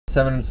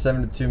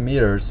772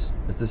 meters.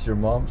 Is this your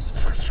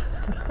mom's?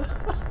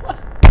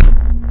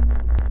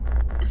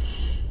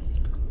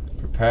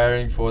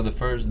 Preparing for the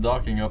first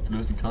docking after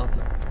losing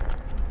contact.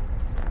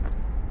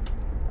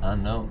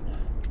 Unknown.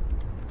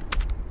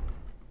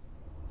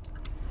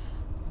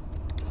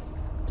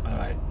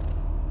 Alright.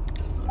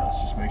 Let's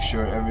just make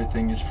sure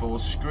everything is full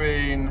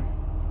screen.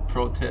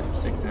 Pro tip,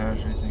 60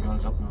 Hz racing on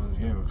is up with this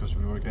game because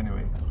we work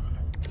anyway.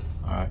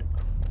 Alright.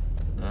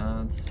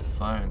 That's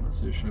fine.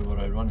 That's usually what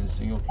I run in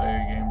single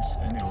player games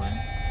anyway.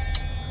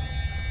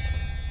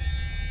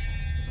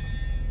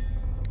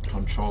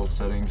 Control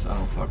settings, I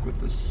don't fuck with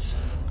this.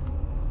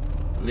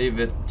 Leave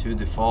it to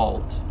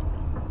default.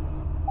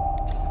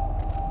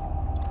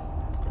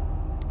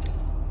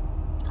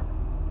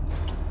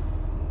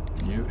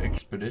 New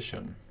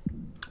expedition.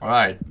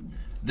 Alright.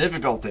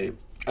 Difficulty.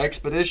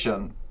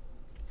 Expedition.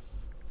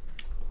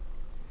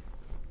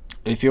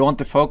 If you want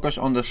to focus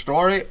on the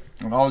story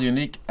and all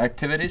unique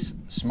activities,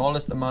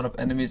 smallest amount of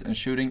enemies and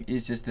shooting,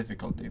 easiest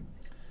difficulty.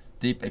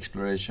 Deep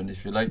exploration.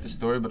 If you like the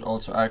story but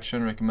also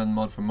action, recommend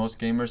mode for most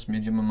gamers.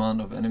 Medium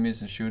amount of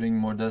enemies and shooting,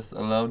 more deaths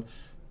allowed,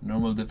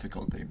 normal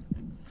difficulty.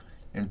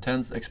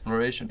 Intense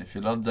exploration. If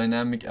you love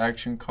dynamic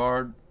action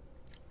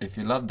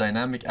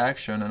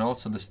and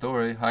also the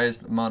story,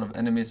 highest amount of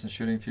enemies and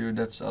shooting, fewer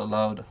deaths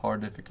allowed, hard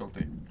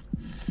difficulty.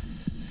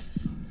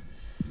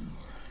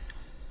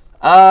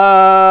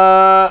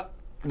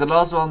 The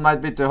last one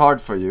might be too hard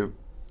for you.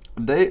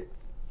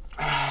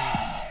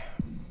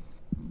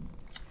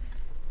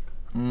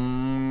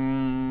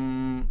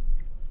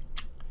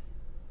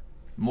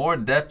 More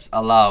deaths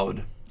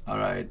allowed.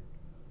 Alright.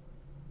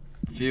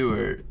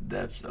 Fewer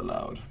deaths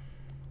allowed.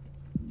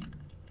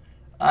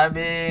 I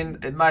mean,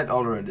 it might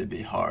already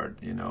be hard,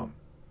 you know.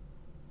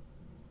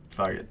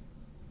 Fuck it.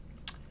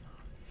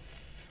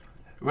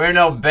 We're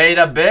no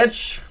beta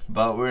bitch,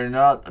 but we're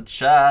not a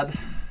Chad.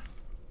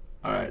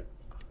 Alright.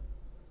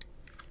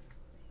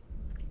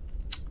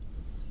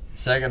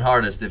 Second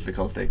hardest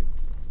difficulty.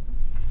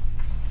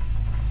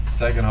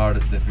 Second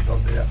hardest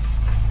difficulty, yeah.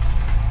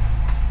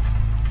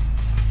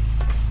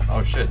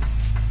 Oh shit.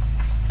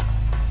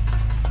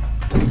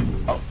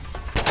 Oh.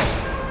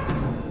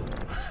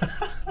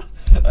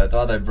 I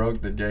thought I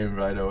broke the game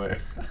right away.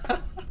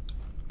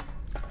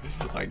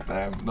 Like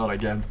damn, not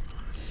again.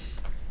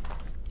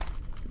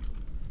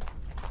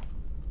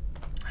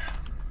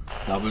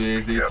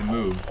 WASD to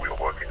move. We're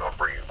working on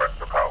bringing back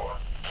the power.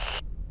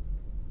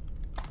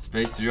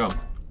 Space to jump.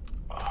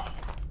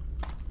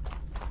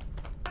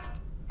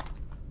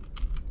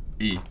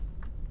 E.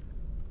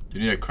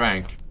 You need a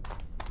crank.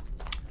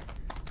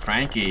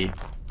 Cranky.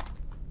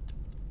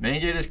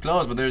 Main gate is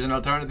closed, but there's an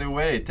alternative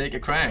way. Take a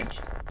crank.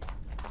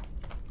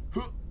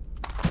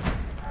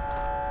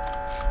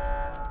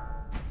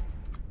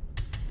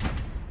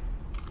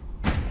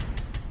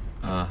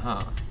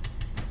 Uh-huh.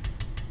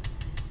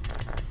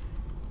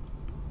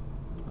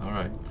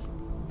 Alright.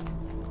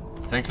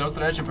 Stand close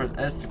to the edge and press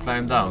S to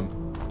climb down.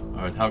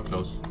 Alright, how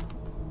close?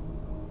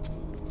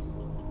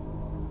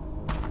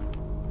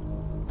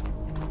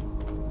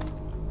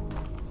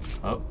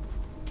 Oh.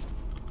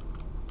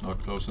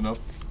 Not close enough.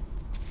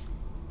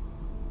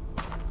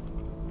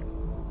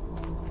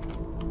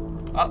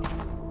 Ah.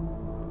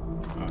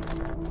 Alright.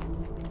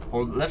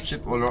 Hold left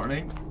shift while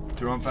learning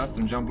to run faster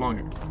and jump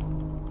longer.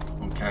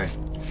 Okay.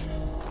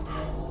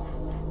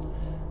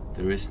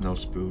 There is no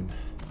spoon.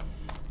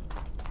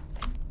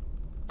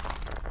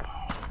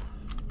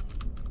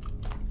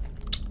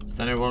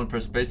 Standard one,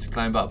 press space to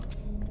climb up.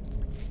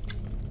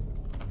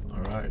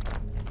 Alright.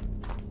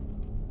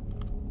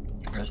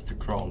 Press to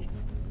crawl.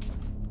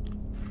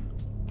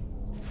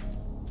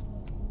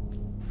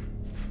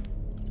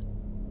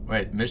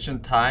 Wait, mission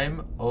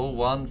time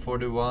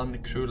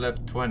 01:41, crew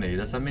left 20.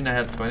 Does that mean I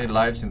have 20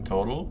 lives in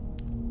total?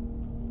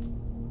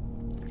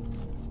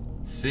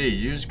 C,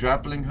 use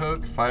grappling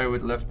hook, fire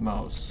with left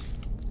mouse.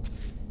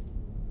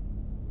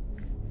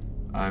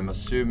 I'm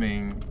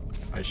assuming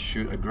I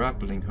shoot a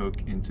grappling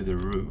hook into the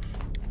roof.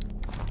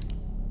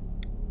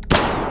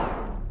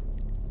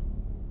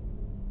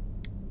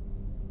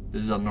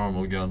 This is a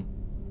normal gun.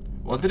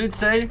 What did it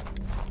say?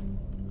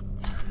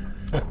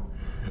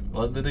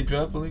 What did the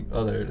grappling?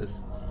 Oh, there it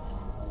is.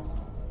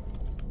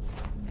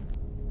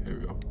 Here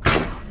we go.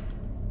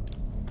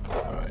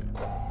 Alright.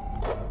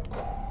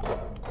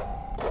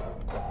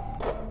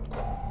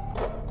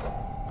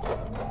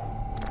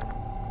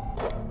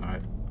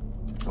 Alright.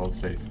 It's all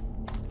safe.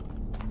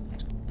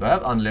 Do I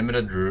have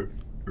unlimited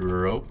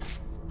rope?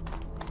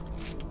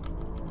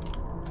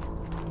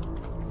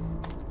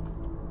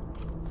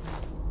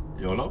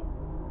 YOLO?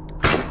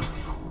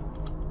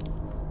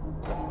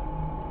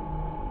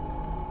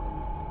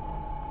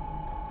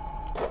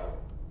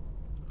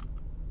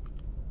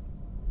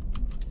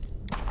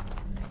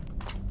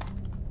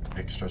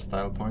 Extra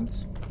style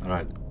points.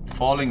 Alright.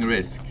 Falling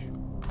risk.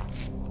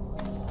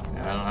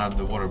 Yeah, I don't have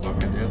the water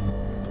bucket yet.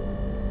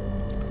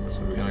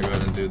 So we're gonna go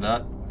ahead and do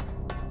that.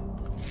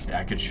 Yeah,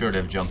 I could surely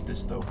have jumped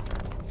this though.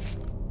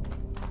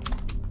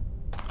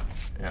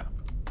 Yeah.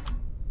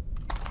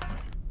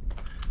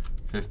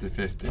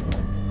 50-50.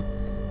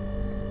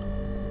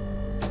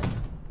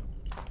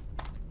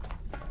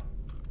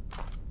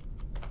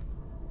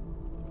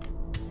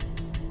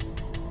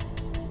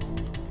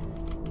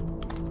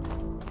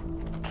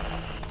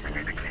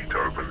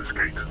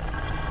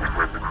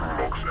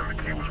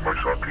 proximity was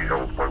most likely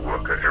held by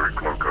worker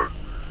Eric Loco.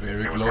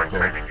 Eric He was Loco.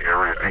 maintaining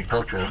Area 8, which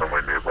Poco. is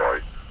somewhere nearby.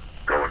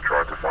 Go and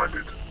try to find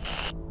it.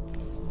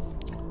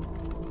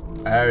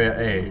 Area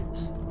 8.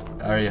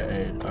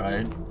 Area 8,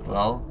 alright.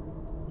 Well,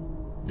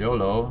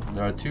 YOLO.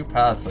 There are two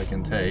paths I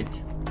can take.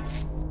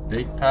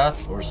 Big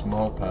path or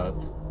small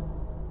path.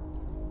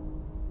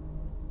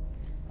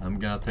 I'm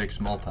gonna take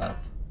small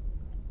path.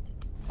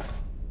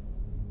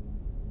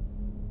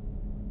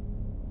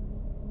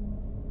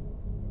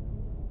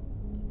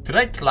 Could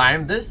I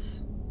climb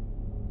this?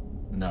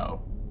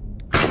 No.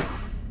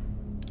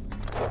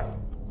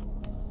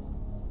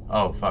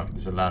 Oh fuck,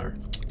 there's a ladder.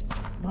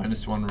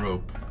 -1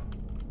 rope.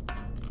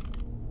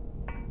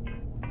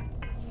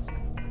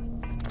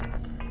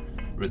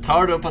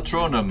 Retardo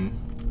patronum.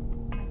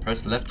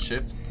 Press left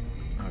shift.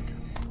 Okay.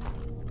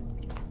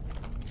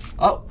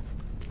 Oh!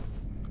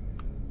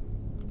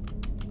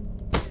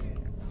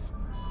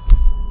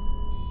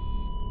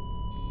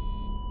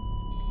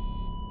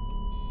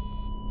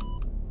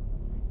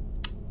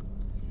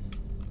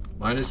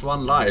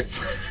 -1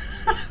 life.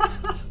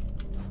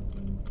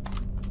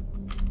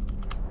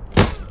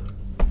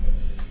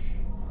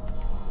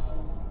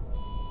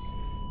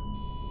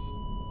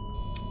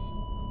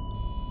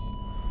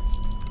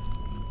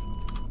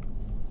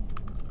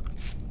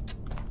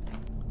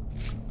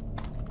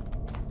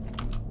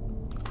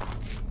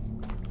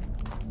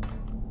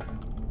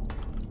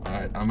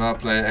 Alright, I'm gonna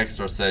play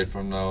extra safe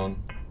from now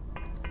on.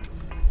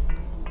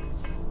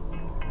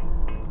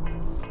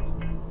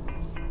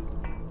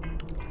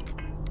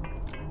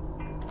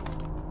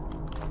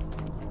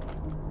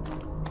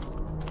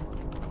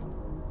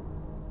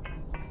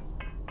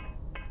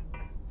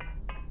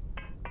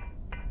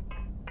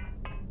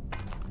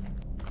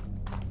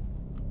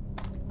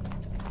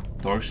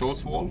 Dark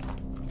Souls wall?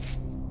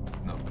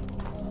 No.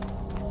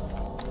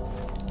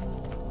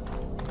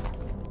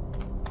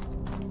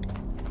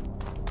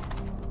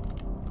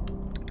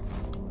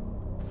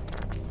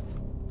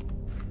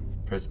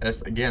 Press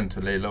S again to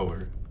lay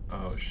lower.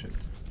 Oh shit.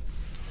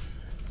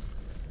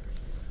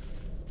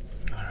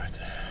 Alright.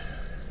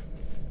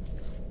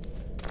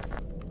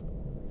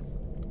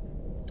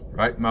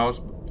 Right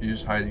mouse,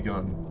 use hide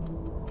gun.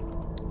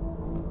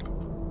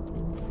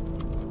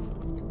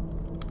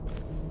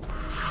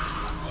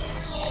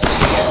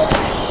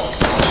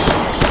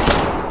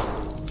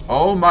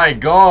 Oh my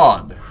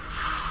god!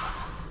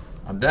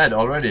 I'm dead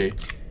already.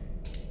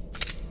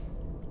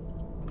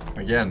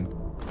 Again.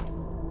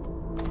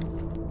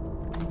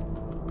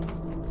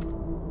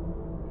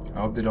 I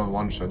hope they don't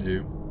one-shot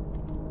you.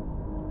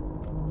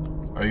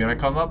 Are you gonna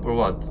come up or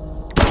what?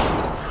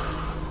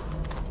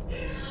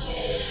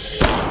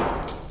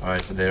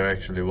 Alright, so they're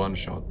actually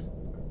one-shot.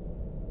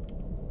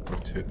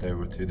 They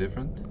were two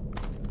different?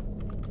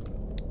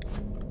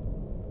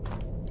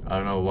 I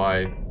don't know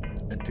why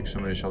I took so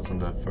many shots on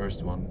the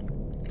first one.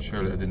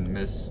 Surely I didn't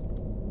miss.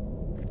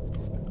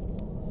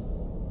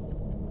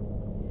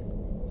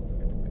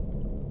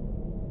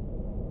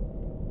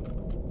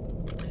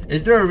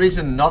 Is there a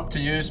reason not to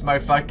use my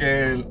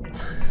fucking...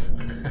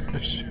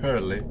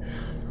 Surely.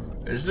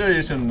 Is there a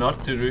reason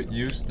not to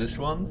use this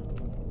one?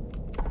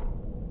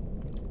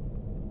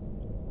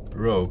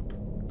 Rope.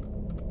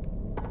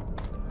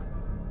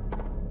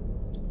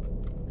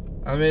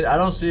 I mean, I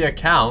don't see a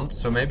count,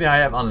 so maybe I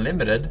have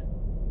unlimited.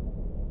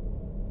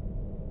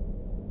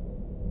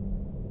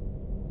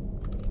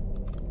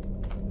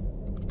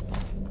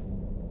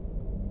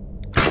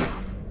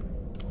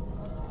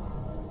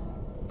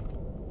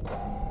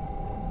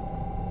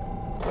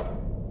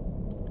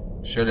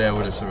 Surely I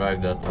would have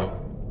survived that though.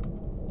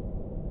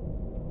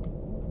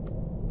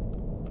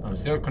 I'm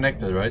still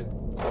connected, right?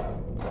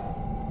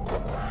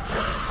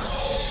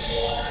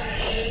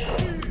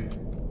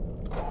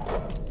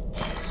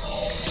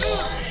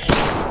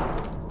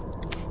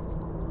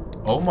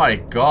 Oh my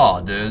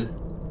god, dude.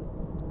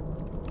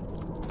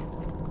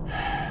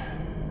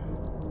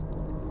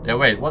 Yeah,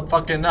 wait, what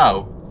fucking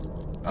now?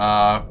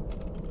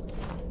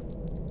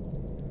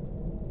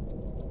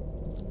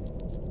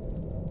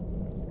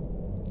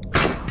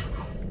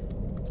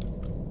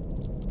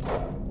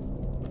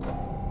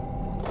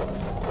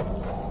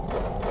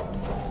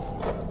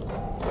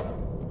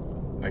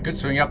 I could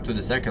swing up to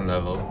the second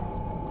level.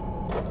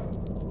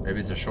 Maybe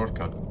it's a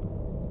shortcut.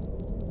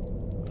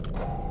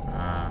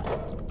 Ah,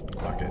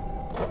 fuck it.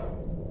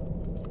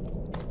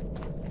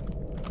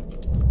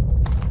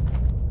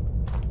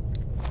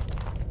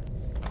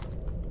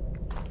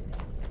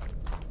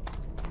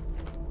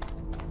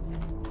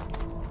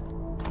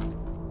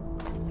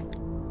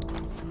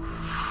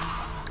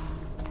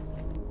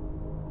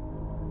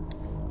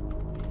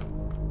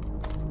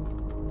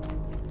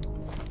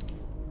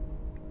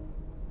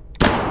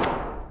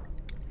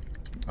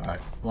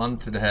 One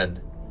to the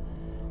head.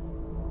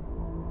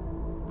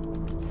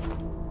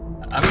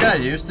 I'm gonna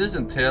use this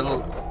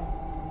until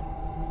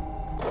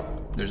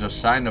there's a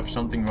sign of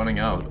something running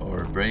out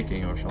or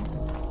breaking or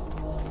something.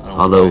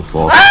 Hello,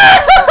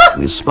 Forsen.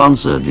 We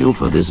sponsored you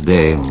for this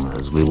game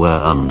as we were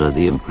under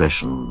the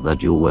impression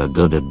that you were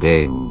good at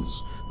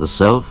games, the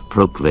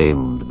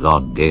self-proclaimed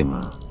God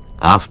Gamer.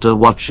 After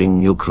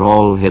watching you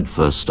crawl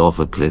headfirst off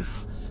a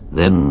cliff,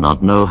 then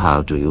not know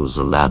how to use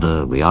a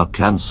ladder, we are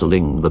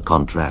cancelling the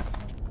contract.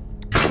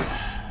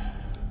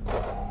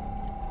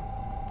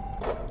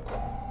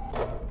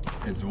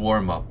 It's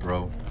warm-up,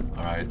 bro.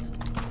 Alright.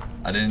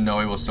 I didn't know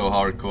it was so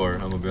hardcore,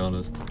 I'm gonna be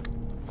honest.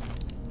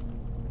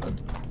 But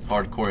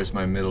hardcore is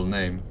my middle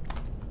name.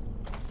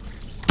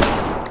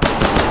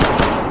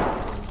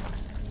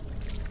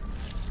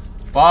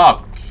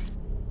 Fuck!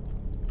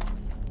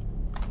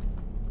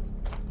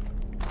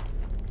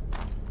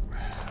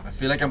 I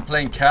feel like I'm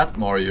playing Cat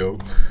Mario.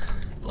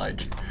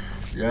 Like,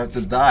 you have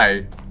to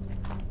die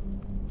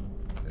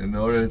in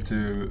order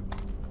to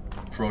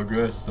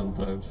progress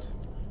sometimes.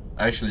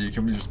 Actually, you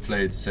can just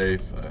play it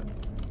safe,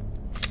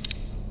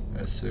 I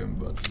assume,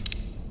 but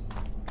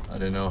I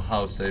don't know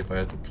how safe I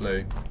had to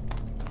play.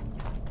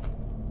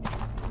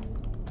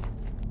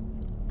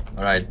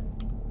 Alright.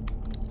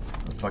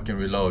 I'll fucking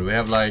reload. We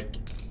have like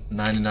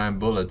 99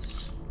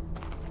 bullets.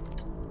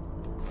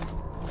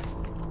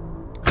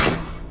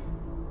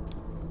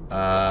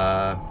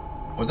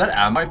 Was that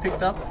ammo I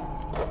picked up?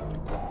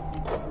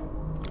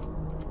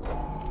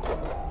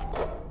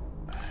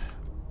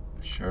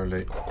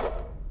 Surely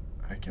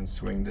I can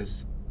swing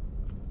this.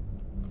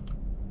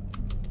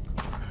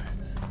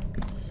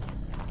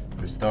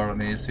 Restart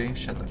on easy.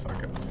 Shut the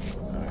fuck up.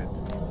 Alright.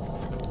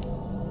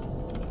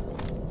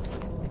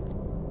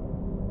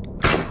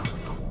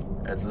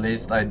 At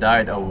least I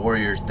died a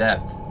warrior's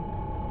death.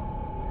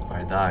 If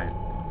I died.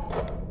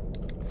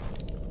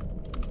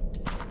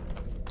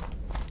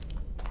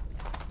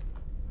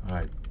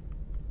 Alright.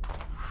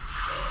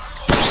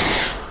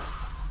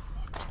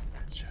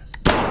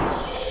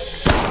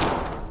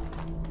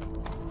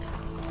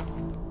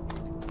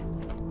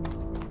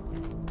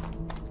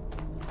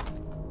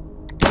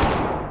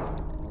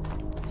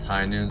 It's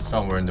high noon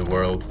somewhere in the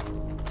world.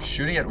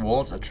 Shooting at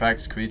walls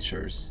attracts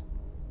creatures.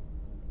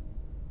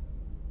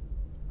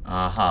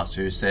 Aha,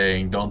 so you're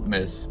saying don't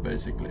miss,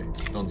 basically.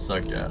 Don't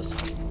suck ass.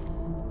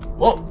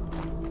 Whoa!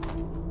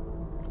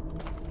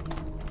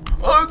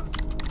 Oh!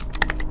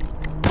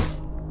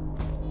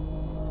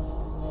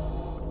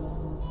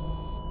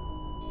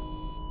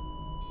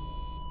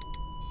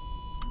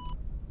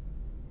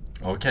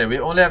 Okay, we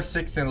only have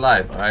 16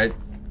 life, alright?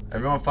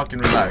 Everyone fucking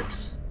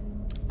relax.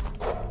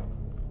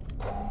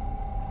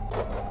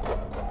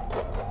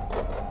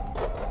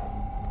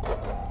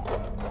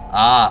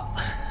 Ah!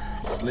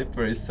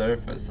 Slippery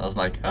surface. I was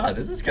like, ah,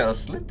 this is kind of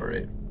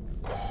slippery.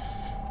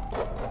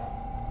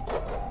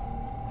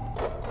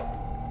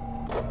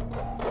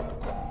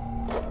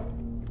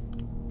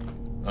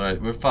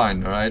 Alright, we're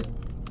fine, alright?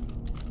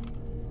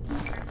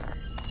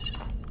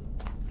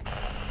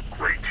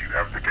 Great, you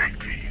have the gate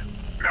key.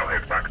 Now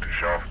head back to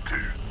shaft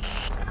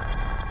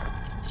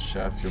 2.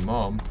 Shaft your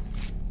mom.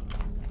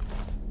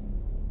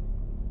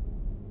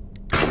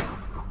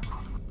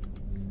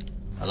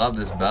 I love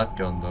this bat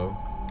gun though.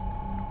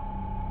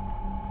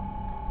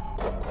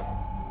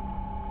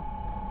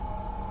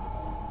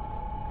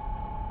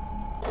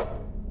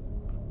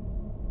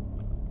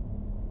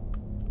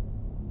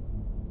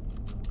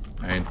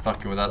 I ain't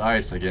fucking with that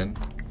ice again.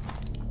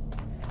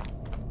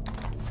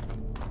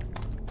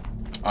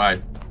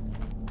 Alright.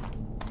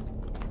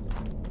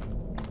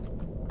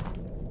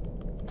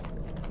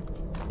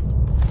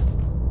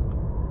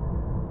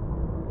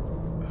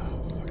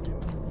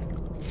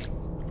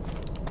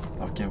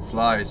 Fucking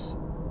flies.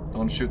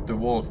 Don't shoot the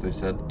walls, they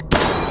said.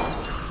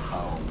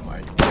 Oh my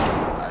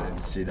god. I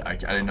didn't see that. I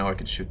didn't know I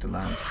could shoot the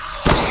lamp.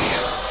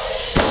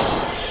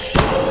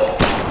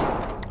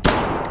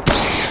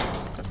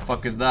 What the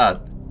fuck is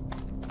that?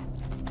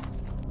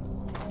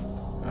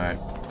 Alright,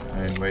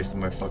 I ain't wasting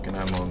my fucking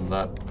ammo on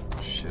that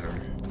shitter.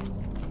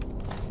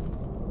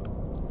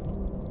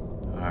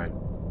 Alright.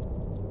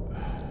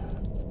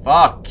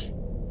 Fuck!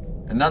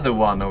 Another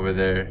one over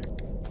there.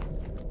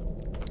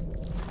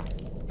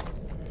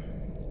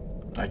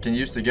 I can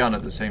use the gun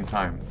at the same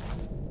time.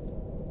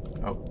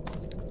 Oh.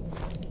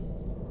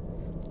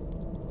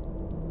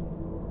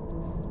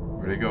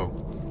 Where'd he go?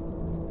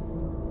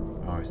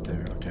 Oh, he's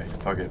there. Okay,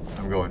 fuck it.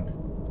 I'm going.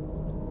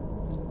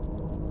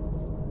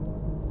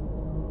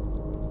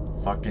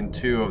 Fucking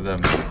two of them.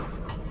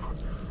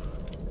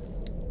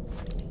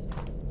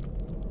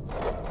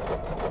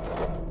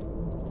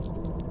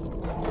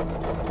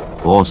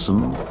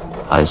 Awesome.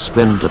 I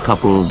spent a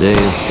couple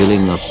days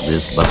filling up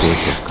this bucket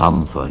of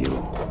cum for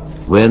you.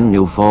 When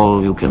you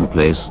fall, you can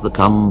place the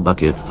cum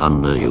bucket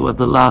under you at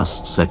the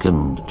last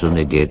second to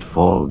negate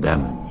fall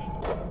damage.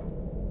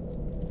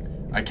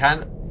 I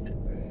can't...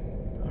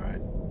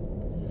 Alright.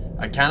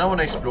 I kinda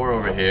wanna explore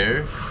over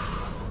here.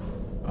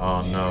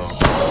 Oh no.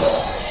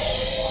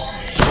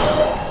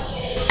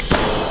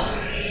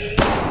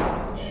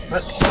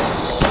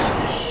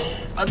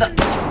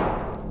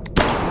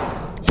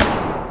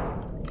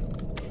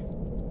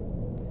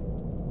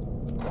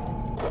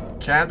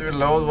 Can't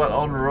reload while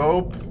on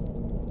rope.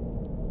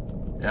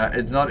 Yeah,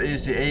 it's not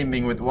easy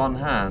aiming with one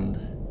hand.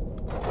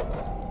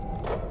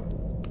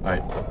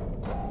 Right.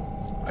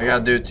 I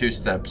gotta do 2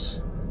 steps.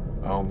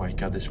 Oh my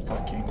god, this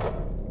fucking...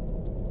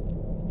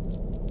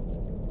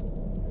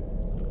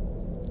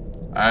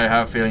 I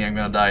have a feeling I'm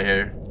gonna die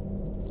here.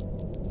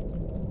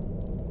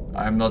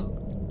 I'm not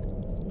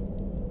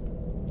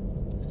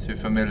too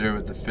familiar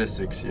with the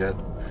physics yet.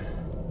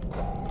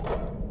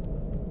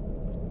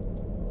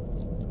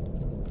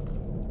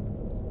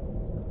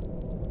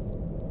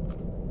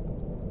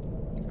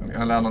 I'm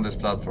gonna land on this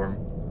platform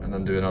and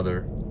then do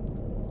another.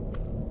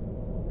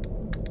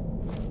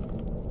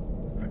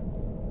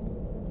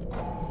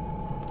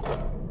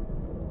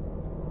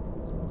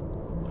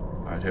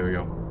 Alright, here we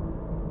go.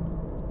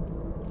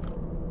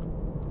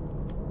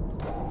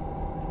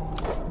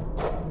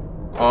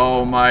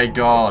 Oh my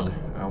god!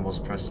 I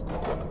almost pressed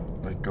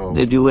let go.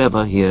 Did you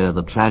ever hear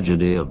the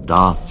tragedy of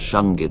Darth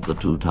Shungit the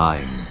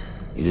Two-Time?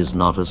 It is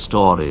not a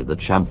story the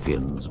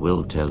champions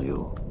will tell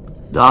you.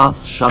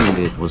 Darth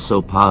Shungit was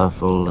so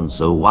powerful and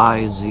so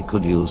wise he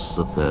could use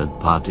the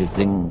third-party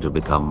thing to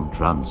become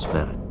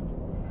transparent.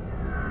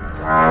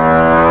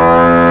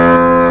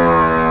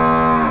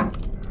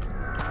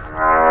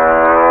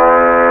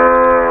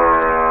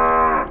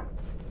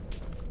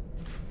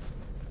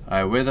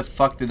 Alright, where the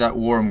fuck did that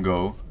worm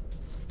go?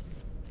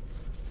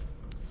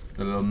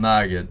 The little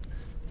maggot.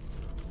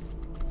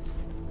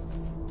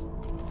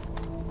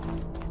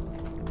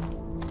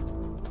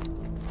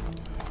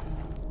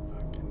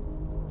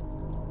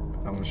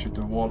 I'm gonna shoot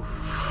the wall.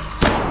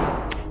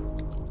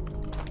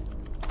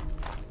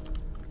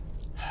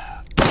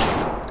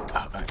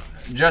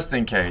 Just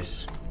in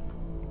case.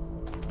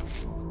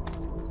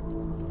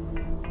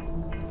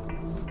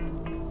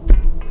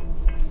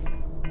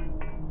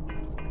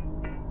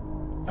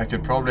 I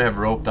could probably have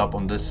roped up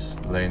on this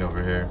lane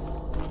over here.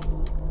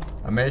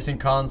 Amazing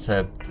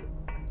concept.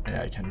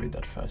 Yeah, I can read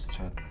that fast,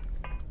 chat.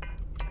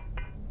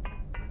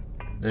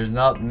 There's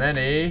not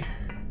many.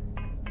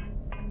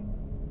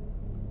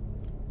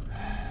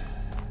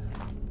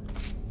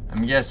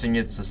 I'm guessing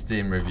it's a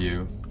Steam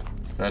review.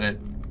 Is that it?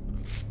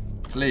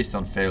 Please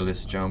don't fail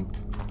this jump.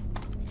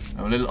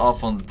 I'm a little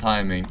off on the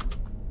timing.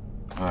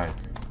 Alright.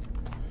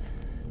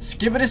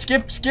 Skippity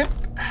skip.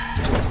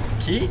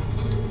 Key?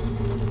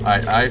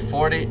 Alright, I have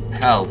 40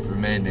 health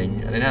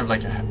remaining. I didn't have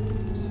like a...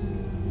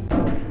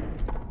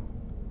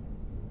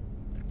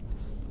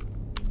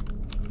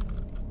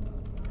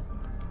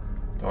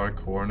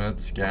 Dark Hornet,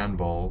 Scan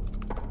Ball.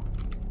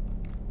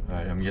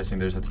 Alright, I'm guessing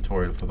there's a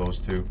tutorial for those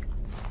two.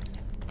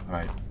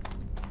 Alright.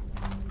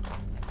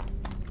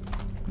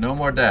 No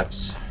more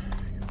deaths.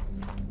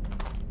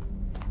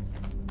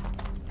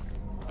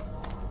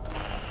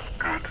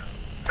 Good.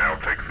 Now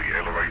take the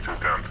elevator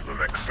down to the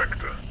next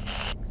sector.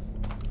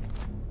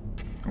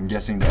 I'm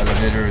guessing the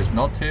elevator is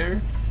not here.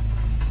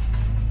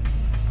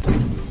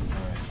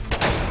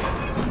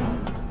 Alright.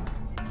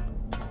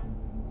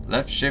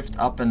 Left shift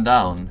up and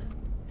down.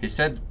 He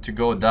said to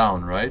go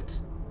down, right?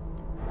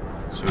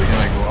 So we're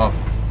gonna go up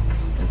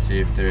and see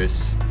if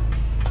there's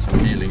some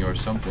healing or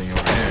something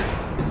over here.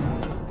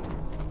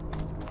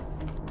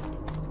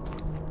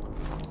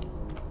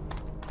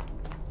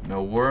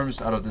 No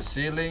worms out of the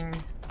ceiling.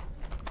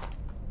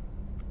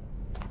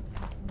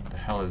 What the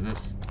hell is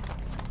this?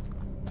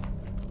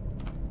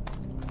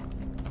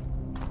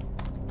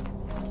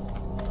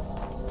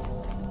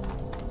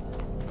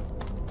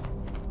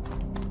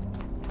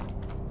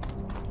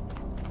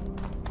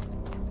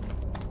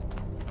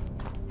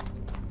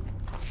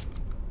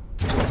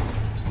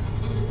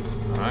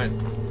 Alright,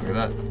 look at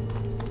that.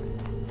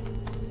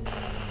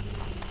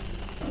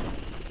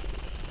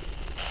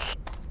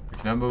 We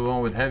can now move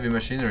on with heavy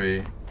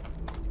machinery.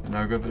 And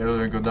now go to the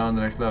elevator and go down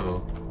the next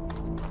level.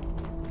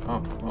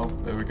 Oh, well,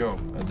 there we go.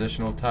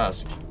 Additional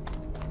task.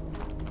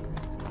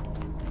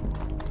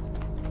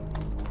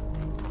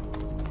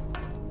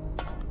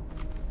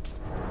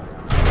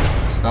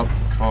 Stop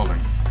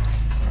crawling.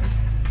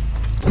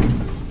 Right.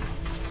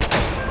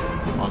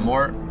 One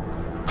more.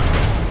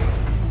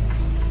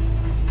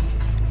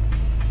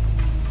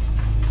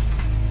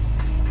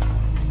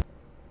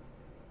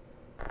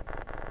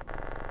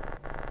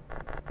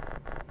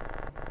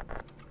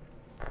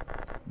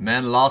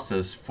 Man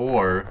losses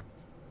 4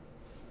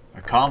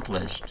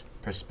 accomplished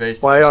per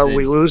space. Why are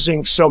we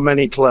losing so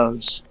many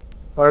clones?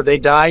 Are they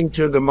dying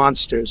to the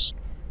monsters?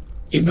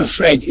 I'm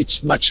afraid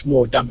it's much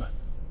more dumber.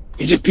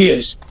 It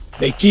appears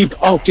they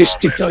keep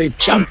artistically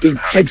jumping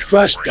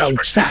headfirst down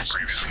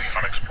tasks,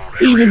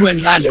 even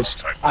when ladders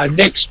are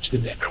next to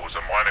them. There was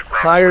a minor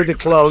ground Fire the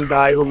clone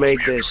guy who made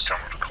this. to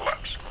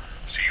collapse,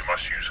 so you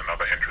must use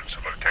another entrance to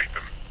locate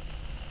them.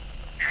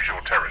 Use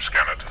your terror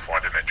scanner to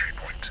find an entry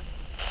point.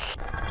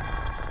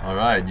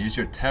 Alright, use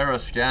your Terra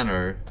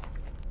scanner.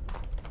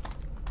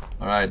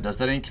 Alright, does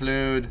that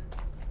include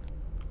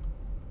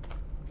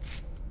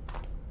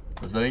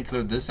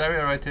this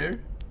area right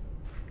here?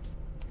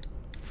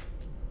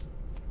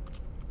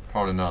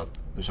 Probably not.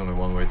 There's only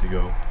one way to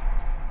go.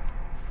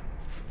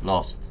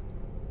 Lost.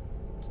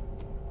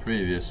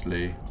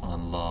 Previously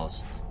on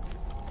Lost.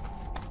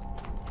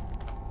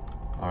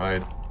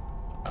 Alright.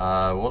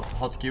 What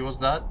hotkey was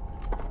that?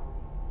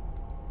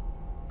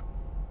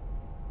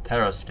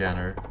 Terra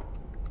scanner.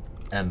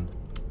 N.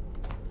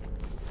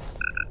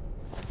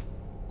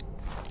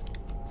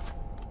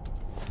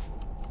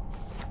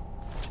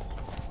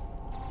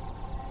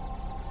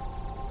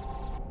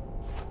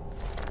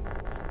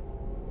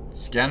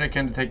 Scanner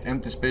can detect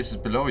empty spaces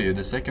below you.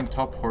 The second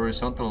top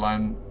horizontal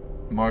line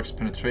marks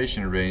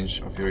penetration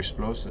range of your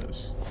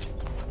explosives.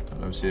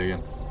 Let me see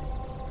again.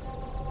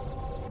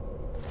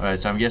 Alright,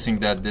 so I'm guessing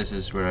that this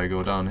is where I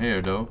go down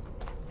here though.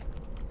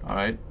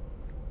 Alright.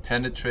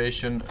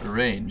 Penetration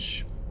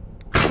range.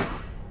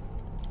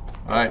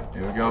 Alright,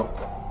 here we go.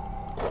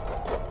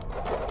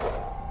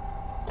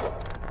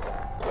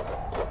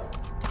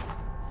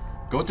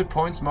 Go to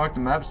points marked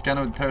on the map, scan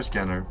with the terror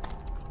scanner.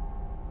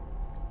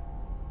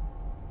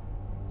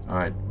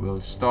 Alright,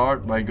 we'll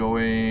start by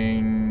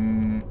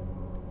going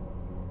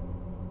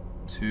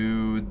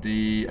to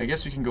the... I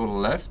guess we can go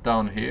left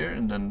down here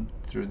and then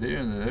through there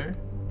and there.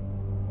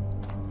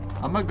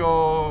 I'm gonna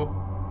go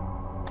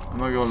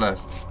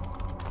left.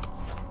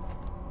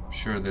 I'm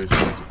sure there's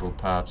multiple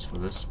paths for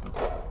this,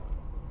 but...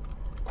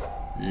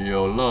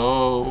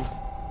 YOLO!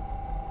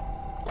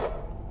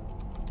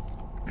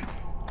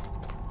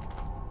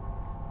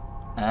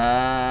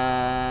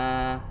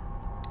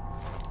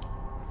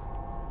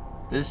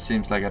 This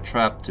seems like a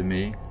trap to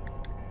me.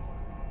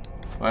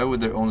 Why would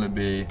there only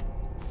be...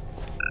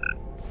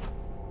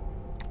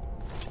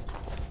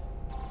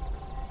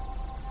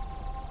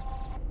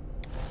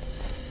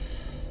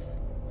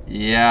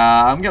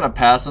 Yeah, I'm gonna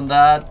pass on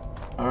that.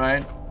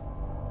 Alright.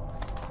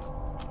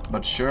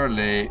 But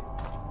surely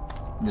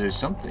there's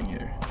something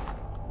here.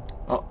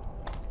 Oh.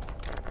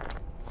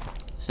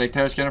 Select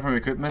terror scanner from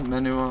equipment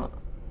menu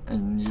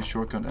and use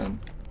shortcut N.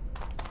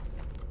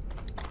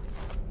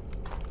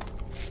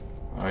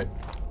 Alright.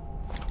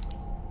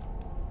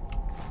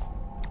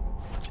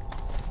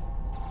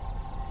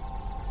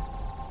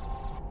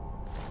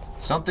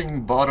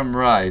 Something bottom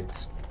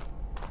right.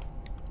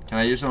 Can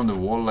I use it on the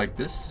wall like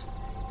this?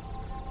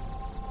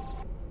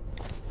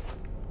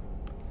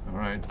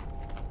 Alright.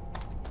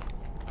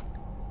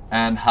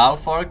 And how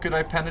far could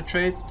I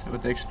penetrate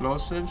with the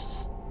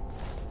explosives?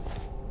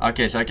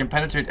 Okay, so I can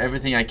penetrate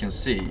everything I can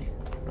see,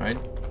 right?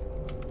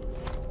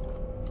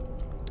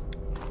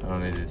 I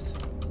don't need this.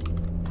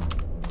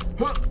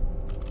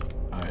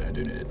 Alright, I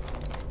do need it.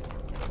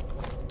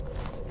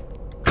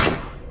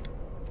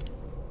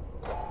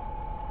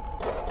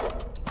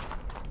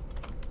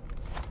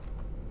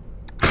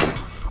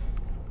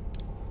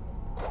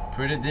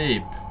 Pretty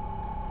deep.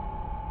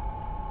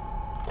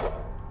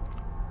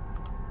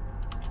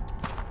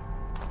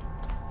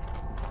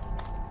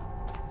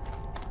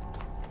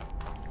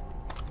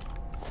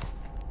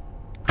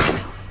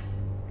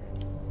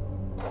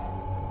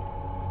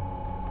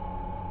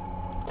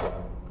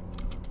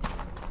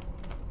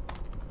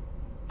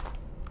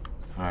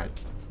 Alright.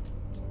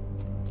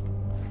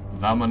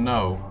 I'ma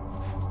know.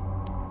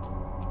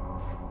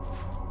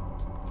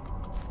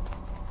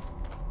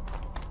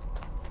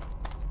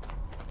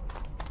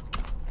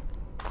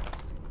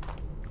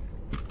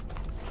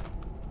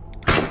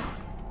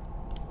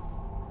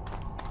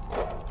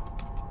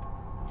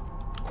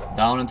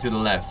 Down and to the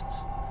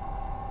left.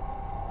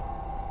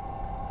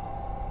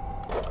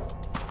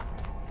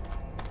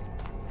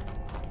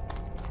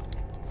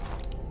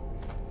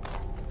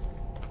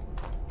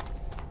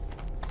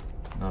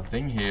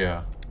 Nothing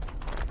here.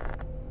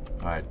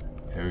 Alright,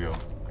 here we go.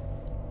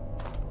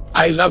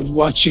 I love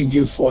watching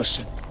you,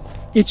 Forsen.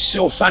 It's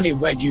so funny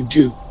when you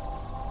do.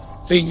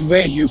 Thing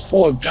where you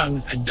fall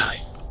down and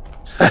die.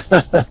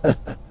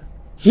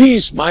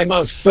 Please, my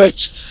mouth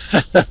hurts.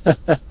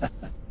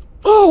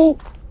 Oh!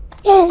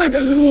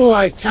 Oh,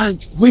 I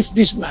can't with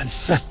this man.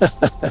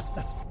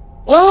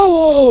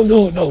 Oh,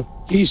 no,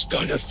 he's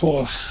gonna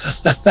fall.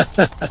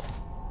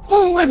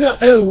 Oh, and a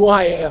hell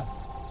wire.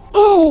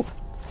 Oh.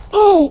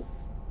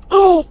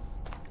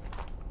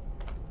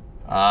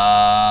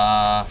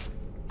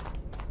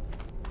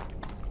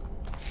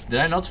 Did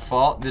I not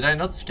fall? Did I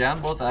not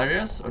scan both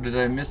areas, or did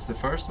I miss the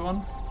first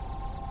one?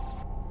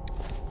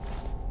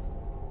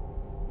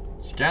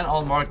 Scan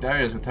all marked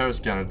areas with terror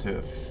scanner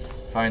to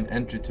find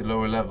entry to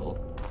lower level.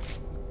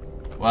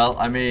 Well,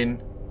 I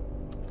mean,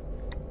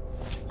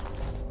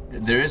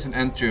 there is an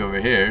entry over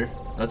here,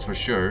 that's for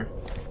sure.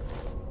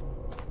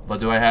 But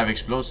do I have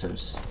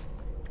explosives?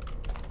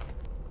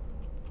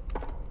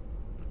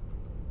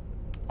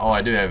 Oh,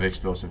 I do have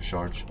explosive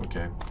charge,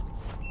 okay.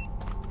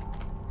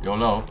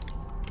 YOLO.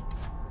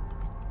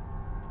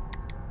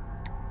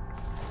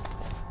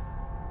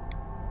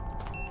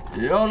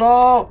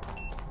 YOLO!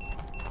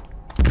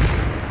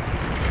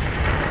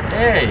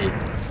 Hey!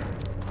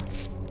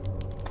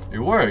 It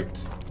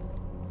worked!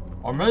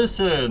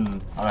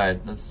 Amazing!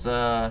 Alright, let's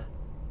Good.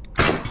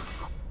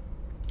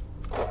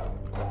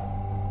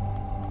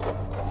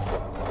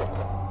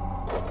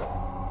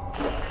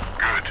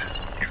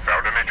 You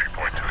found an entry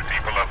point to a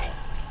deeper level,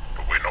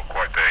 but we're not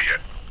quite there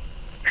yet.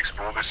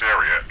 Explore this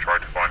area and try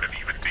to find an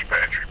even deeper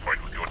entry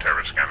point with your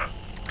terror scanner.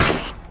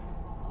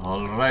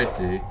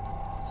 Alrighty,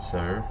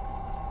 sir.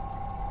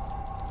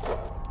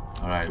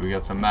 Alright, we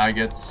got some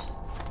maggots.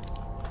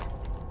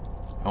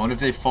 I wonder if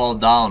they fall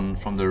down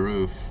from the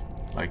roof,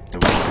 like the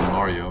ones in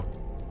Mario.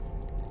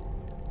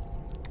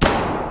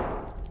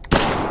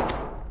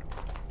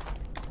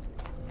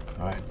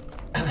 Alright.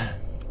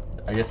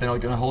 I guess they're not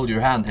gonna hold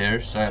your hand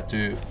here, so I have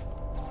to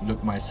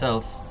look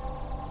myself.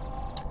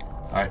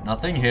 Alright,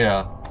 nothing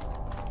here.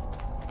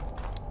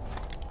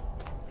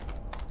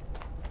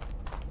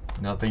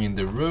 Nothing in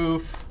the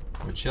roof.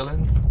 We're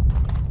chilling.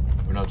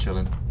 We're not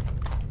chilling.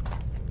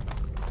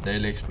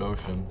 Daily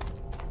explosion.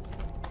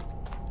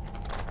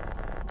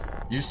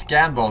 Use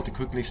scan ball to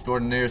quickly explore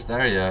the nearest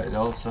area. It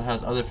also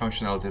has other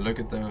functionality.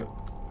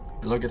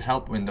 Look at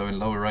help window in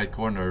lower right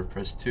corner.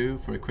 Press 2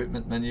 for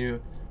equipment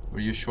menu or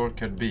use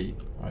shortcut B.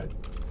 Alright.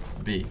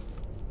 B.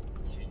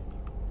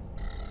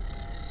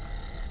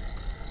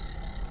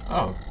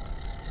 Oh.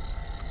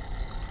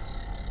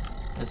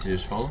 That's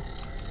useful.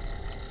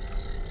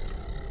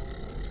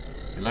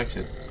 He likes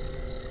it.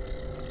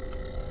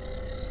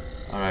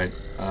 Alright.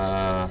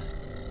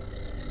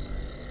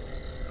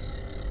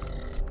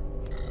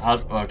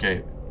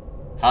 Okay.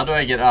 How do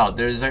I get out?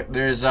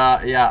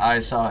 Yeah, I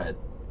saw it.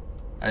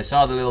 I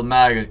saw the little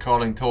maggot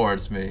crawling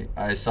towards me.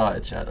 I saw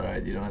it, chat.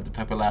 Alright, you don't have to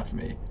pepper laugh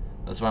me.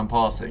 That's why I'm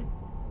pausing.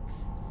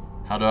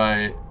 How do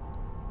I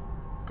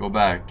go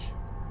back?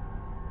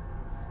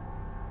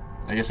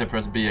 I guess I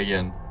press B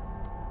again.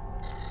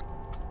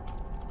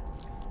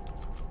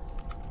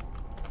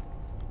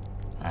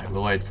 Alright,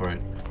 we'll wait for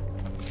it.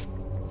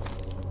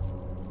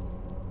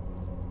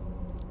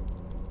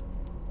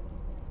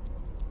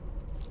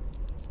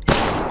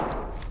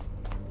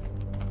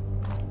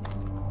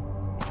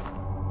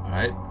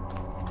 Alright.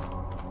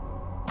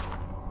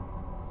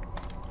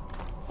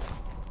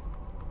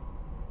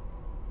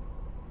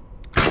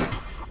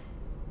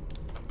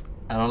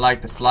 I don't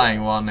like the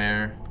flying one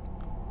here.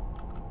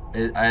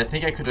 I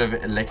think I could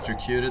have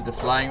electrocuted the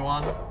flying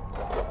one,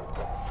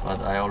 but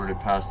I already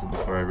passed it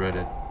before I read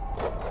it.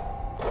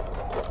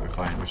 We're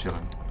fine, we're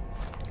chilling.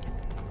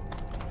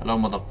 Hello,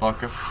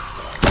 motherfucker.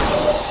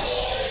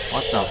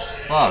 What the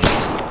fuck?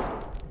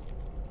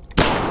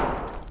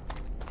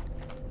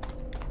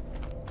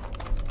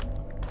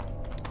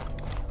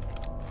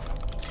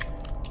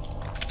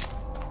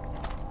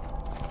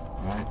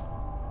 Right.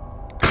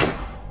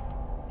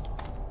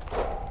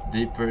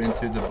 Deeper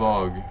into the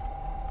bog.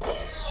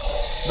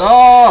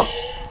 Stop!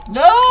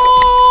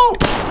 No!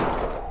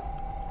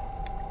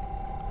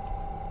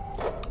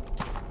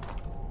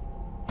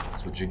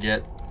 That's what you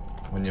get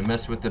when you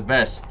mess with the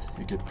best.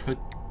 You get put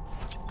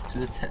to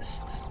the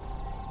test.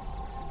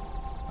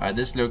 Alright,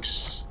 this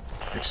looks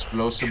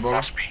explosible. It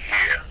must be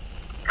here.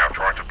 Now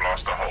try to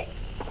blast a hole.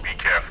 Be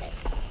careful.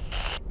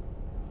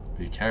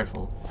 Be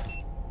careful.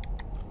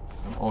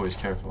 I'm always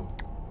careful.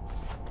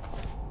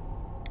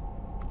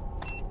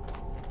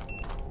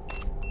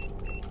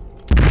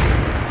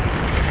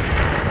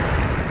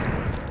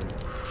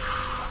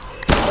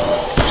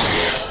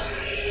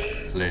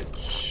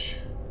 Glitch.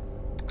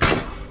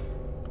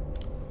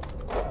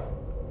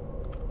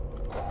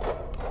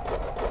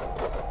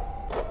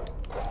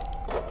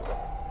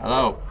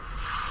 Hello.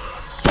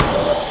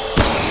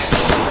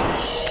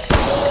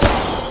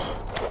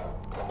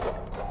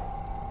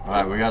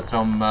 Alright, we got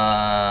some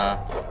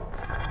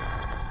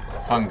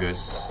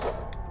fungus.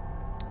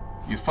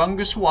 You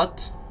fungus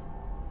what?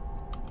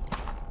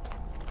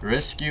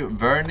 Rescue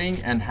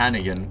Verning and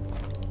Hannigan.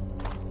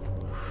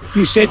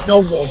 He said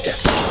no more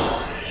deaths.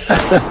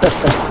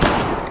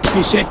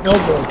 He said no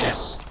more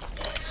deaths.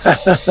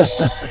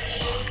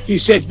 He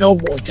said no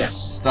more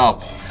deaths.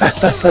 Stop.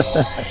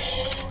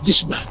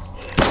 This man.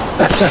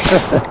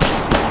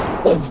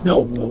 Oh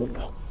no, no,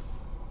 no.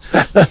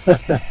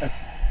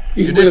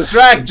 You're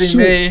distracting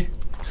me.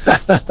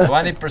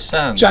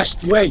 20%.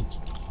 Just wait.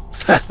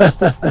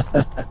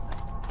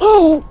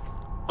 Oh,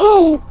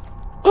 oh,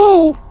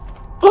 oh,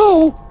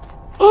 oh,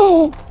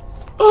 oh,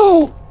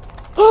 oh,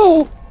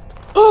 oh,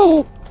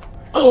 oh,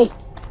 oh.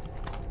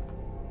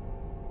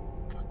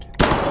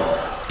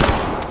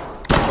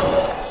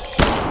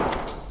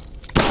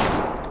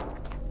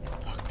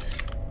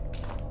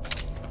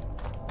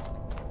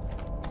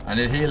 I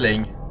need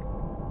healing.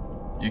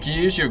 You can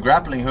use your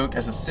grappling hook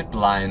as a zip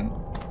line.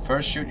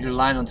 First shoot your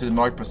line onto the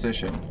marked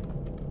position.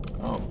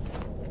 Oh.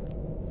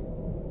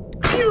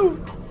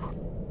 Pew!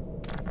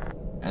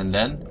 And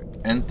then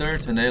enter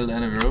to nail the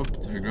end of your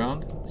rope to the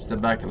ground. Step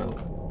back a little.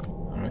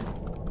 Alright.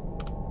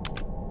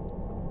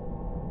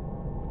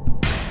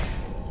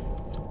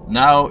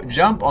 Now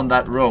jump on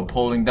that rope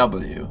holding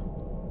W.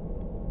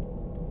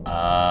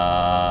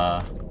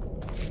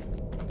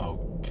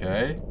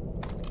 Okay.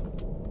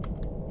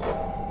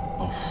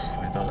 Oh,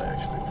 I thought I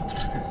actually fell.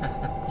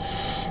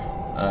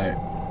 Alright.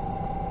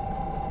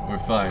 We're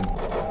fine.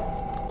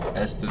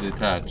 S to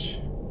detach.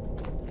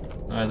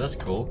 Alright, that's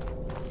cool.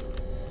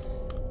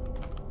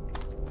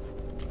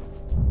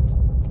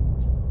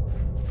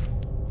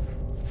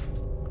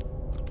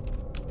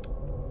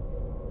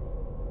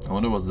 I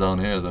wonder what's down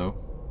here though.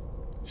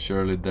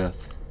 Surely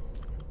death.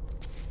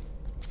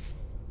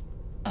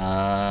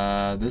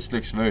 This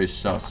looks very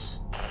sus.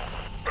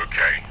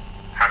 Okay.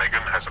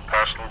 Hannigan has a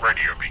personal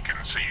radio beacon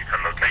so you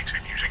can locate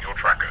him using your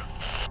tracker.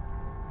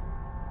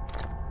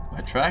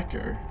 My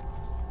tracker?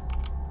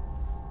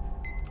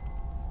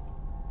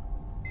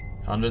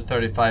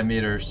 135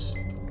 meters.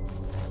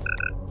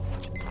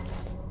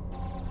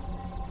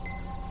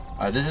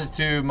 Alright, this is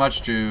too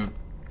much to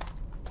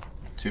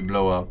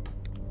blow up.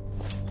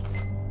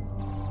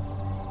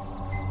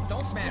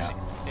 Don't smash it.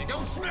 Hey,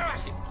 don't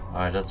smash it.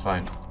 Alright, that's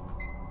fine.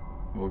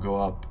 We'll go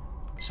up.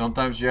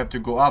 Sometimes you have to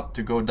go up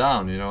to go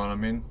down, you know what I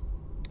mean?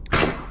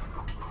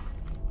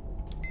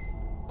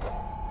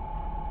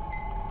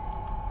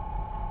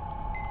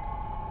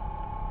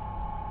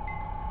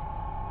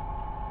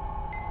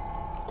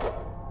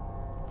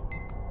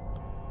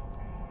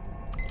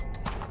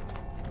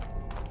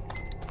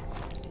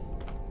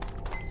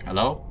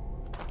 Hello?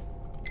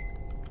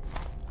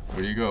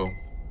 Where do you go?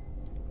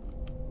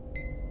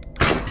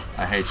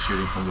 I hate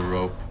shooting from the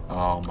rope.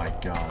 Oh my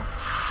god.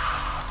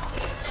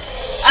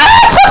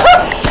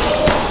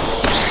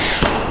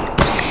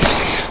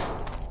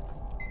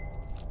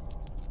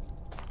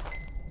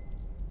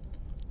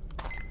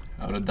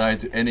 I would have died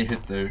to any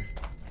hit there.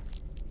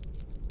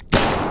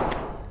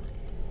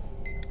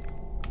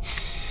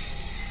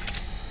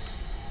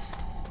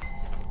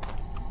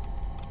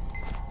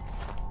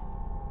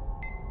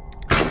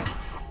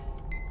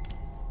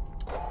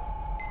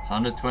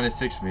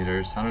 $126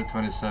 meters,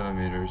 127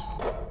 meters.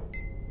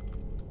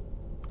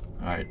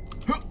 Alright.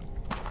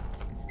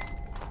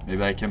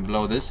 Maybe I can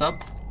blow this up?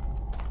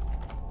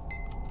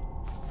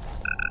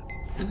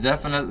 It's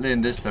definitely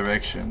in this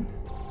direction.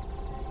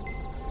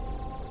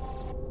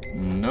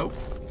 Nope,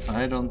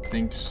 I don't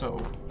think so.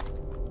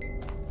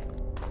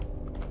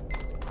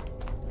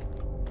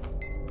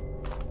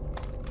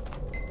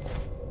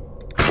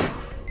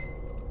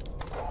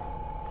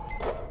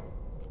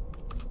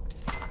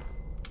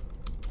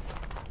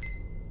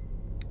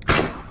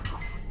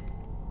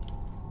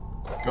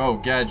 Go,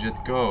 gadget,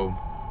 go.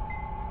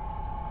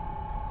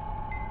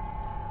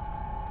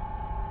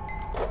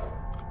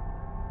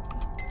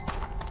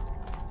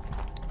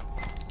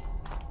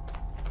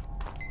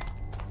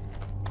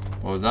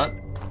 What was that?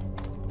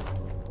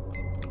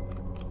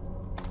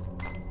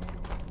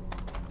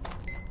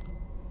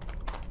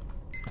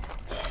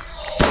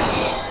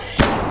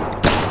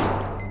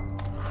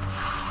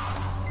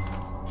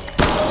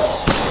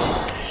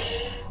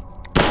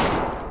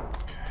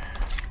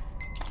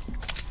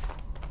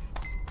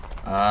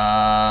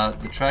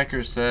 The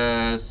tracker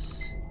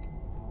says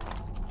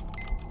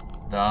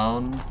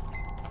down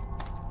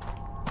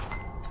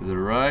to the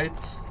right.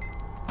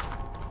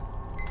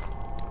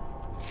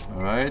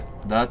 Alright,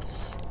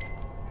 that's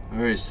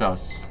very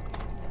sus.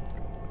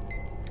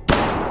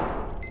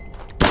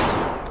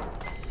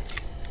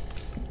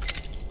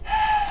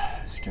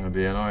 It's gonna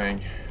be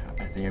annoying.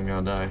 I think I'm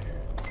gonna die.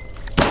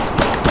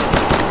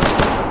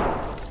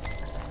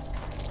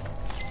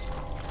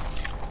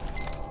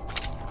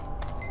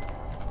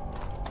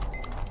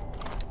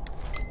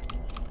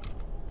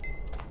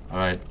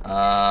 Alright,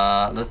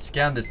 let's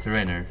scan this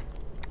terrainer.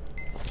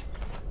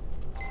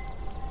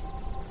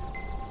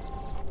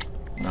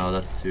 No,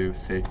 that's too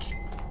thick.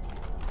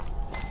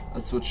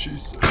 That's what she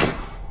said.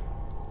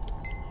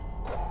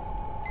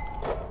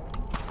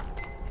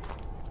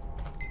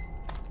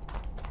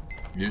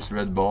 Use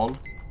red ball.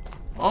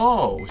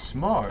 Oh,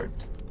 smart.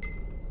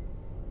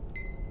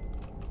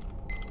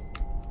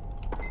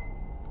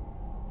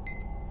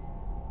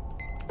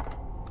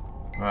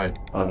 Right.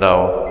 Oh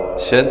no,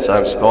 since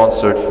I'm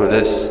sponsored for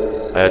this,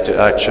 I have to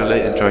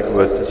actually interact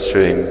with the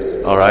stream.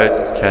 Alright,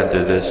 can't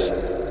do this.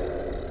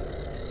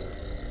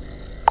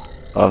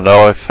 Oh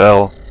no, I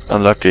fell.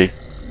 Unlucky.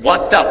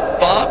 What the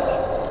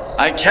fuck?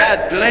 I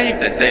can't blame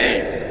the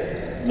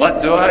thing.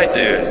 What do I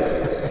do?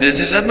 This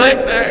is a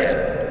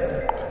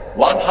nightmare.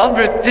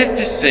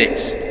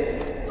 156.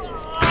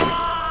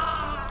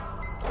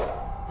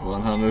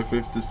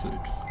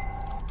 156.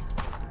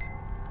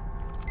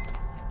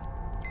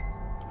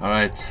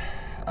 Alright,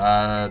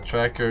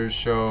 tracker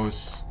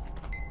shows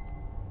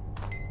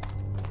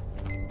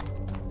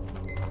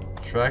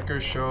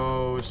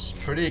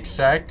pretty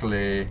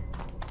exactly.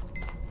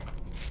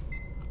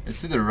 It's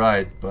to the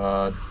right,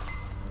 but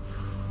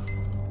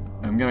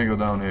I'm gonna go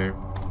down here.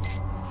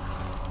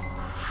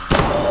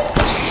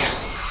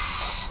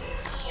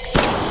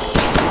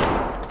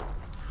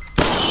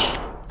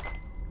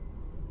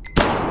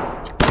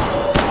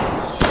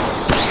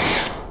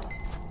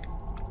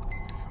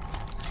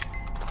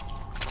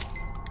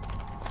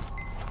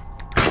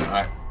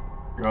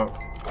 Go.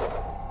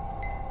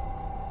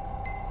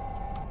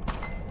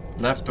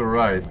 Left or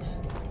right?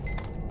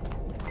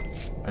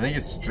 I think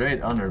it's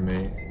straight under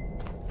me.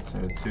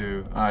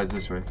 72. Ah, it's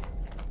this way.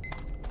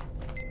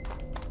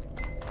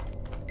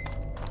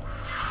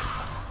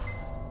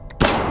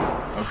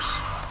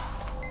 Oops.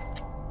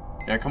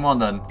 Yeah, come on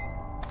then.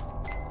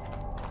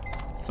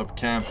 Stop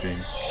camping.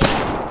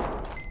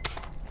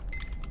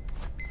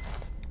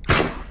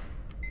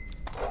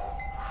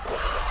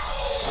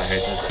 I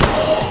hate this.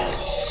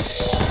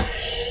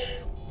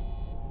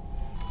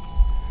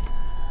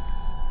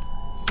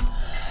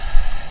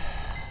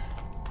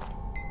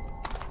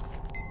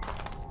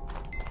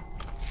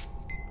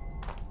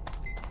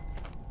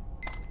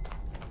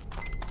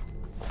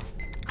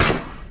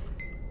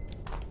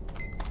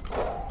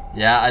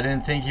 Yeah, I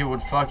didn't think he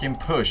would fucking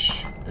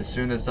push as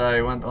soon as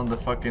I went on the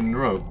fucking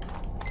rope.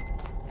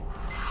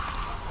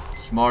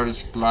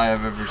 Smartest fly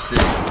I've ever seen.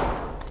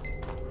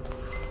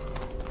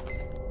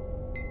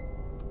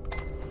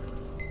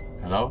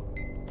 Hello?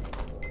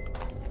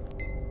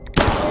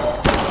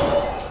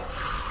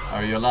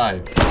 Are you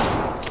alive?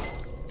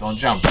 Don't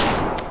jump.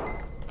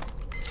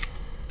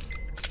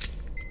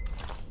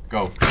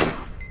 Go.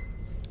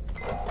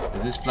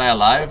 Is this fly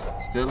alive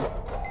still?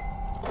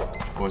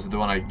 Or is it the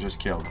one I just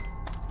killed?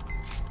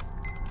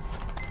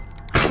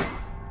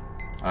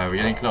 Alright, we're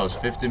getting close.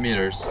 50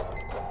 meters.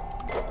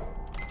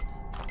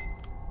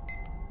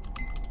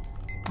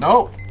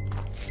 No!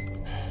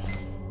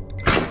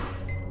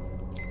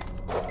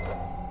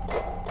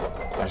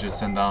 I should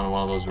send down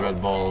one of those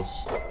red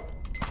balls.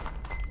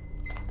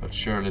 But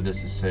surely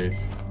this is safe.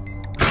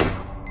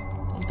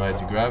 Don't die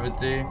to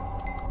gravity.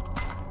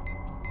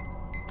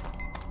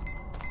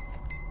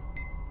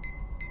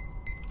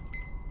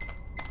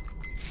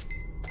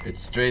 It's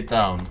straight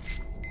down.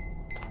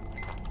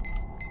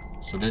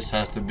 So this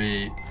has to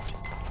be...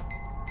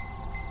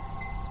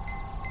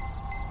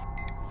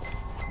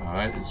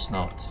 Alright, it's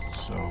not.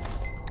 So...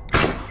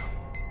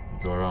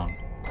 Go around.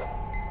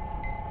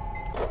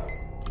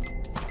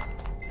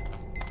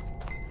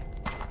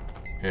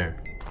 Here.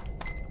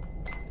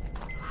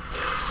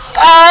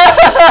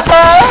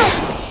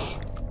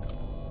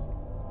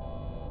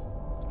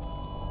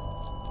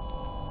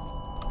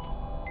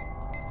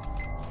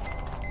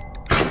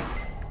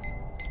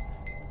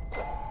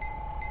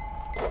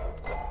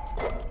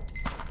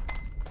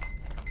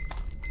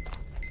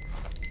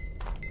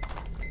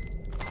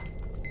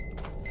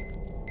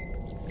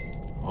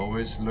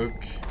 Always look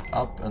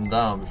up and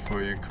down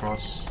before you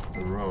cross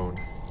the road.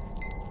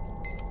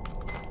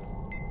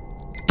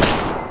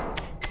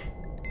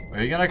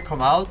 Are you gonna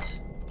come out?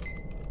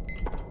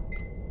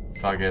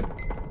 Fuck it.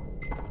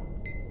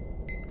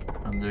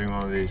 I'm doing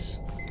one of these.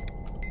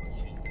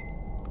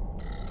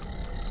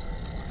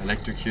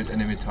 Electrocute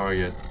enemy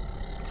target.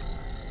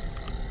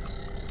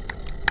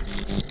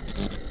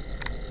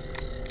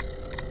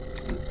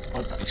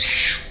 What the?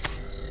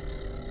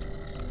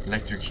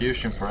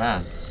 Electrocution for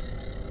ants.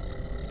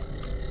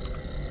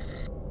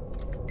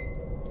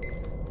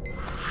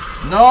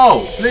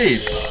 No,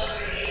 please.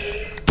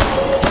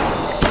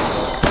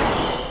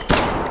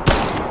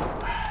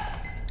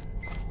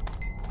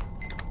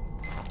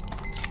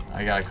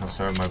 I gotta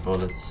conserve my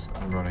bullets.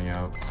 I'm running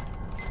out.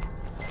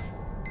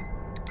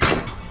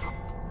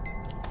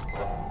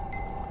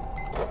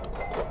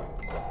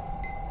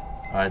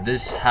 Alright,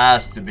 this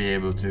has to be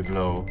able to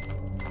blow.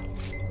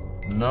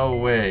 No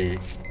way.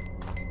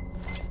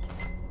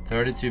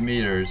 32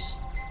 meters.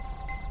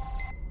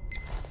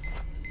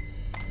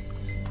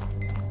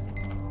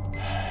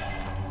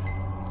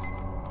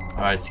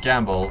 Alright,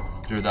 scamble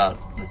through that.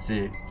 Let's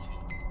see.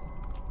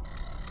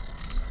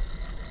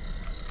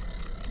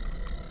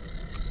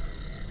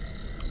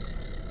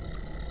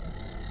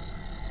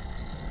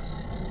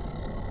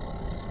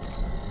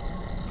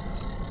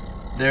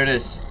 There it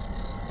is.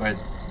 Wait.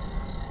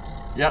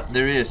 Yeah,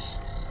 there he is.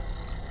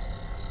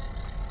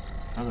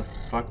 How the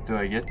fuck do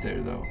I get there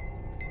though?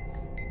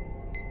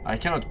 I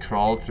cannot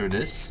crawl through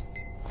this.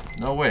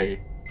 No way.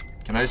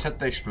 Can I set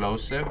the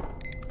explosive?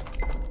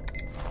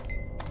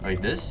 Like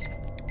this?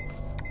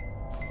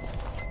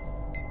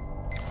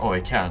 Oh, I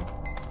can.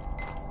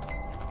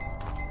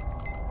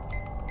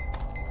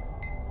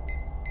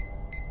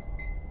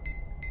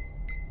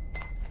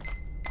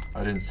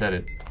 I didn't set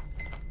it.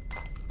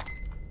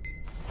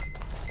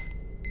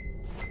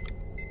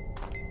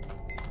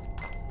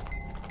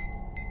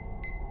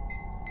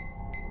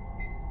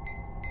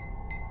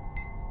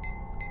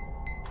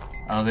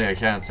 I don't think I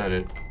can set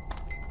it.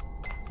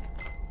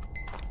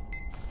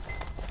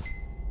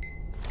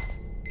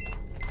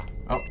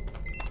 Oh.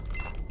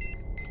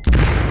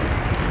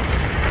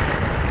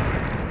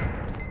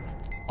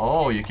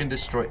 Oh, you can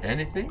destroy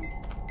anything?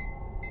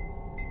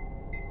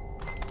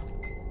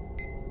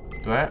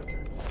 Do I?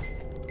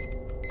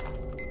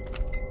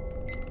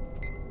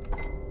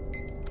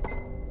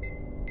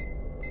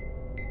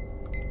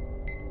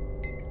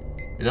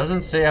 It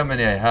doesn't say how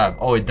many I have.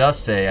 Oh, it does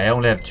say I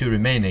only have 2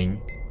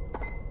 remaining.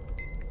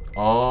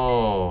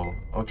 Oh,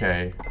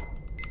 okay.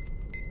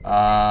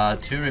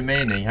 2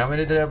 remaining. How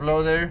many did I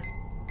blow there?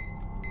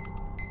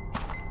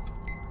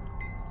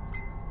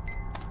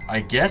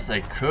 I guess I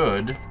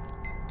could.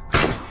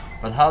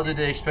 But how did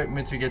they expect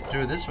me to get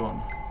through this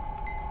one?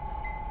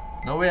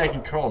 No way I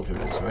can crawl through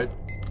this, right?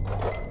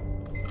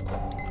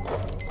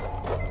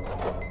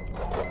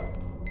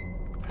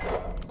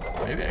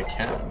 Maybe I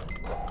can.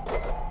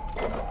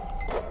 No.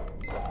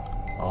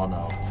 Oh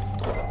no.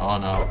 Oh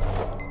no.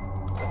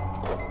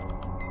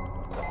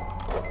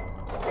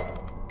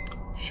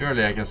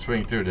 Surely I can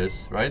swing through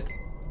this, right?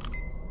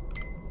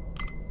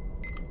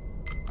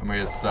 I'm gonna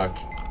get stuck.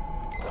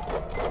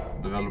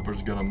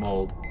 Developer's gonna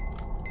mold.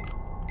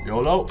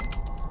 YOLO!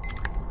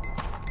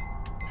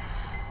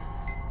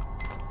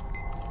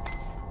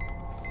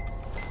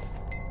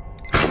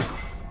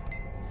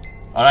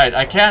 Alright,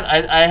 I can't.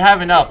 I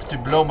have enough to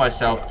blow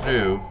myself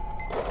through.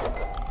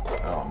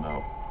 Oh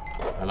no.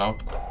 Hello?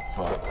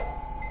 Fuck.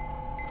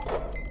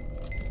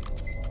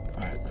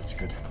 Alright, that's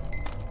good.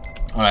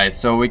 Alright,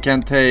 so we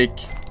can take...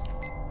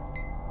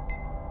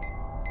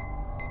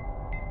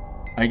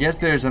 I guess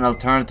there's an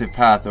alternative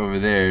path over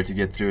there to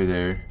get through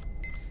there.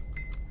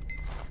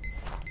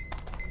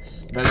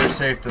 Better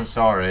safe than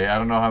sorry. I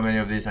don't know how many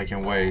of these I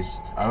can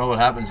waste. I don't know what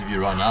happens if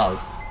you run out.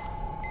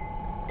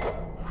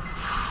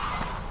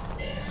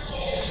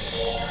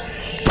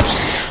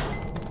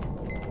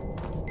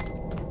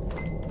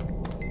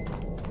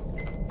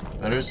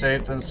 Better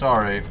safe than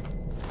sorry.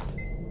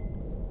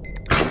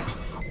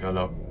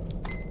 YOLO.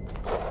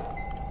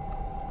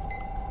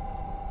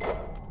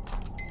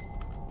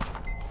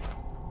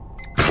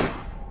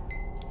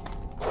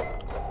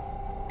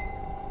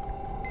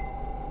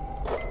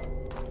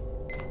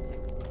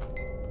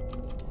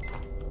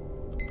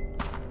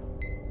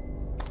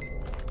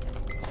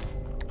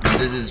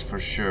 This is for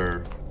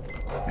sure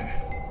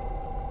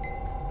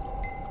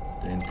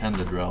the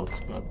intended route,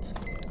 but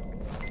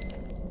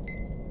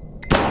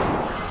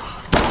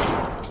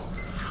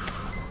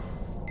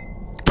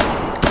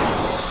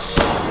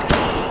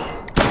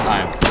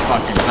I'm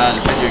fucking bad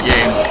at video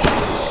games.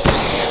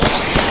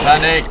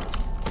 Panic!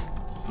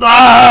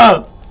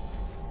 Ah!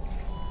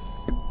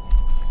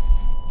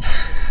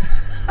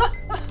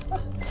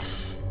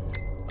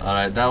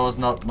 Alright, that was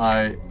not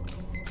my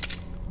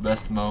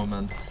best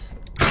moment.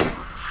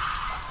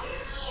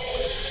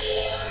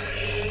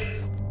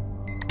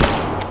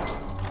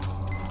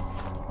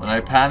 When I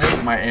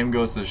panic, my aim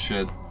goes to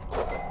shit.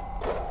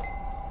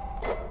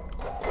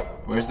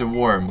 Where's the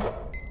worm?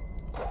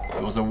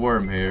 There was a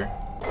worm here.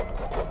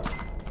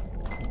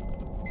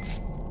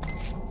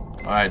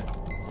 Alright.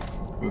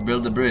 We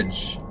build a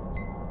bridge.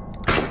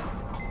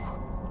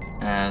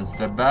 And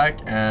step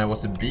back. And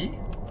was it B?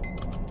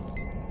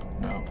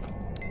 No.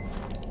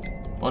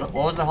 What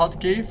was the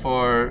hotkey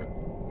for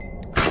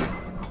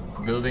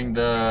building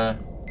the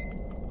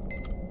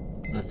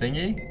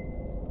thingy?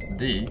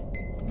 D?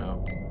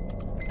 No.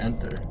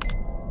 Enter.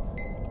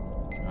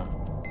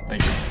 Oh,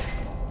 thank you.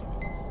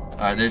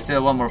 Alright, there's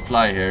still one more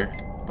fly here,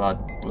 but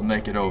we'll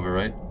make it over,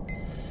 right?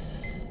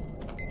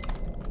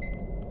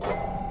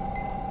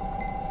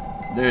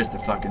 There's the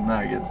fucking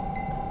maggot.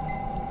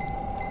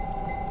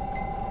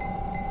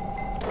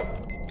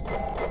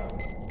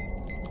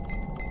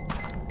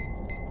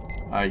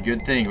 Alright,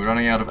 good thing. We're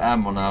running out of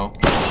ammo now.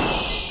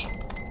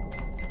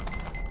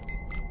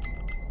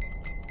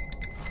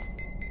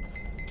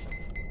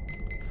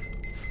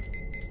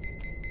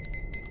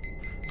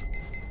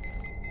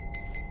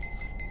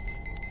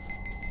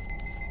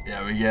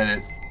 Yeah, we get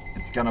it.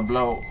 It's gonna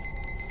blow.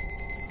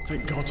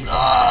 Thank God you.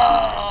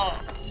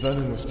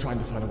 Vernon was trying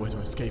to find a way to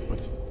escape,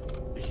 but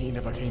he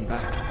never came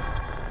back.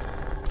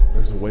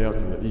 There's a way out to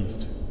the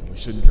east. We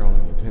shouldn't draw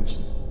any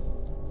attention.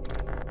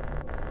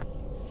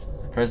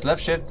 Press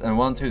left shift and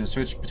 1-2 to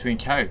switch between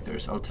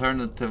characters.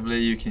 Alternatively,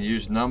 you can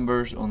use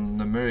numbers on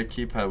the numeric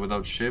keypad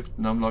without shift.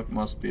 Numlock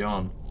must be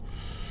on.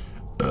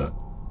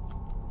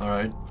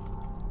 Alright.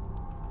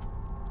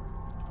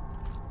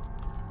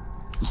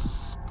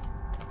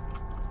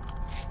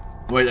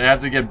 Wait, I have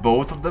to get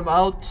both of them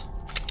out?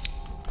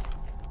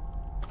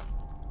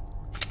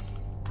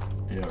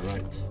 Yeah,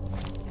 right.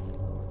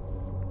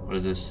 What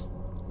is this?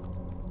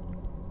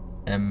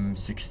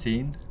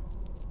 M16?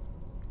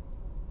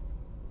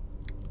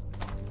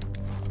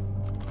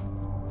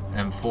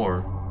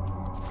 M4.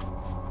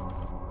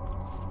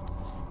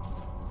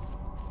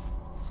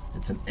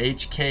 It's an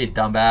HK,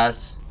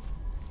 dumbass.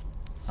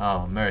 Oh,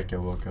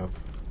 America woke up.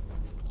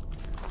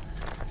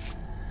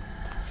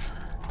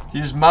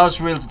 Use mouse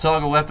wheel to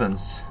toggle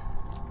weapons.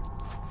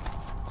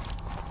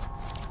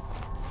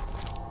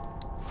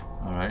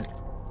 Alright.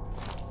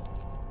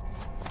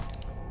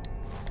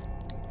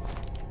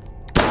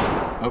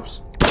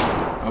 Oops.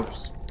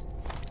 Oops.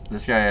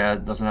 This guy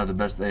doesn't have the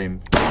best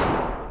aim.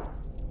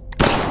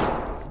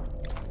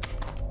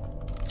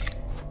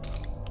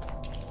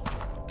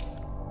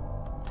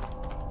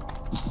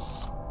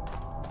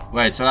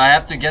 Wait, so I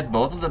have to get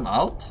both of them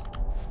out?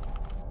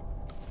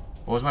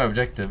 What was my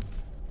objective?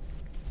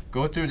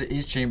 Go through the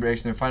east chamber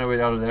exit and find a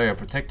way out of the area.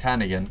 Protect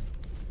Hannigan.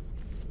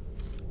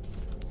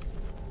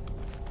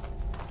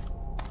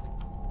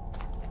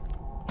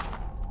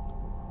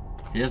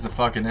 He has the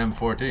fucking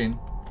M14.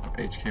 Or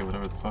HK,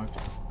 whatever the fuck.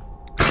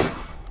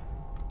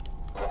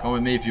 Come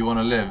with me if you want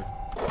to live.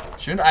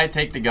 Shouldn't I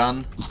take the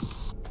gun?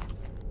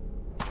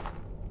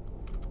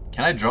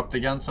 Can I drop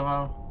the gun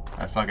somehow?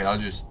 Ah, fuck it, I'll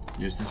just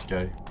use this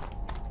guy.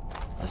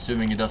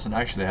 Assuming he doesn't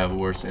actually have a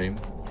worse aim.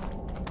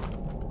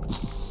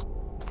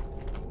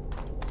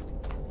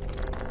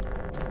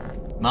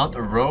 Mount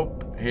a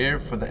rope here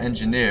for the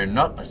engineer,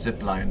 not a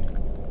zip line.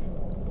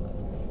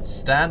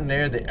 Stand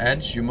near the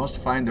edge. You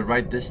must find the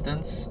right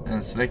distance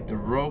and select the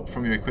rope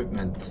from your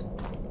equipment.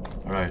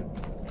 Alright.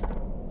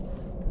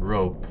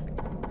 Rope.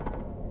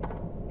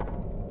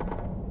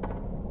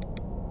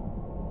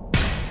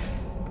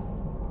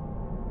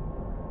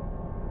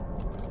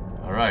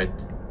 Alright.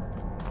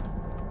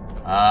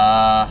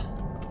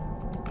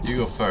 You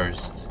go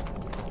first.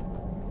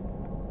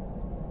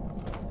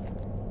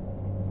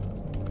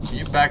 Can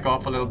you back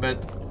off a little bit?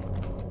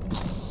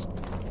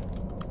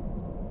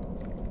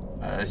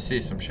 I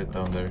see some shit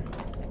down there.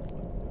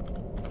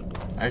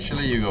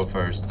 Actually, you go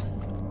first.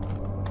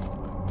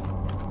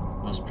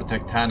 Must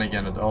protect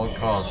Hannigan at all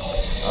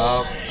costs.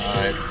 Oh,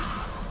 alright.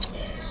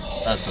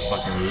 That's a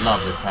fucking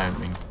lovely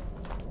timing.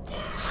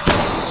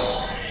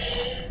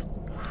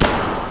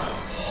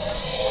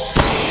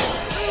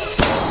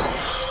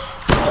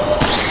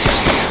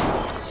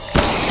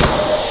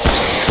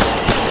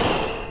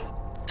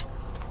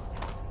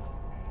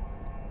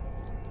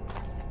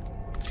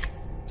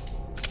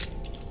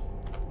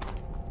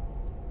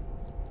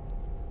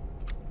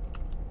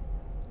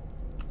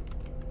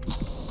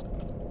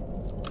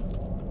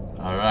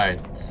 Alright.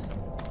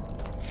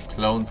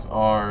 Clones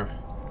are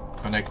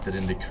connected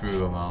in the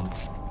crew amount.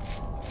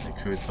 The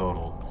crew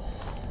total.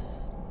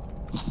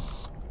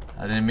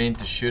 I didn't mean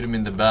to shoot him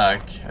in the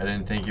back. I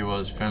didn't think he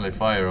was friendly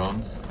fire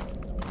on.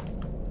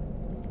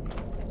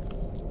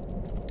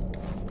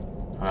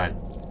 Alright.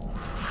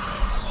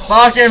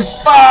 Fucking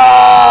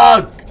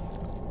fuck!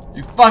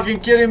 You fucking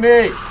kidding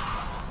me?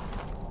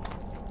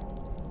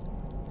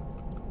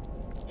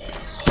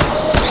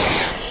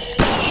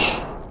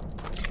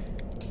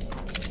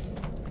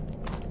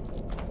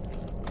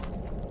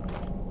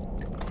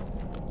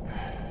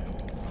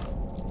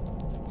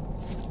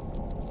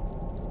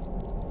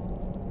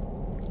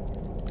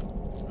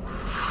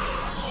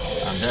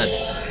 I'm dead.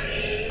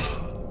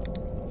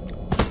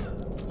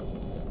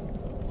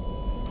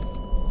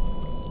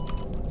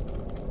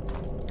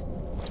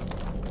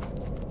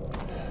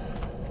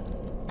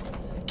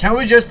 Can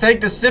we just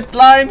take the zip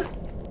line?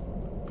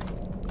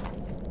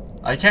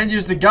 I can't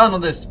use the gun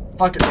on this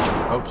fucking...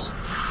 Oops.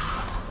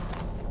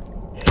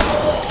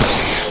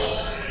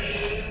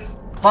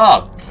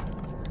 Fuck.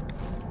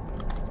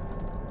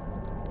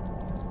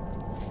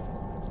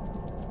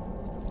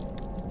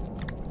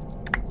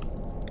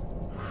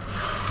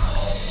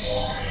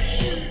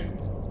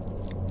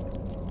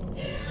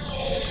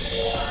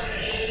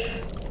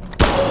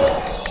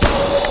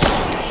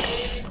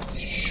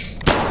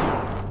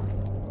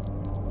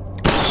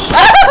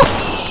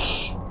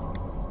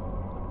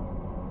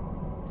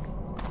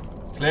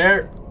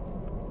 Clear.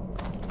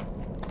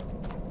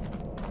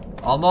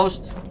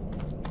 Almost.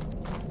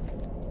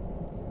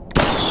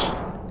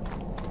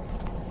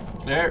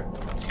 Clear.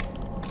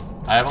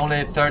 I have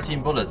only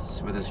 13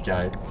 bullets with this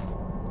guy.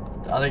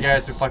 The other guy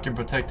has to fucking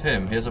protect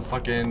him. He has a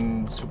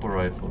fucking super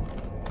rifle.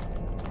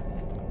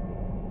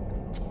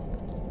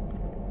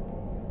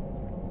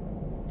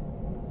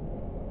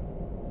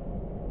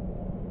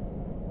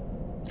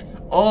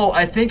 Oh,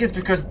 I think it's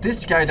because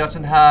this guy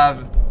doesn't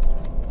have...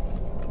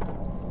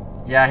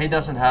 Yeah, he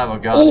doesn't have a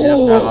gun. He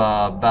doesn't have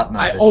a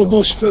Batman pistol. I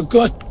almost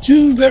forgot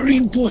two very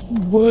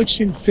important words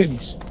in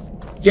Finnish.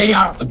 They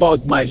are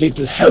about my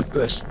little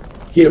helpers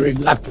here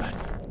in Lapland.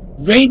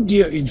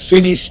 Reindeer in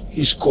Finnish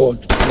is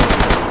called...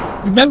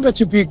 Remember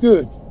to be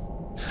good.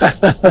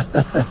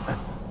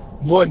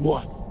 Moi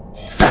moi.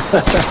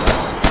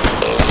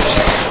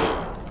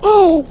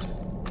 Oh!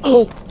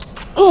 Oh!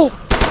 Oh!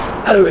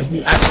 I'll let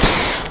me act.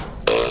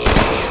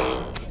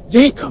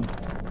 They come.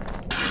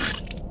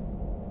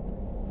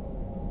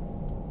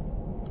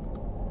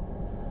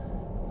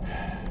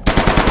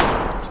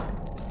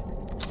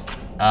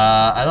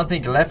 I don't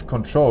think left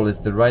control is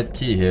the right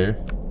key here.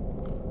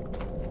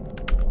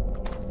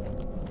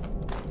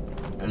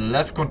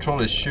 Left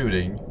control is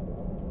shooting.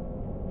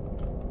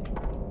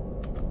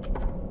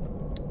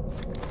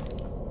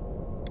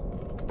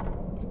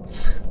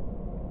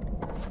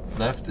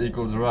 Left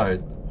equals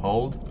right.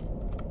 Hold.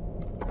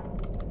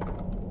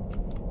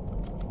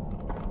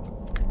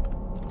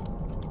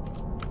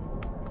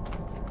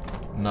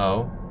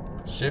 No.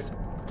 Shift.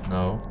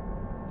 No.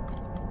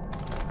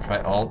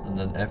 Try Alt and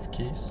then F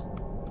keys.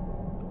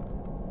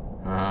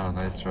 Ah,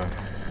 nice try.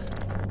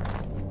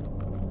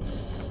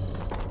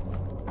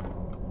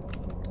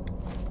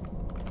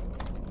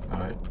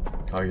 Alright,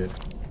 target.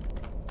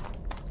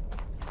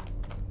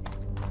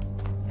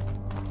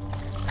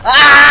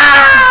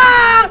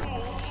 Ah!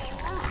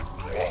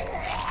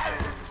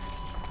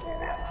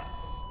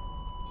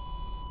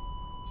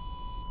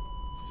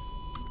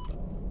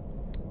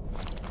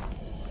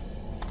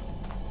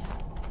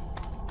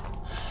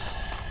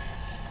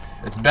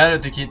 It's better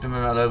to keep them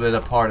a little bit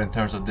apart in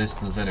terms of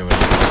distance anyway.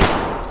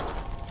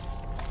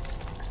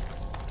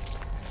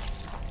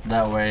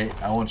 That way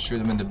I won't shoot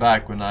them in the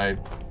back when I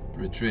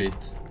retreat.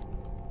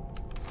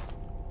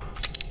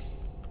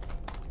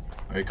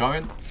 Are you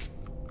coming?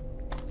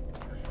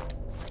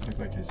 Look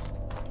like he's...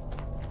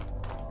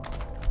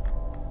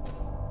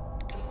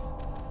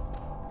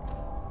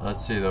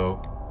 Let's see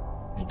though,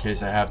 in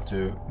case I have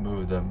to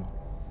move them.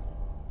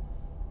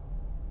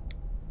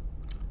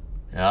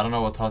 Yeah, I don't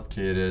know what hotkey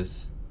it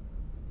is.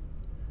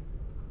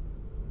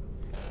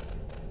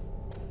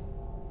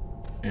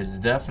 It's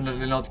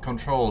definitely not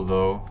control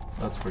though,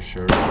 that's for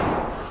sure.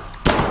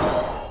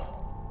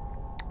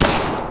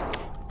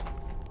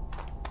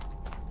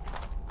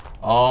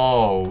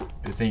 Oh,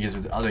 you think it's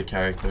with the other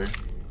character?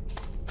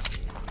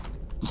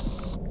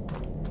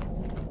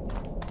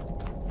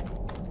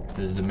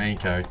 This is the main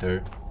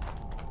character.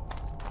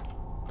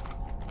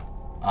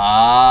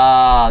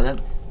 Ah,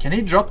 then can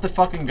he drop the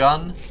fucking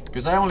gun?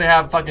 Because I only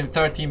have fucking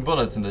 13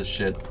 bullets in this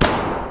shit.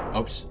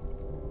 Oops.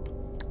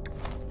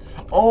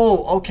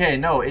 Oh, okay,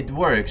 no, it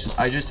works.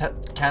 I just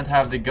can't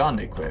have the gun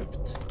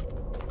equipped.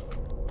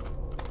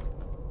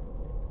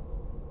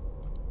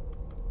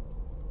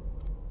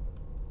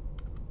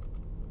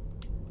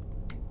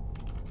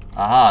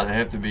 Aha, they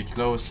have to be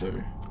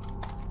closer.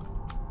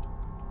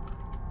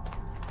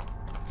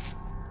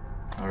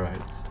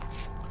 Alright.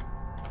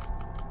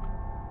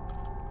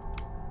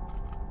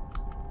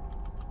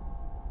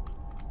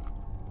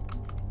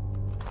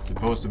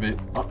 Supposed to be...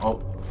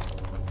 Uh-oh.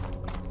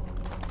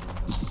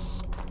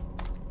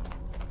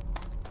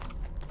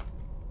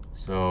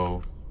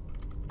 So...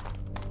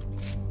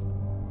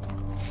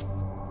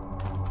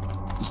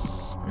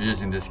 I'm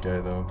using this guy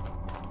though.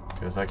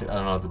 Because I don't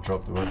know how to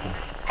drop the weapon.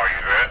 Are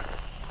you there?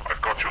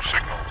 I've got your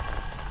signal.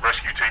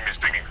 Rescue team is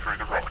digging through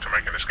the rock to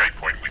make an escape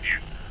point with you.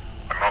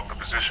 I marked the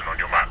position on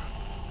your map.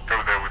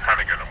 Go there with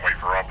Hannigan and wait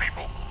for our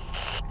people.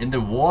 In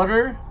the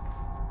water?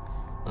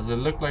 Does it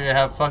look like I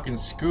have fucking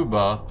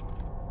scuba?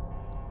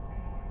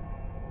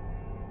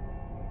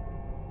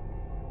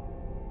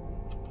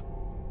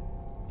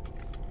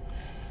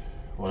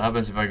 What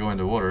happens if I go in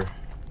the water?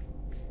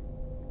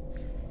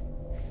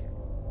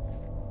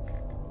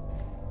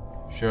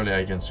 Surely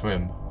I can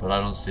swim, but I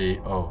don't see...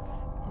 Oh,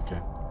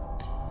 okay.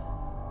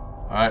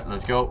 Alright,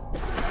 let's go.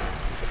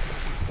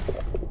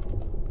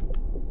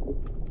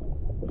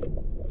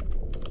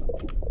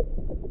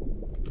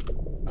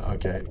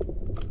 Okay.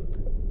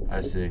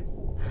 I see.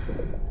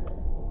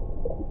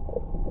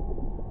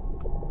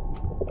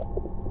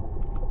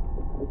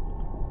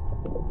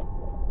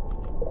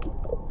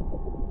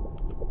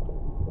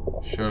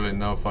 Surely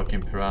no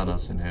fucking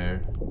piranhas in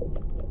here.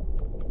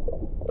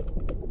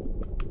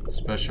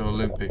 Special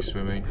Olympic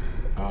swimming.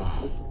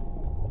 Ah.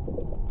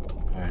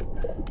 Alright.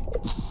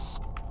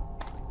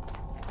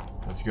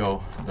 Let's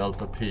go.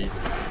 Delta P.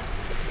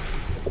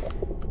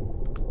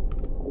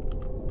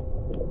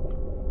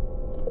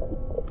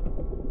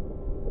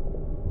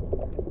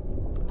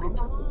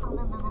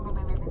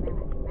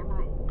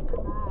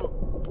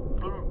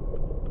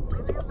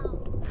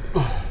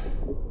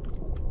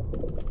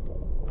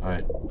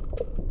 Alright.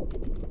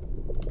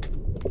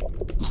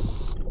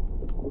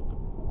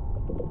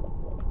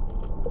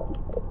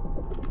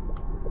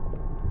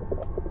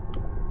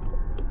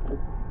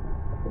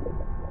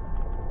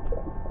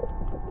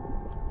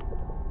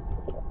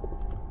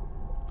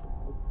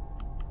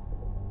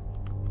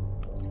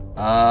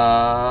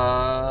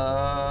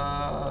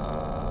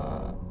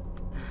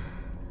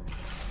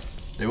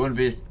 They wouldn't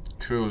be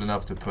cruel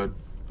enough to put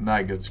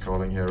maggots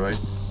crawling here, right?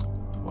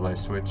 While I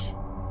switch.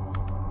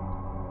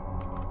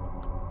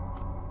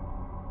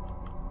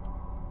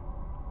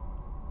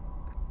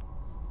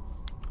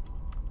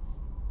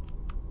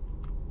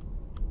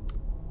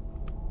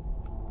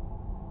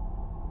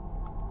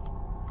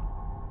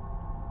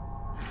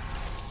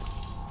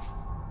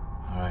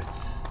 Alright.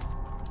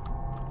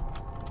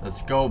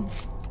 Let's go,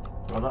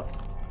 brother.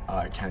 Oh,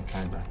 I can't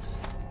climb that.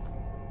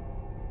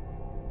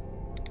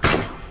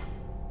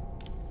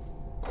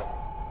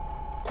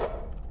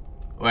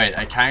 Wait,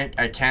 I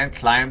can't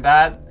climb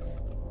that?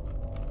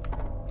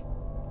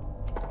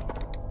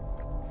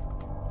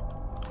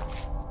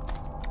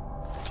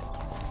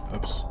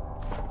 Oops.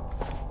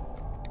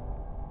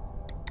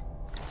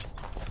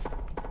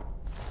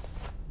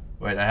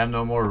 Wait, I have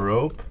no more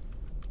rope?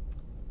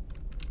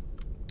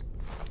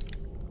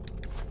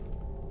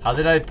 How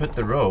did I put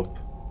the rope?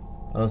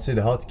 I don't see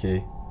the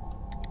hotkey.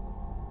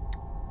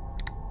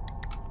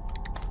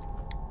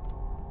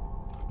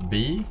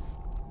 B?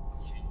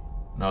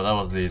 No, that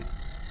was this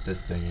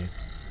thingy.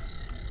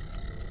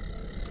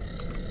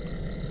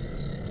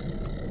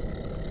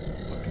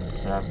 Fucking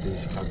sap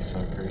these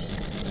cocksuckers.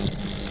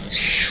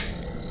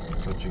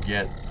 That's what you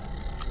get.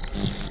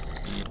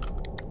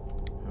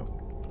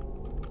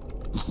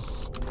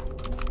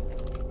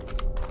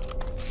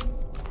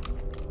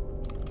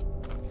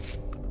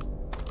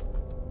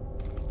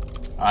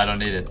 I don't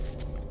need it.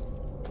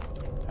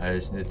 I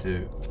just need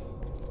to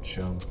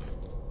jump.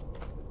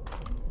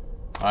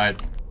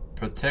 Alright,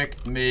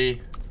 protect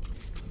me.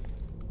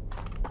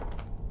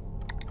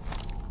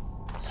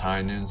 It's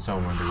high noon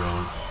somewhere in the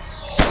road.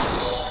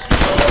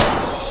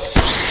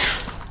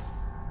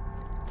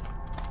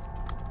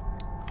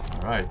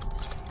 Alright.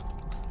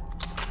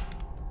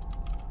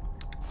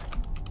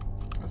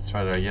 Let's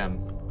try that again.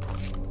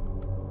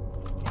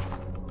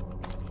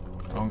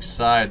 Wrong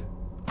side.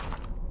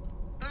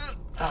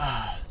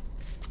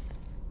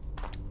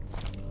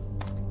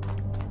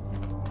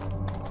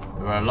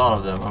 There were a lot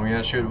of them. I'm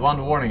gonna shoot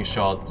one warning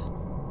shot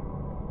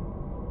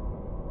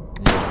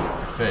in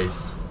your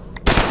face.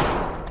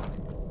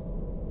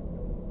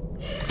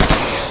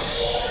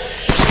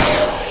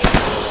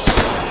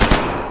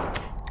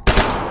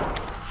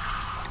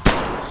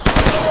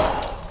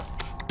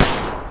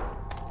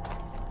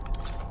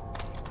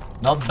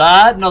 Not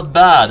bad, not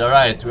bad.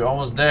 Alright, we're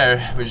almost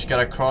there. We just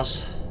gotta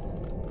cross.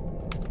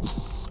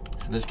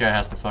 This guy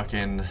has the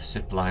fucking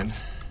zip line.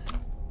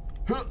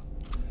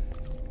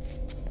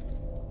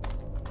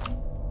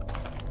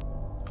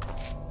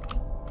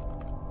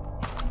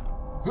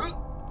 Can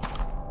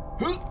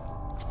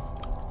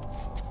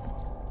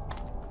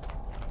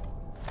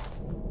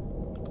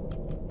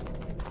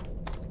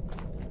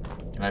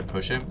I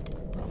push him?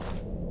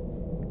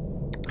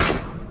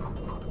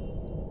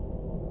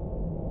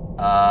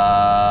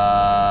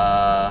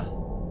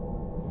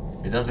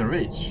 It doesn't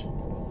reach.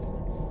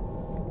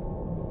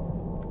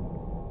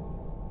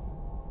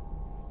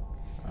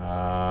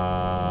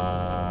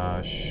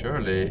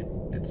 Surely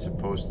it's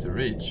supposed to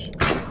reach.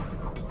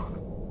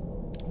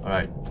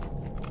 Alright.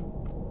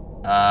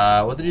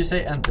 What did you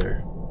say?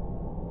 Enter.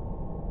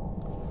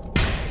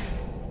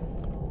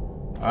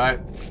 Alright.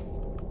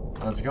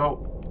 Let's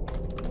go.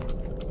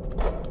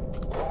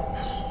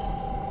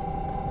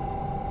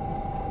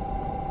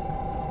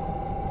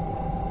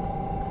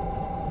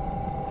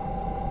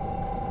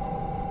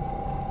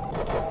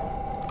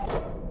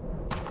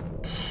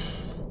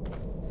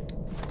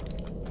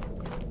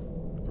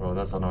 Bro,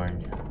 that's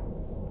annoying.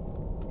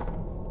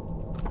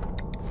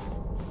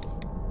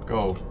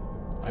 Go.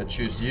 I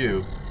choose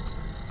you.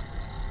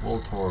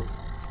 Voltorb.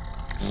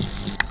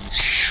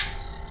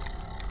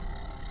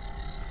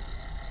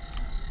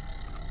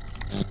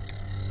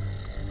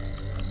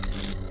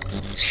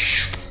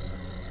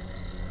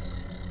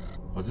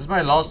 Was this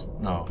my last?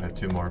 No, I have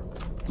 2 more.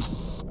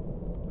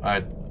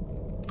 Alright.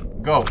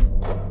 Go.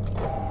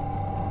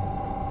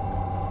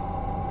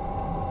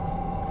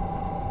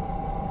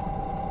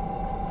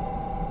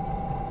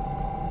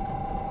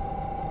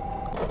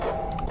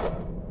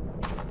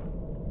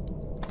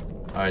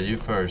 Alright, you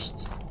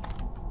first.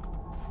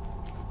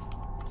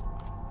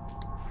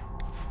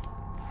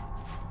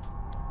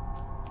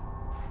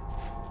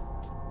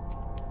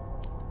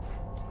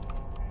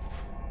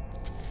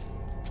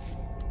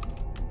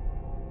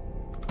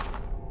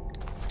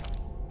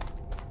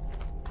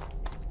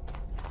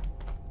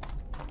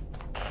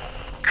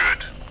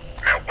 Good.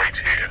 Now wait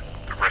here.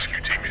 The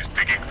rescue team is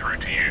digging through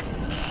to you.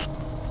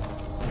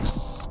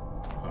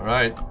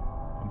 Alright,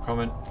 I'm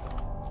coming.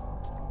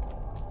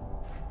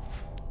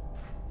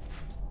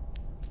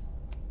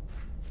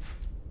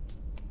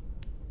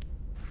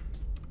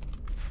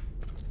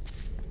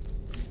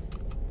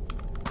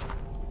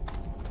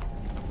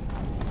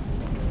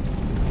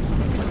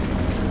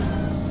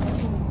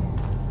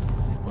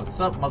 What's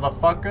up,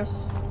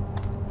 motherfuckers?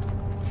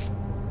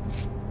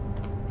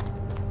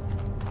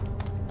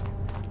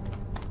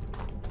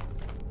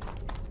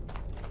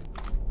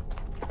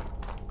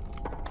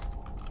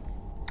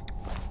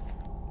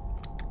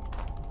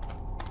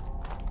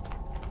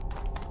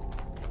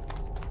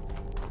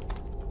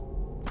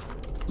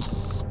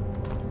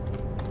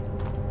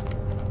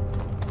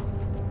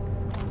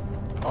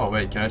 Oh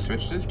wait, can I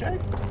switch this guy?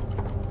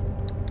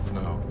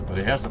 No, but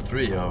he has a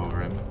 3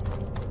 over him.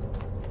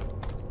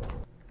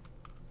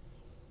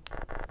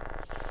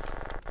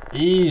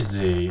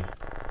 Easy.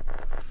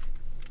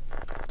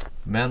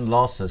 Men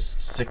losses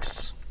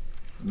 6.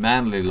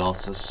 Manly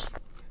losses,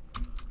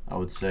 I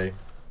would say.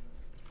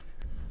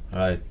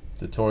 Alright,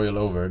 tutorial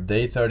over.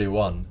 Day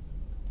 31.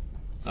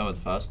 That went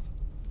fast.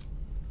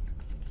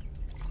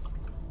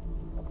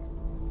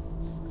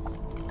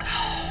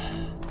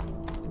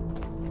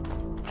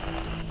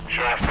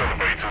 Shaft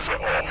elevators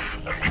are off,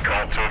 and we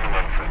can't turn them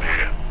on from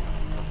here.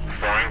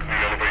 Find the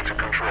elevator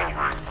control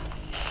room.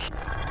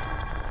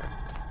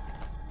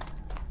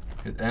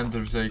 It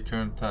enters a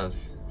current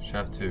task.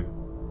 Shaft 2.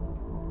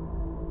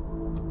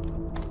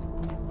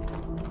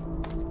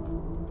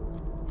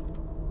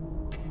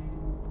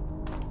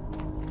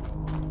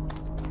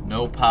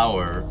 No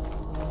power.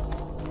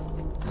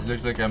 This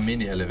looks like a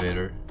mini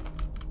elevator.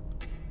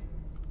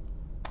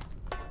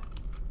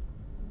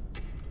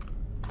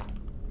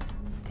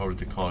 Probably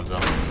to call it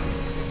up.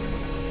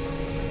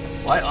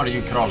 Why are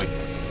you crawling?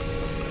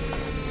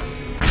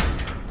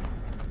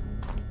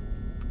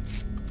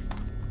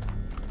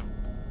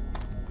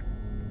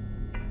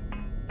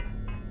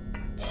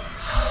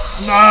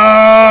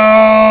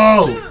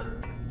 No!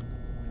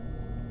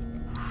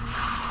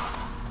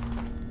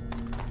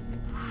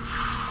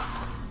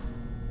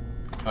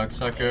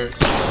 Cocksucker.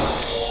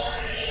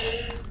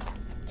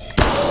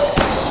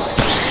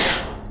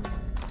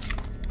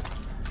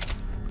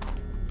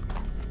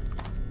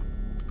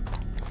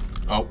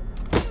 Oh.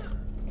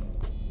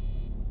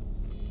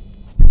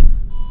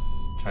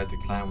 Tried to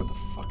climb with the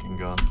fucking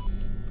gun.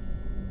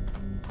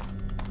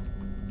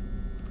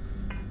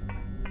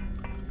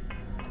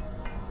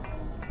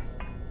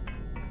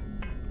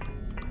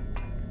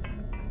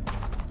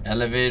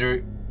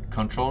 Elevator,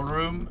 control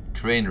room,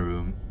 crane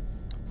room.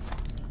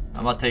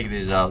 I'm gonna take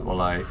these out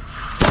while I...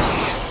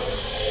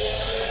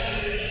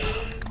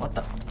 What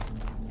the?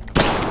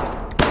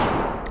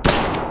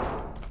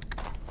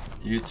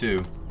 You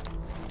too.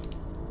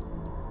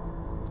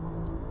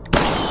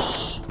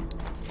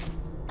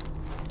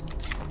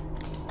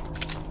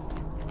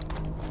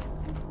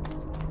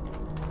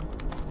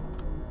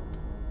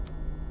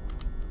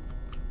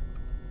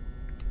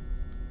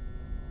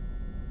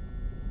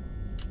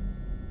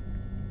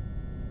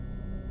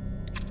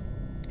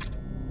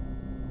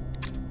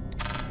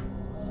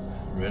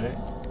 Really?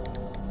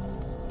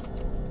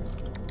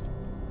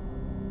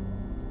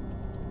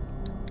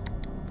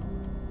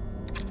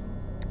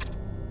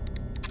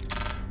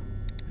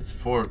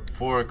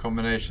 four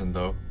combination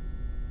though.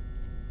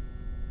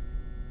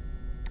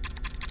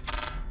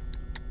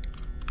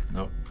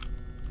 Nope.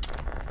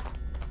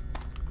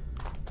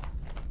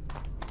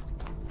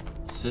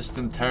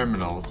 System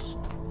terminals.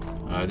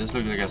 Alright, this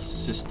looks like a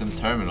system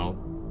terminal.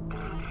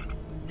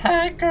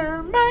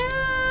 Hacker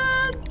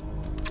man!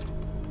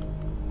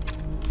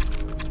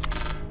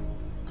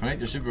 Connect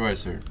your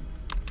supervisor.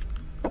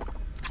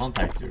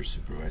 Contact your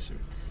supervisor.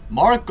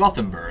 Mark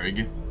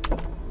Gothenburg.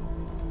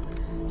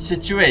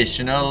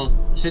 Situation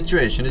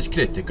is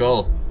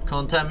critical.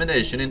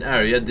 Contamination in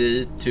area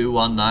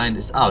D219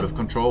 is out of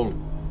control.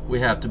 We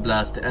have to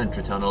blast the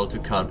entry tunnel to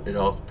cut it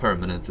off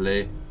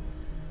permanently.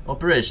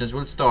 Operations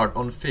will start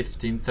on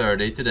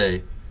 15:30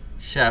 today.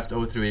 Shaft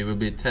 03 will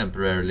be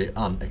temporarily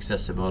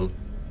inaccessible.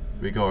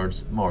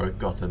 Regards, Mark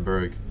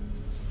Gothenburg.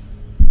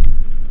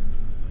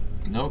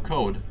 No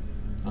code.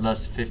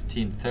 Unless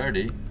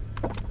 15:30.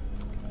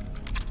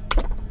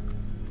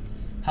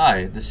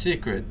 Hi, the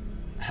secret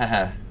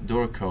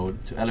door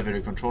code to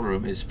elevator control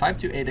room is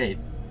 5288.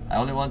 I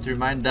only want to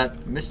remind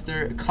that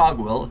Mr.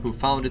 Cogwell, who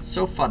found it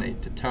so funny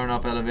to turn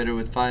off elevator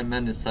with 5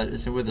 men inside,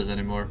 isn't with us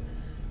anymore.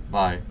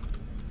 Bye.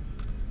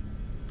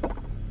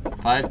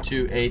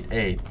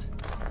 5288.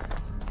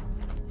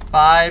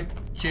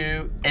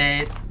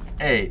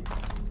 5288.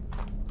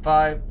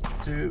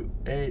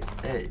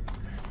 5288.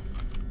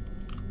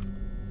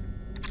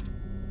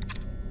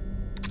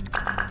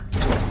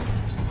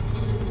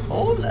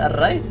 All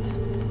right.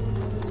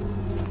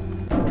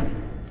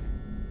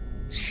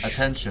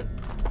 Attention.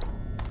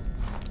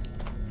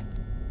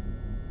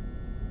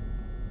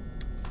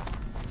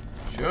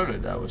 Surely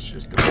that was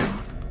just a bit.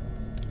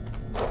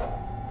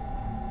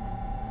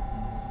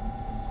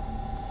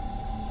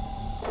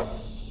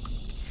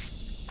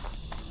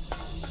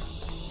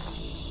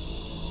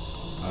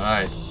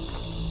 Alright.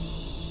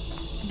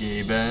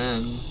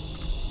 Gibbon.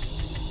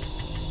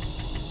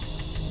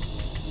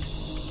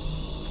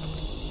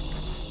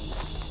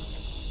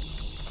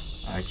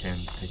 I can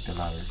take the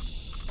ladder.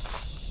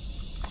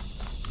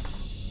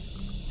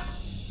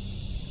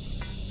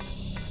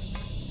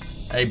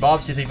 Hey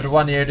Bobs, you think for the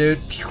 1 year, dude?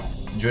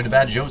 Enjoy the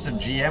bad Joseph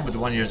GM with the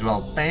 1 year as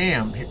well.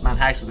 Bam! Hitman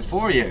Hacks with the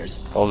 4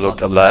 years. Oh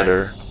look, a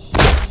ladder.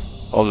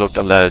 Oh look,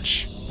 a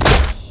ledge.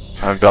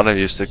 I'm gonna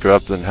use the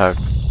grappling hook.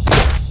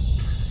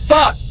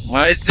 Fuck!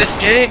 Why is this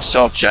game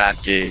so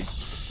janky?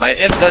 My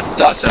index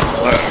doesn't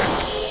work.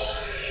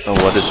 Oh,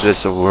 what is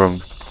this, a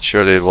worm?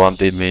 Surely it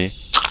won't eat me.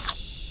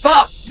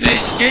 Fuck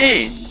this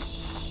game!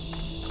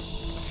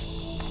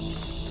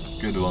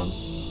 Good one.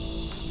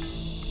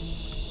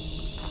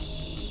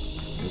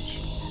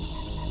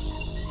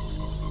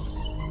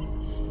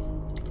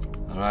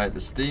 Alright,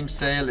 the Steam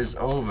sale is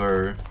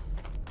over.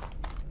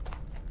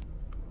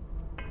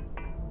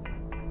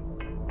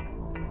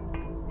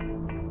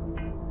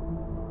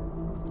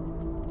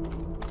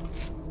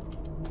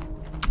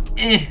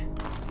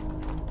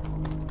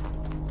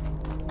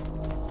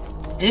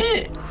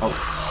 Oh.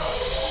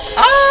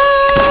 Ah!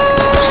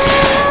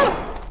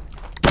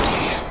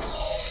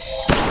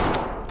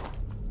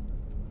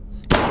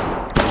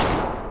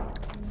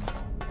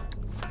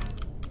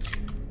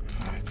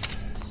 Right.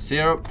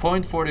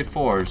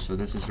 0.44, so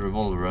this is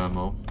revolver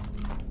ammo.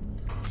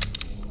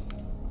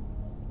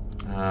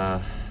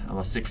 I'm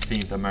a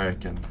 16th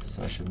American,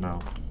 so I should know.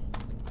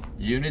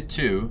 Unit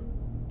 2.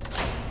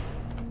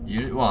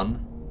 Unit 1.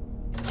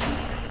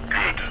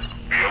 Good.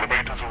 The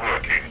elevators are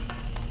working.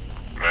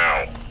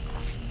 Now,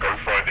 go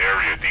find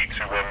area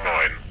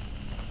D219.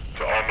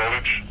 To our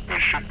knowledge,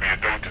 there should be a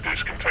data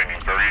disk containing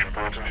very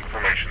important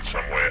information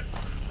somewhere.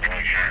 We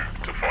need you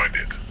to find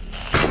it.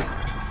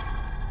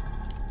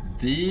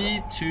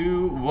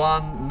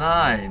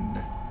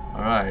 D219.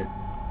 Alright.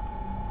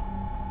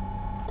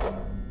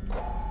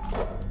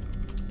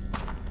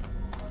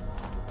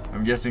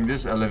 I'm guessing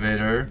this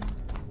elevator.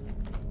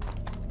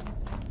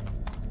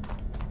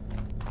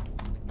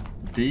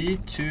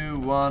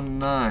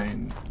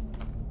 D219.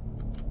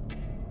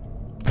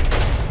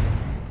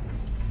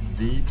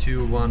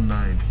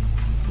 D219.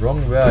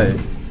 Wrong way.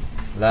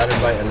 Ladder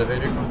by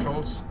elevator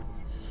controls?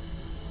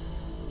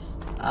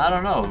 I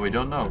don't know. We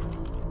don't know.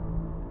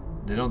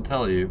 They don't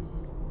tell you.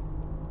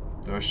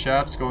 There are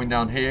shafts going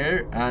down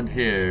here and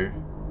here.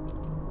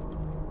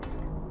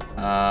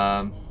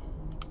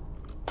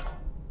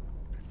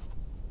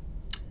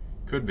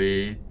 Could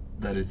be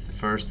that it's the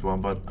first one,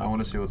 but I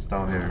want to see what's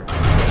down here.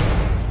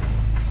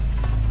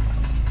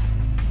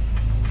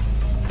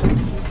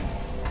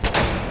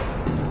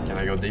 Can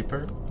I go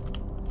deeper?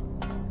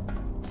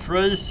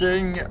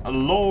 Phrasing,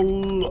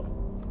 lol.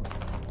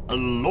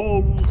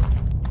 Lol.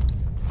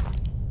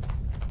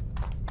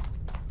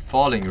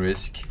 Falling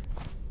risk.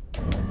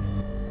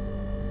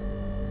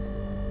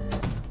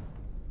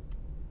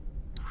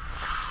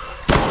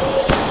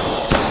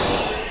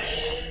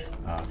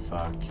 Ah,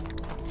 fuck.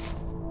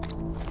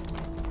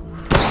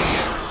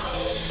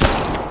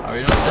 Are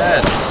you not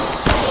dead?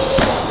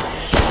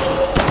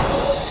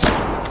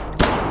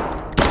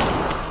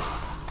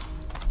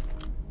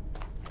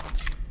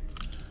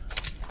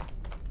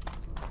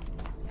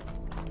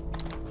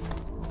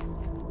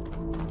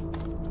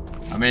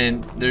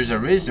 mean, there's a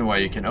reason why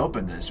you can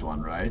open this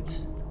one,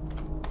 right?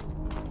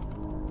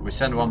 We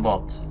send one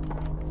bot.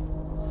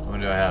 How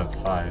many do I have?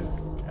 5.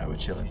 Yeah, we're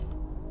chilling.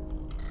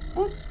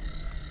 Whoop.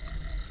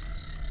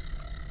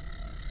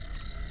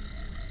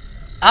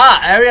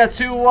 Ah, area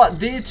 21,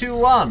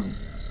 D21.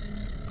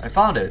 I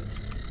found it.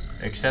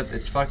 Except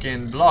it's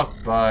fucking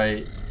blocked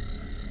by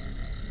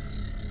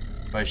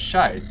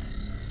shite.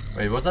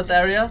 Wait, was that the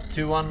area?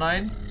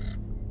 219?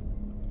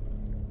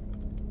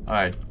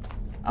 Alright.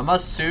 I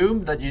must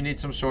assume that you need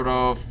some sort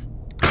of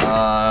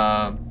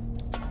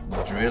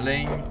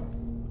drilling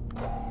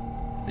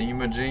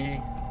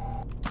thingamajiggy.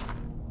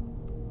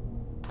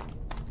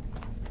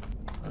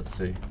 Let's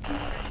see.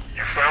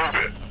 You found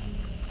it.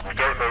 We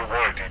don't know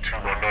why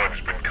D219 has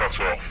been cut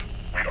off.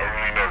 We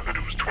only know that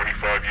it was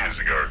 25 years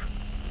ago.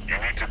 You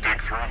need to dig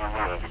through the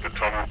wall with the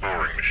tunnel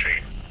boring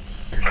machine.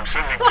 I'm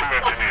sending 2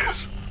 engineers,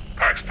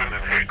 Paxton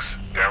and Hicks,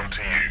 down to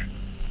you.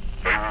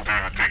 They will do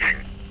the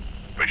digging.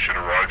 They should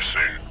arrive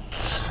soon.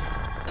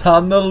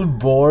 Tunnel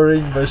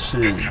boring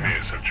machine.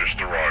 Engineers have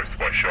just arrived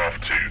by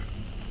shaft 2.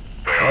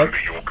 They are under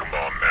your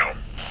command now.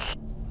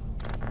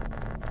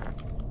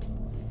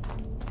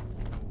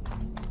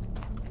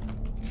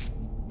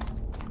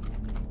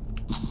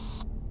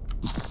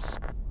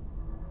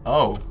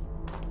 Oh.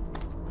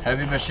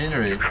 Heavy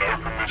machinery. You can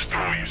open this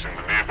door using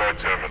the nearby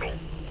terminal.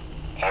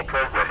 Our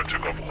programmer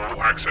took off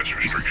all access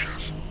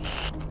restrictions.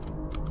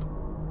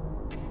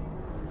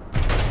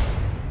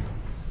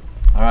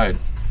 Alright.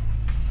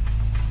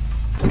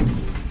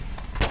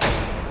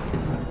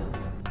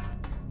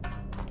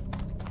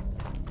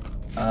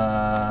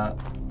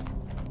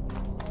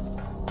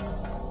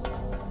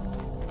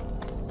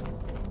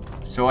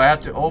 So I have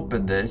to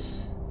open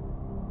this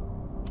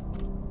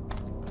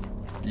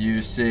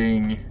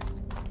using...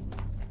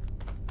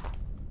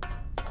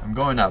 I'm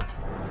going up.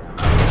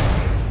 I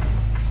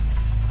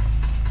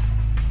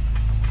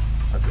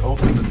have to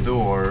open the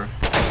door.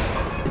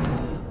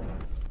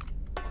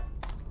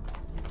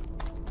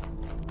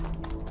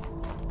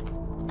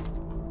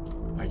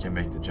 I can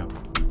make the jump.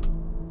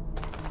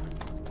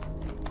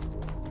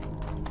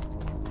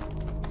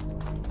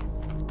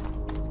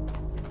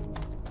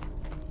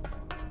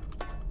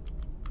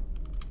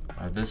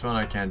 This one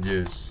I can't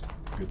use.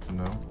 Good to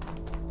know.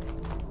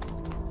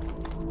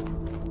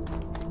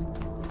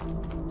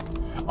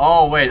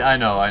 Oh wait, I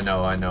know. I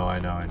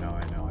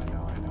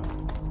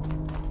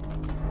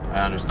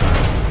understand.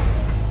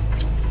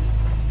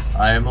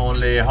 I am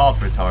only half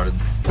retarded.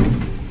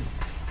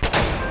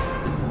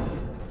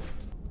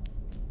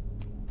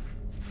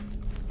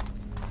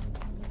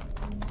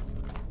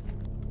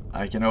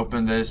 I can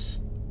open this.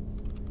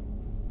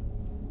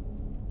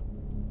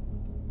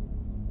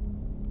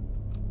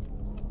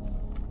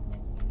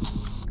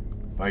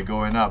 By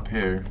going up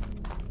here.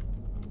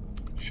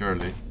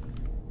 Surely.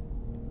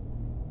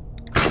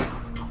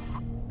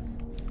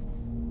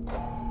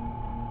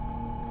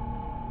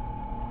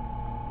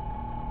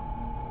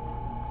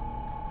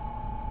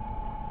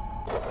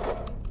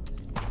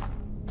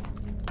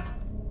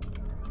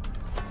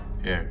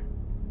 Here.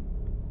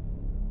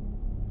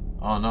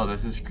 Oh no,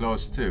 this is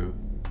close too.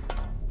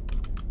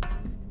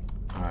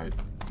 Alright.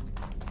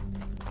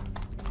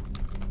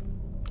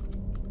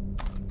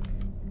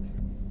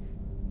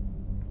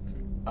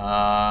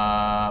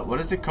 What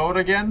is the code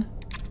again?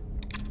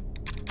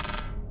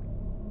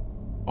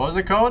 What was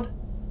the code?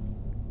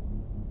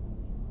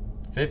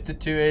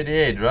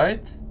 5288,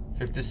 right?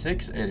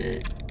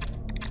 5688.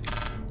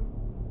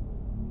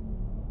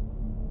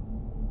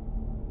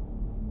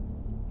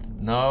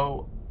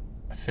 No,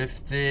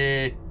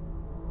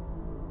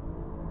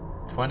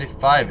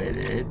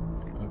 2588.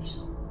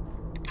 Oops.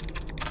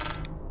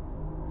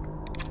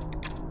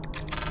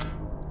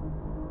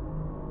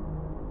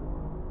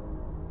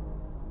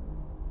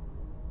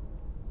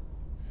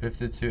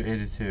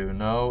 $52.82.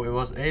 No, it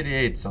was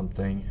 88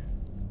 something.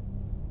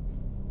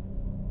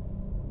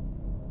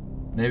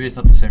 Maybe it's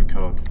not the same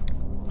code.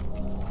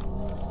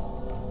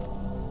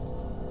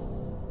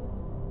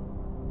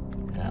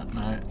 Yeah,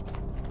 no.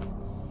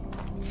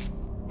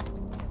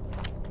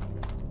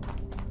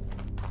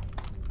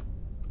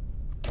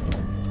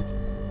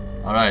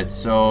 Alright,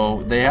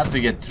 so they have to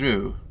get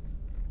through.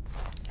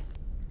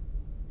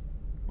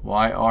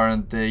 Why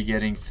aren't they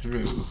getting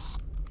through?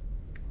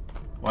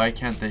 Why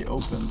can't they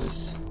open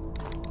this?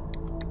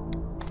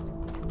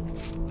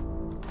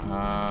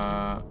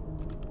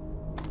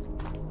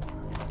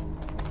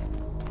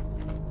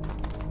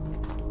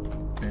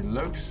 It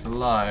looks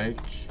like...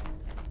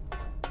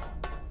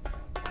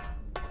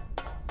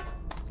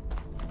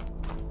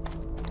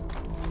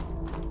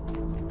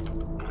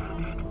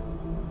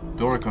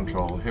 Door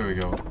control, here we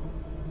go.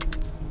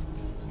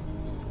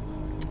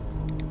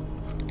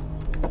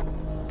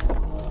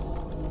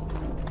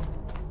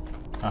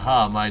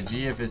 Haha, my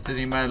GF is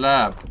sitting in my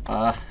lap.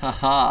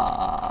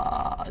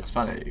 Haha. It's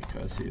funny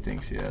because he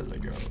thinks he has a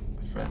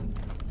girlfriend.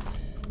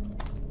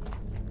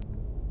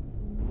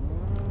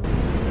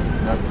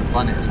 That's the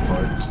funniest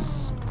part.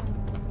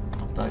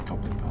 Not that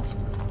copy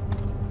pasta.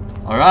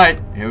 Alright,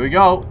 here we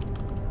go.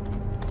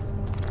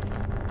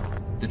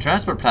 The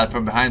transport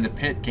platform behind the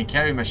pit can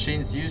carry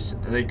machines. Use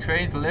the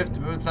crane to lift the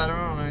move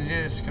platform and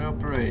engineers can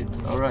operate.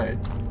 Alright.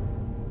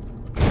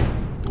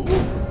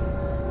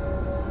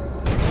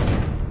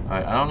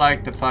 Alright, I don't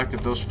like the fact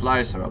that those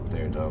flies are up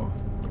there though.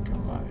 Not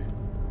gonna lie.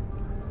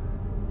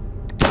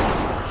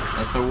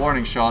 That's a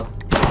warning shot.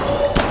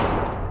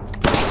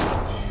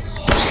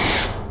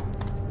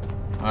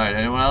 Alright,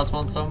 anyone else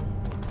want some?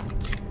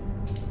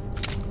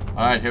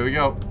 Alright, here we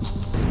go.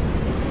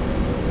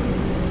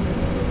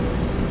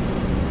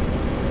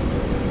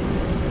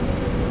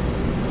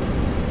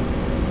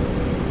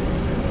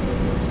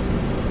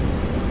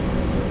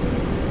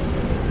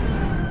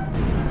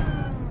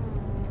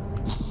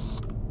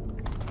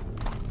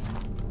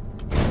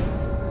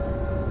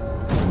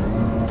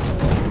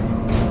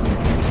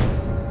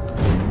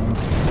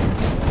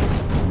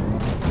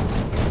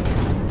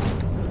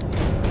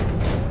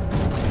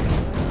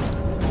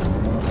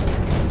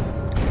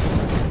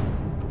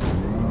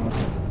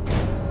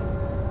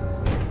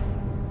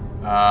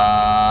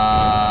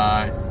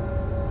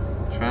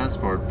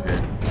 Transport pit.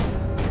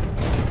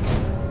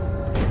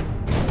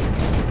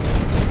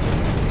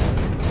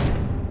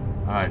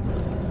 Alright.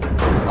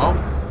 Oh,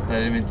 I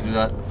didn't mean to do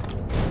that.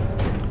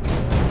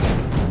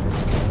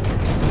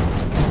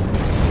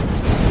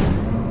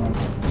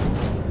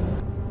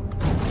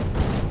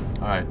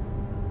 Alright.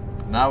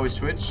 Now we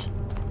switch.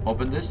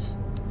 Open this.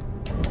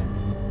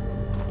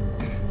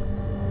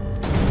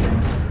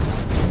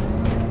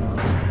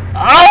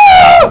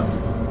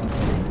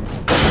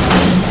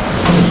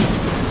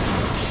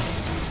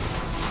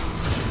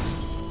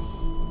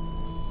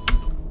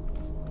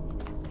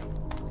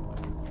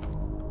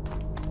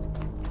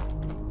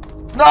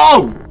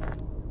 No!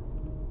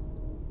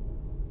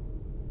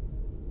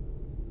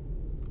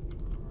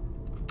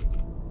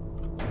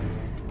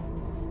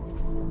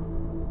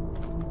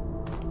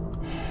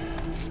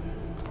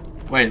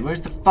 Wait,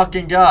 where's the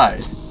fucking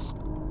guy?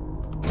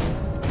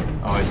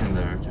 Oh, he's in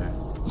there, okay.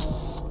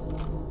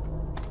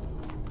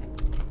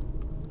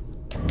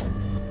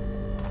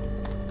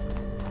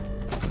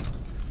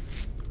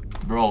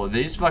 Bro,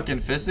 these fucking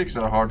physics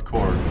are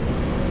hardcore.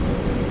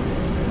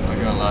 I'm not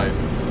gonna lie.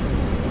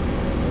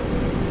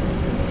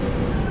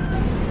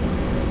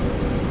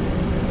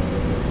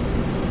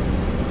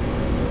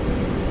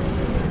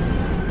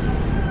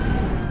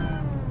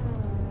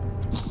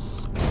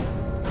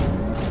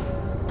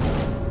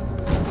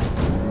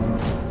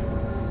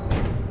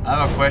 I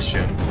have a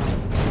question.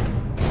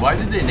 Why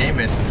did they name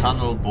it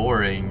tunnel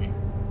boring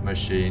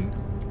machine?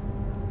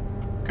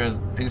 Because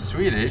in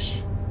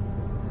Swedish,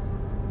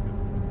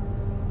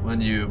 when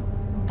you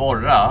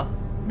borra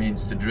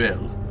means to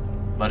drill,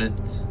 but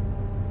it's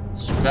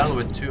spelled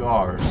with 2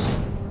 R's.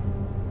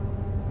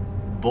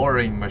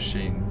 Boring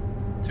machine,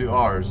 2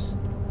 R's.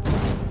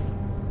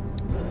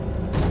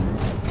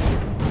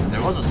 And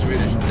there was a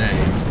Swedish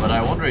name, but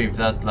I wonder if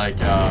that's like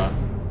an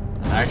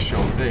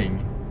actual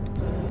thing.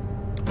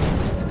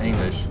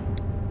 English.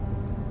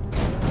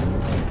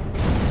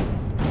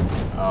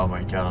 Oh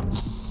my god, I'm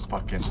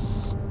fucking...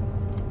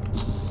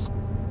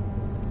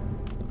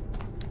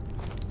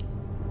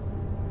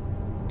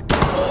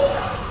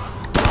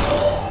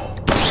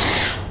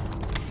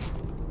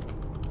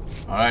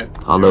 Alright.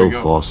 Hello,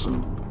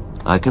 Forsen.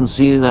 I can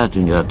see that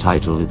in your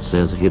title it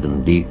says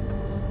Hidden Deep.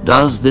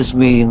 Does this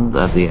mean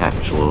that the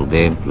actual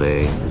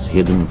gameplay is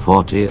hidden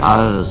 40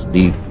 hours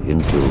deep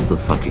into the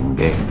fucking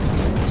game?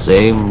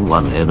 Same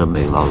one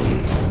enemy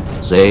lolly.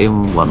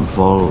 Same one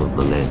fall of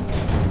the ledge.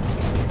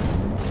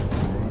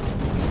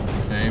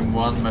 Same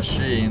one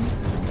machine.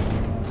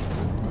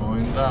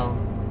 Going down.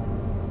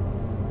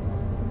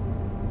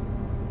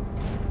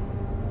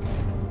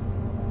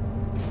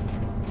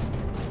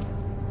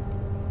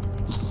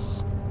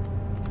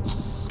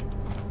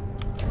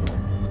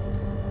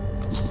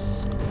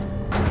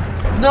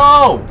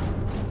 No!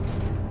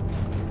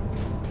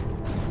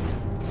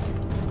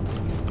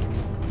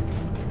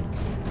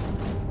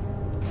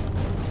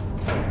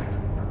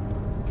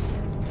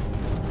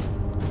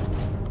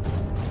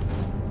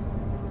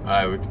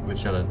 Alright, we're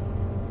chilling.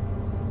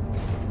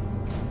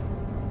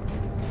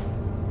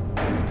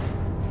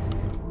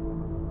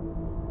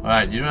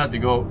 Alright, you don't have to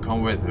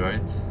come with,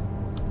 right?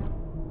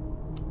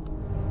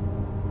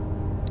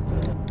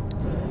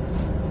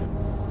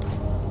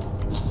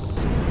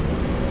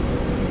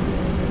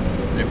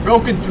 They've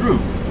broken through.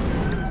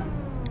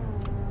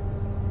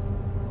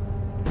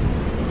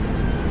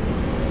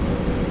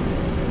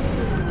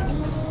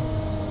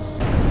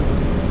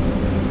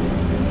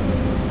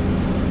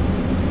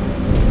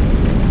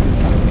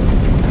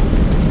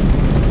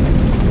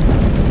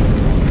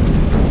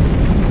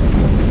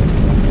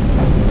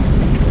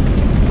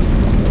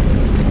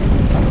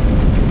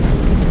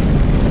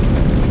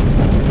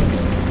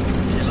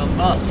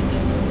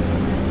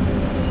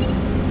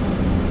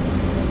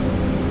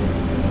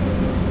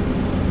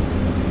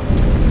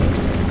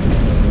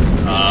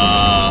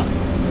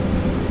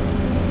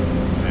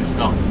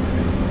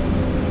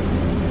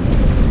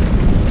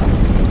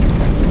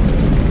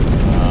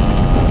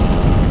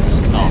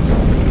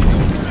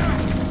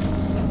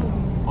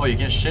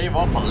 Shave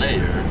off a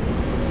layer.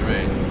 That's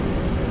train.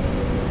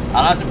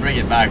 I'll have to bring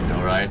it back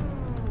though, right?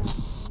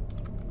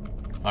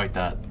 Like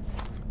that.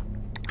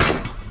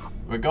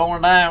 We're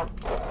going down.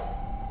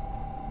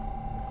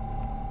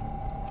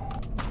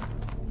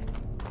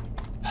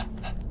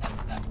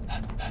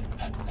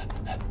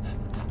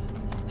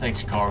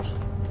 Thanks, Carl.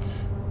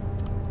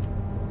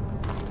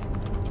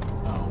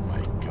 Oh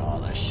my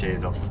god, I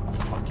shaved off a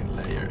fucking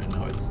layer and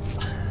now it's...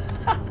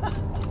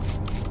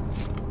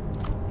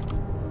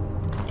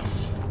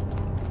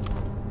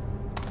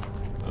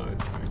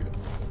 Alright, very good.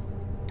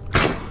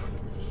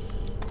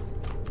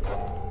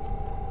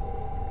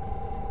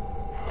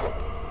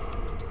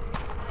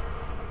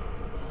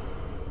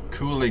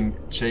 Cooling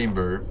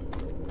chamber.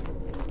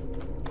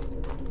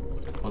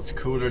 What's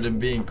cooler than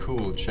being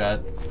cool,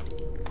 chat?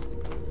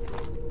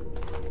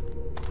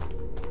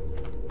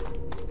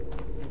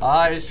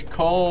 Ice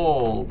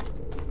cold.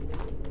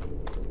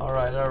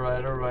 Alright,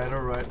 alright, alright,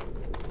 alright.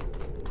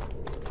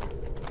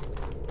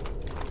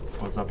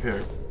 What's up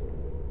here?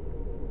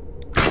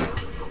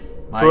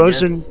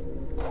 Frozen,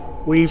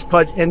 we've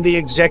put in the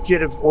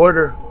executive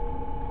order.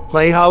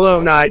 Play Hollow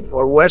Knight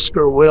or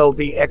Wesker will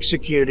be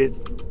executed.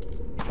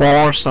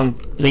 Forsen,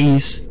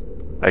 please.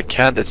 I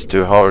can't, it's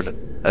too hard.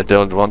 I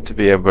don't want to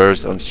be a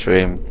burst on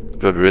stream.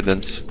 Good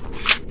riddance. Too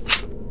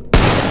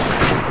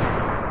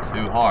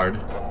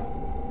hard.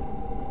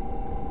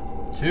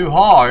 Too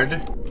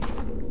hard?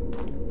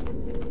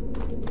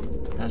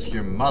 Ask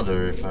your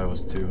mother if I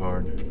was too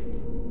hard.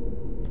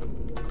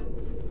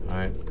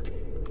 Alright.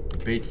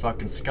 Beat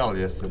fucking Skull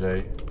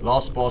yesterday.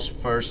 Last boss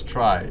first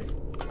try.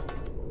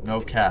 No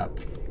cap.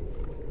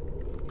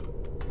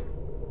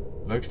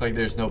 Looks like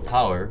there's no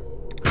power.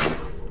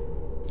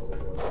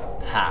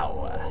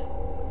 Power.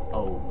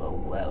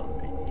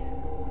 Overwhelming.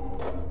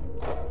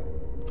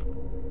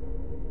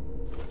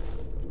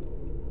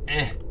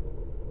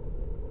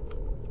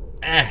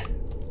 Alright,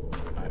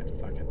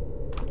 fuck it.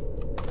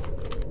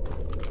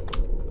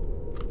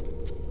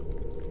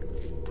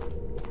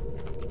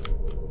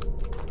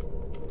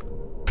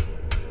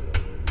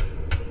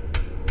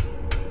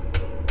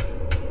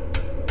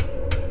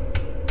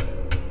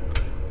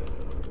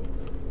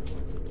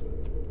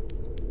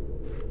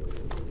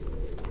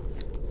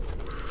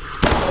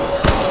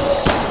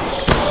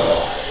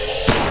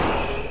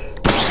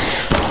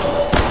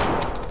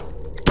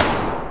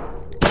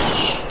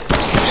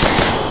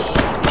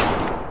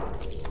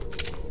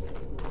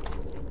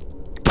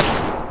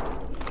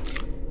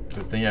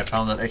 I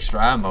found that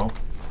extra ammo.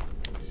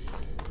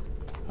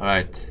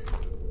 Alright.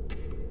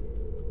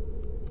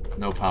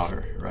 No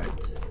power,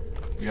 right.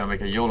 We gotta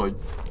make a YOLO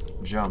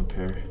jump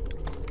here.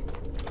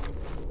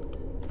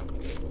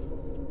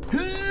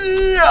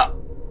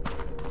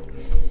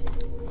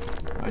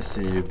 I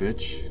see you,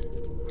 bitch.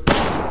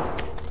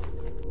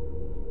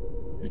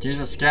 You can use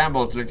a scan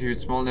ball to execute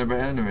small nearby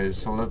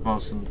enemies. Hold that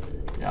mouse and...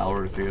 Yeah, I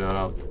already figured that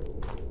out.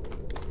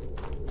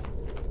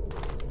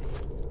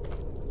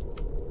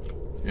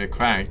 Yeah,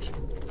 crank.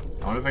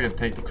 I wonder if I can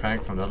take the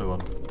crank from the other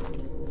one.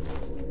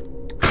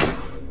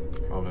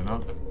 Probably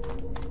not.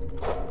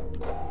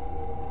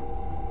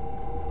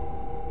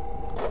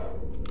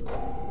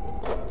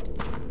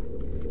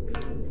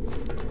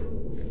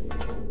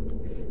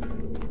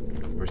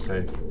 We're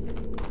safe.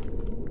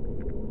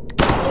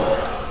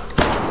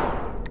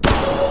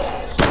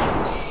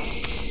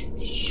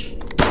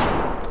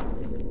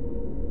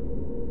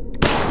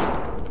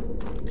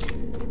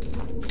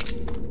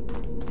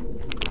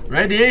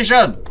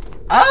 Radiation!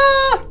 Ah!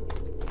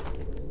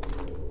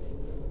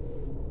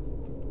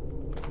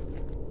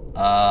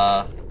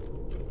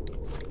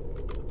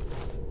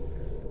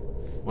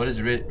 What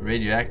is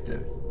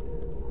radioactive?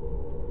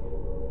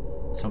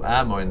 Some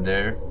ammo in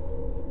there.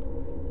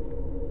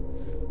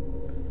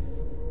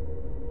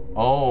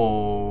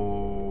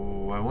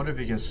 Oh, I wonder if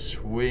you can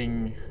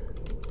swing,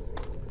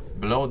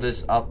 blow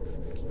this up,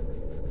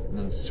 and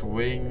then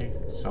swing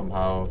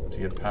somehow to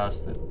get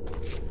past it.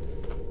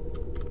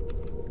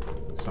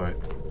 Sorry.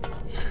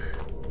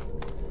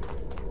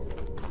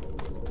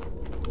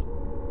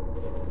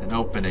 An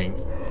opening.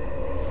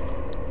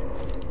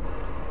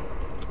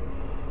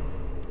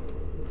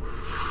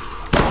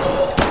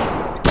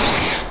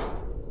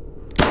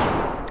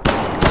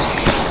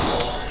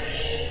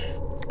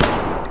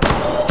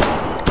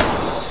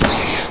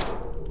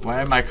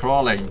 Why am I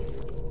crawling?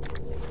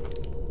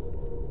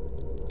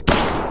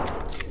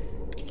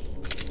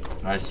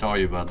 I saw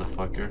you,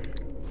 motherfucker.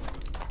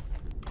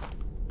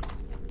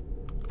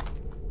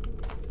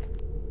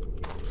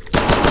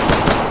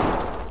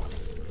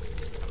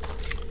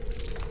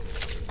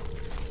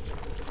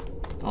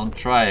 Don't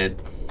try it.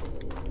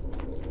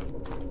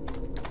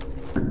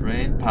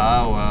 Brain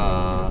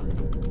power.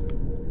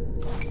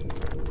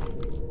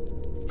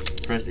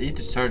 Press E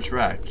to search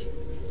rack.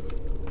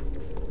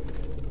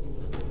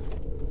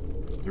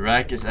 The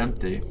rack is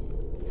empty.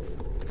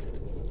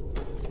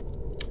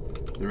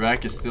 The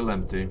rack is still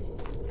empty.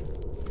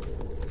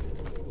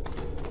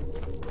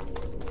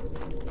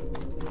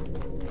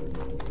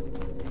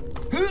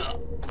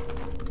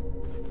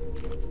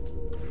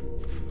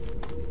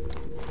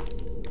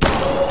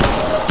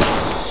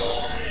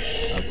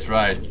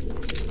 right.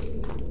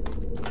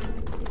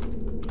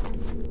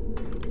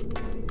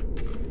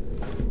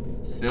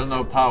 Still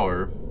no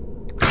power.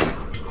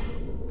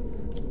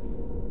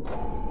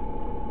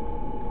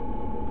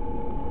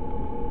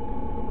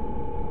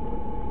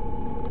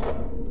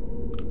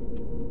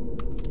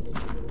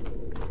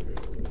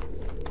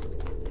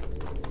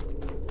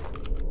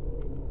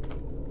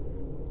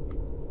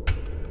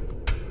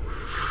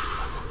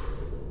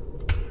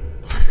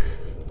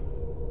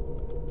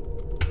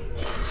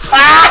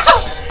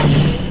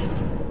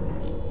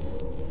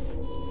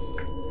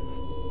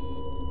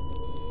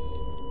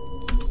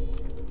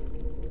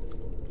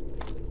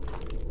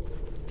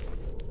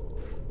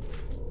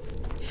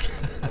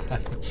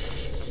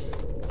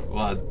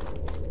 What?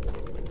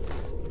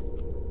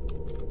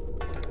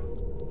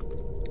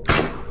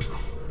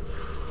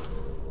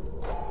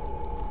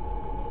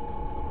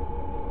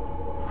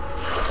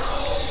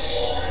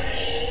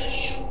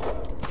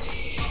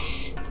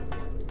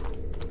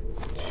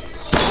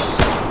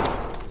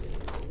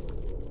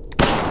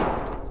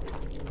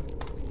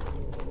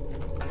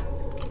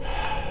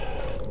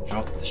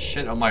 Drop the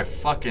shit on my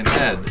fucking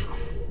head.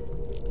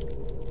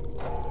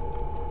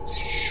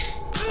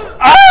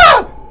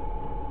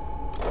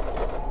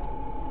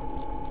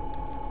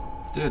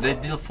 Dude, they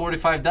deal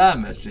 45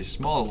 damage, these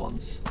small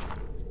ones.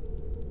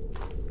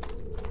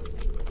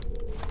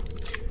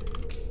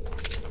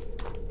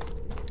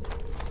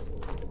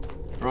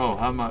 Bro,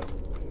 how much?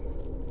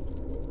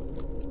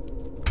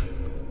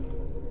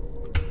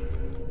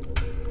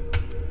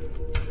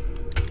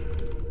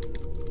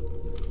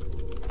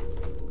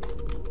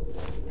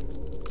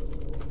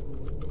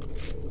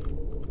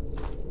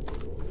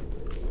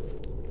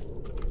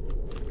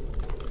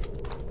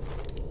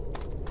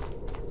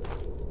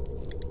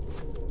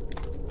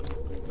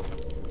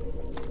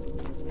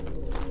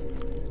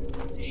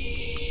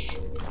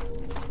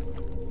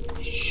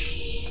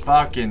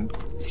 Fucking.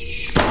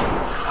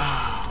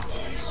 Oh,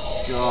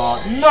 God.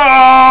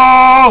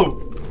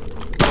 No!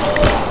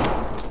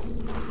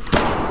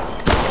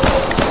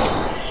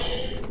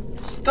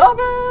 Stop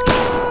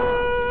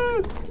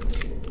it!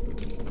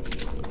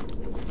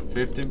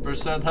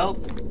 15%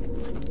 health.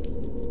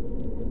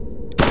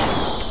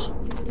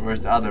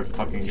 Where's the other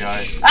fucking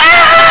guy?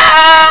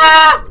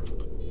 Ah!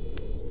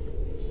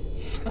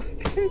 I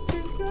hate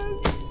this guy.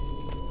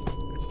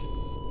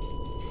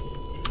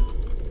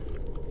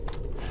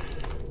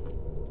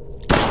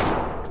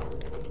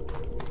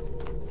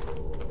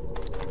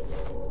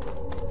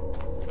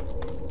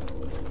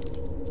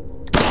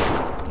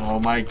 Oh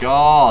my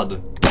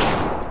God!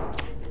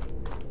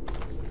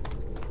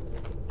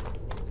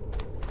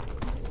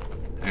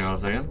 Hang on a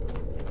second.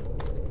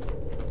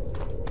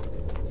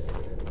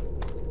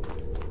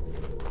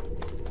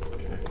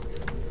 Okay.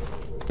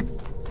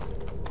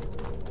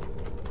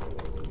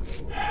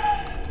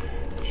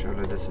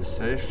 Surely this is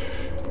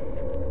safe.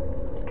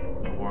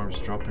 No worms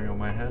dropping on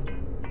my head.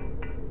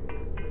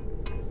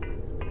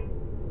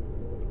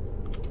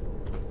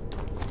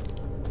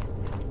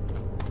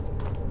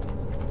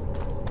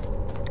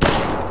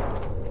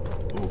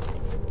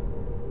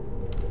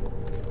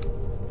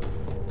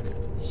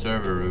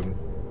 Server room.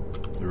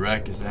 The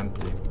rack is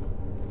empty.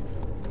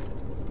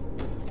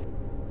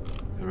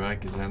 The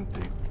rack is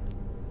empty.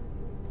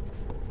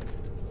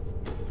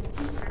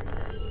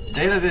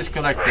 Data disk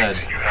collected.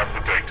 Right, you have the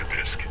data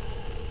disk.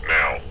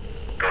 Now,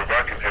 go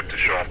back and head to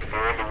shaft 4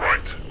 on the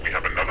right. We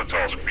have another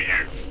task for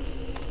you.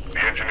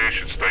 The engineers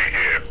should stay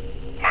here.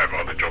 I have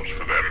other jobs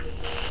for them.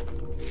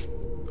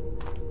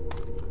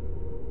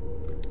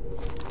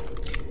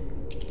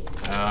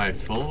 Am I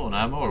full on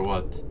ammo or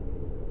what?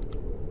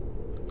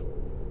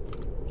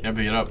 Can't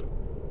pick it up.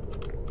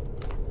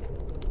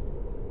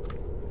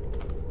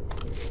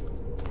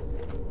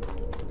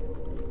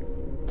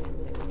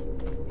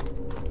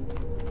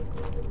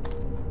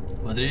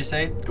 What did you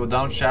say? Go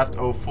down shaft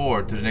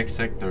 04 to the next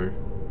sector.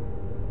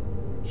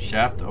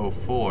 Shaft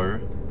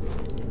 04.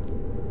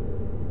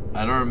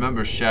 I don't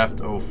remember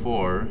shaft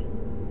 04.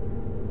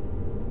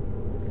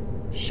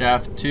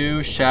 Shaft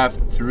 2,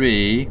 shaft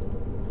 3.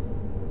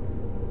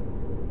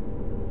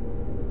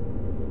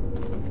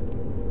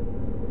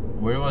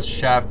 Where was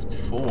shaft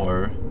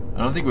 4? I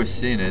don't think we've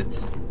seen it.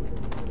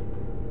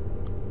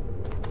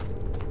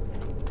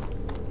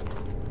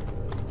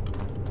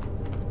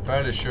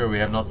 Fairly sure we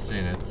have not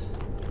seen it.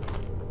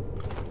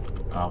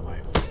 Oh my.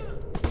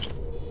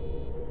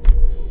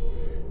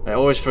 I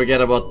always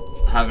forget about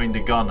having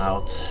the gun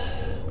out.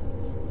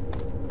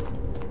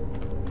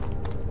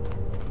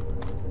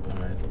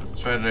 Alright, let's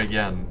try it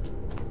again.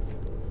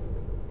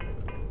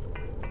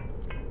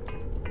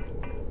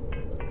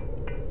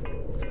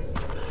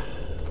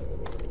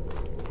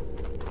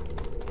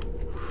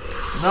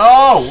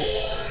 No!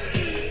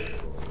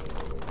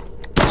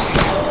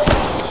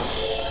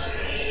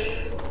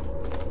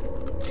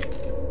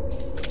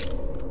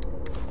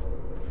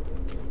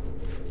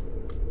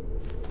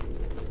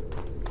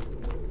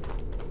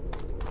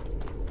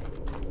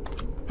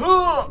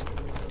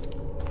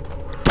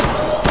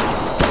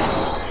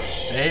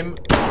 Aim.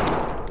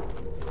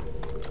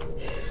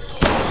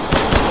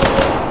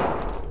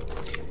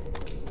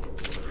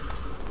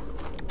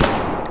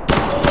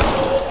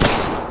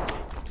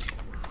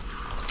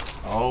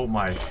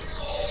 my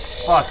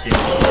fucking...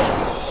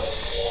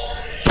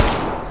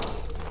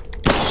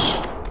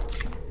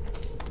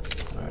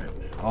 Alright,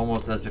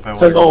 almost as if I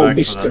wanted to Hello, go back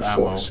for Mr. that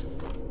ammo. Forsen.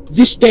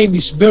 This game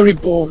is very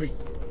boring.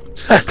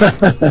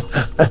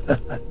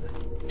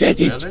 Get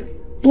it? Really?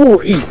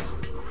 Boring.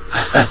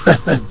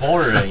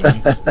 Boring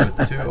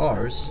with 2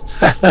 R's.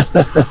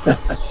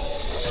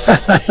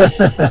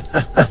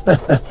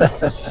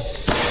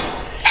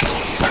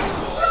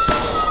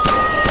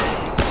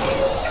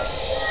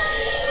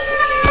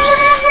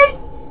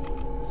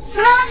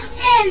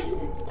 Forsen!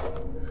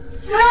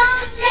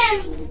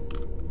 Forsen!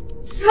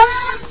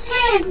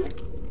 Forsen!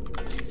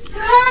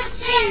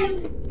 Forsen!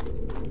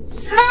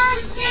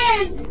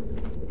 Forsen!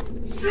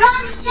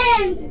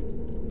 Forsen!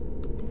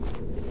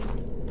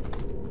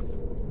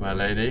 My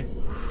lady.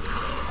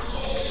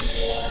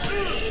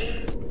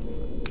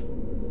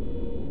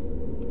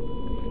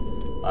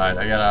 Alright,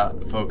 I gotta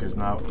focus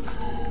now.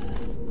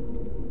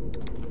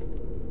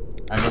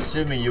 I'm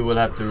assuming you will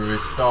have to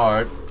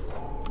restart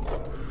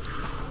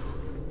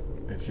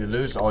if you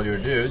lose all your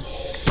dudes.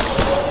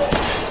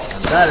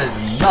 And that is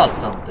not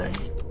something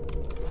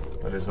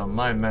that is on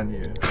my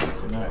menu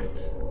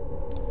tonight.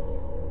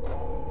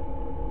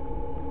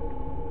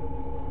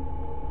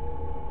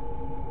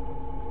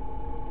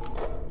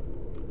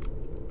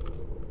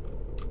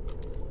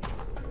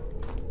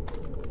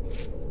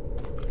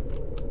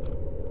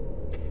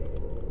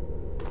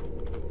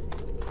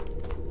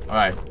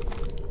 Alright.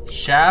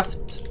 Shaft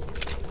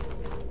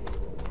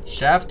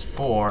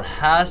 4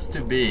 has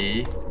to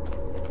be...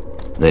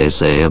 They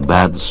say a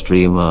bad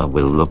streamer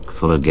will look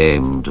for a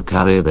game to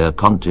carry their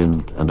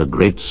content, and a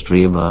great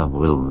streamer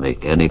will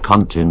make any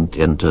content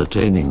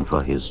entertaining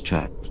for his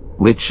chat.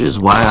 Which is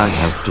why I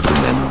have to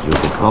commend you,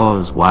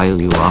 because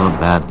while you are a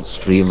bad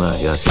streamer,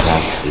 your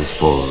chat is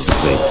full of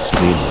great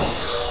streamers.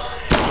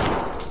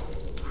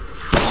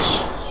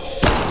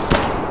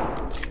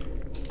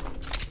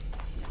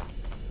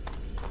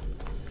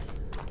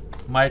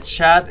 My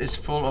chat is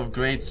full of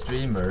great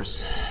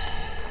streamers.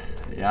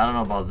 Yeah, I don't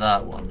know about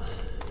that one.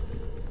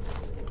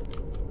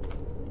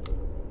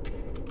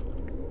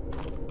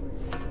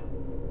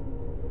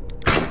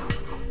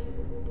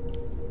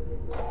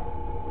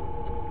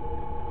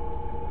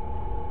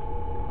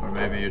 Or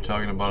maybe you're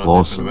talking about a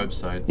Forsen, different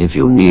website. if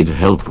you need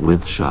help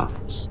with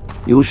shafts,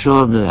 you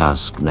should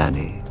ask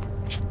Nanny.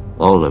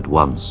 All at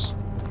once.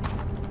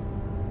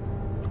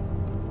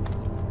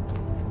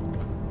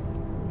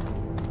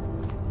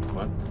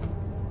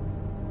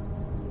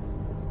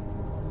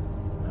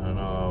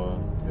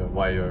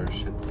 Why your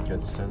shit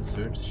gets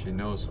censored. She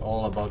knows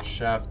all about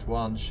shaft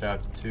 1,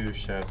 shaft 2,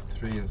 shaft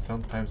 3, and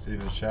sometimes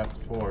even shaft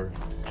 4.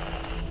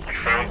 We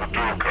found the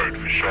door code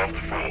for shaft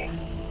 4.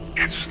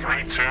 It's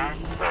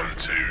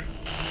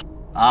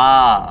 3212.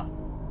 Ah!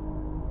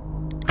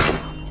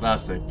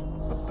 Classic.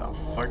 What the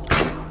fuck?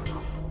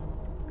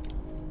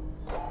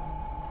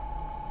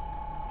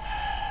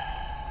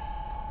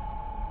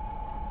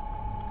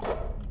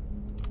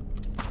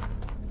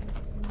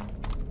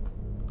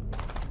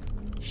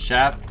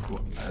 Shaft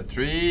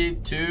 3,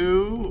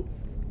 2,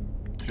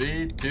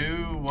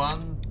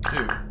 1, 2.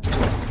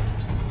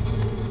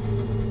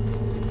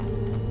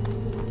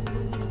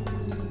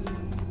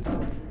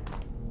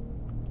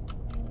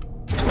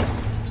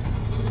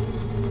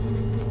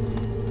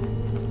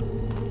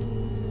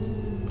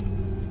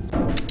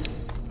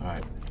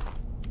 Alright.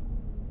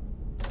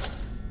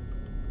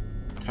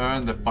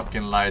 Turn the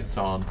fucking lights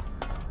on.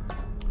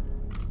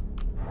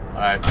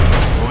 Alright,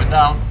 going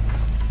down.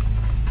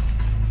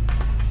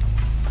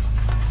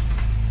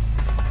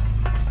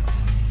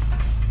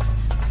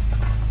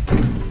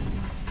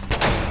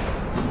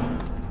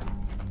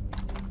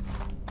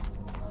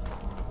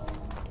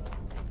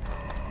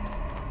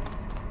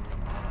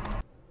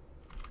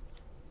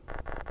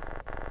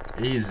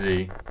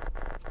 Easy.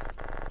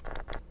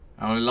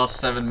 I only lost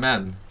 7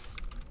 men.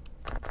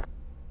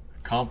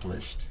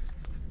 Accomplished.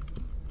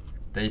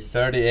 Day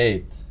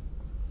 38.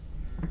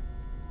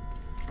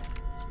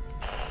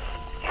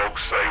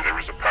 Logs say there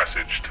is a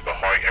passage to the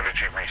high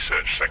energy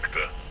research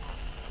sector.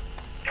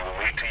 You will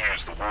need to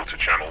use the water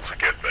channel to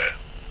get there.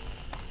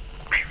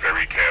 Be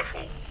very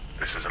careful.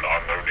 This is an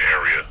unknown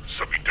area,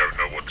 so we don't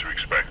know what to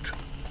expect.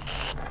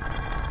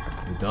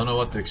 We don't know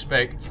what to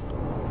expect.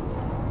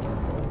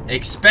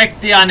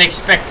 Expect the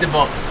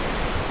unexpectable.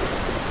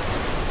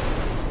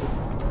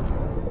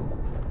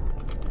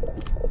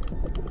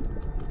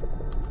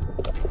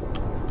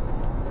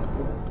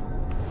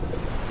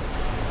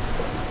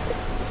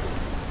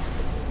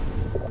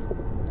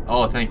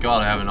 Oh, thank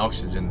God I have an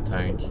oxygen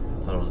tank. I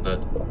thought I was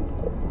dead.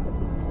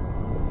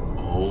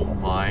 Oh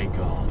my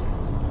God.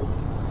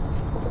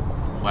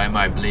 Why am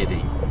I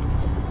bleeding?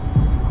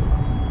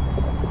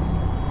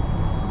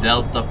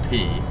 Delta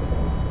P.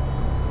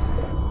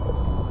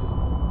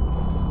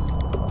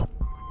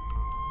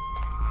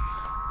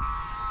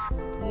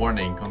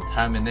 Warning,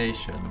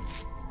 contamination.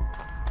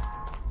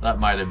 That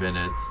might have been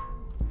it.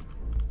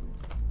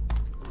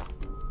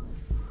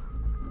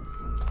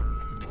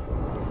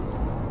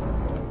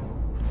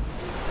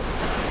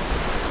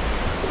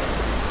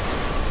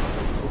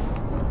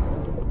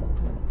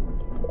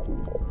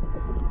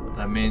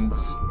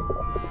 means...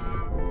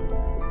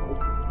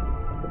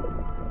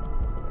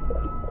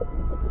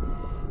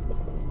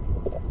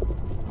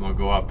 I'm gonna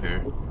go up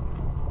here.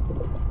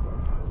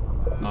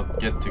 Not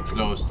get too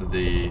close to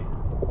the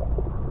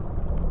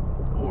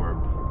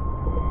orb.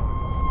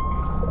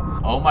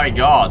 Oh my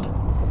god!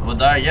 I'm gonna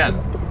die again.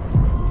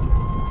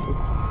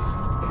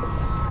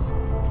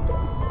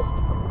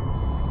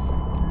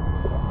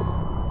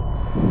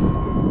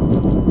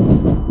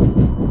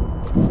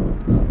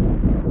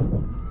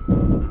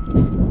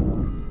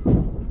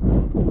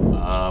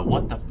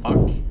 What the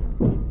fuck?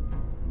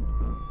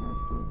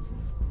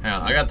 Hang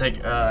on, I gotta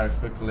take a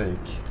quick look.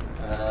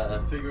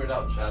 Figure it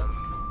out, chat.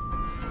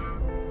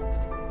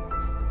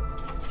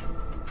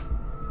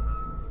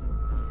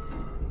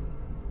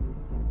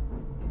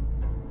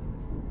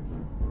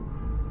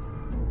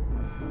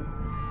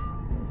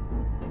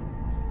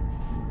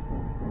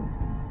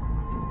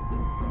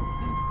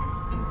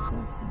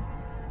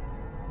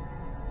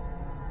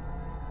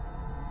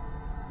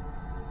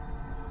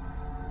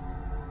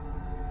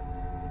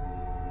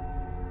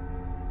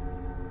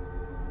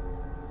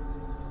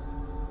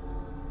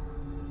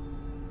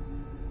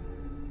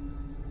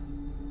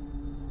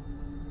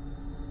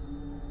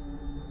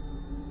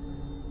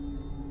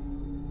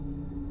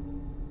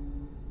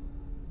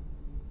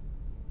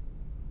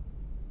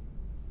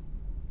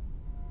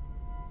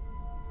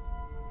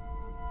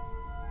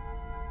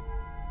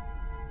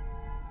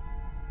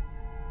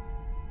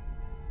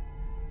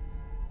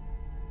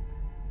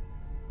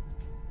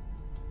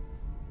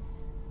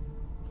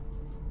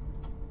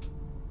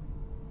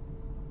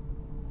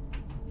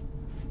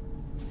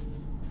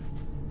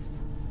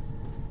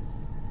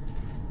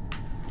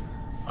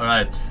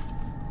 Alright.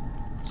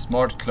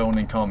 Smart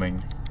cloning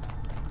coming.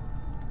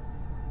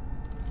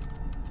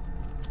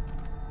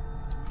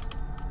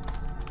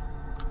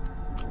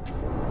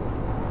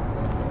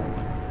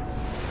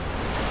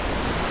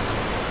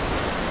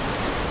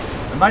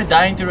 Am I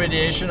dying to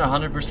radiation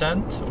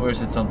 100% or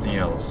is it something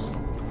else?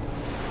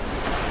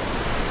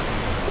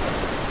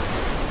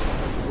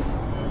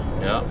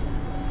 Yeah.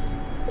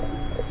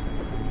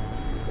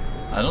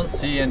 I don't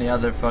see any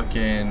other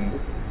fucking...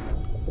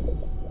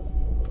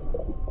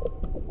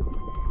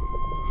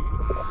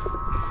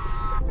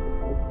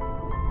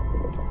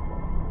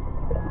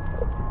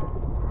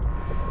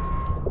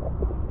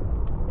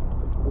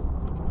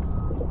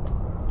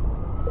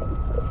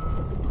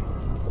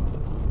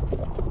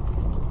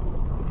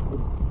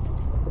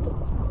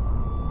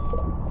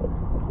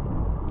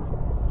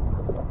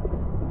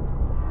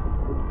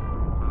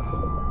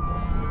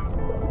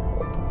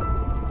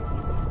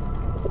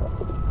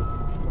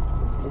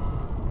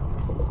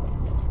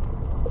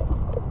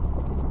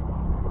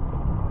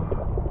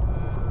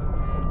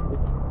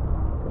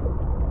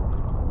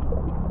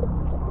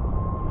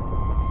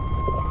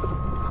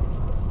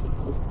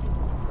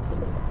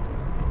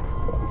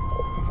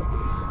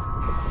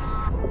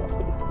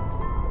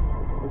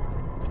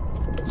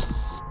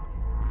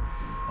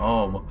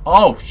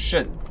 Oh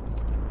shit!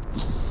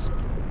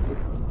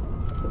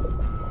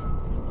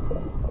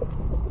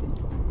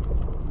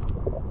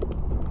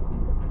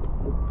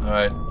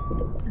 Alright,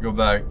 go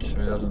back so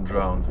he doesn't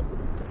drown.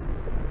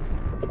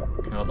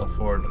 Cannot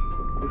afford.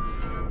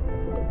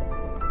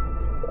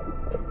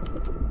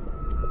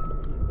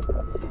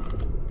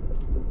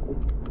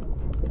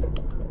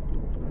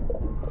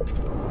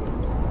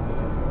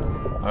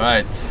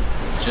 Alright,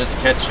 just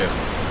catch him.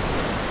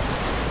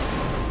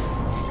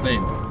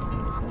 Clean.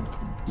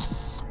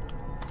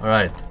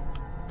 Alright.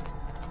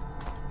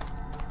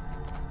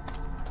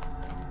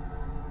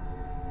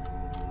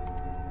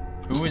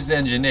 Who is the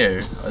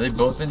engineer? Are they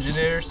both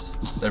engineers?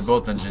 They're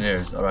both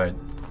engineers. Alright.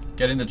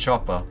 Get in the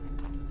chopper.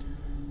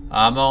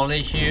 I'm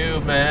only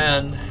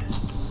human.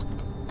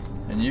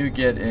 And you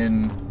get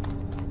in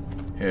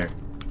here.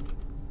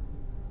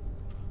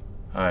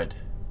 Alright.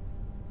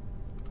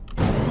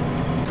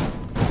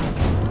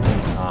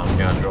 I'm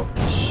gonna drop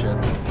this shit.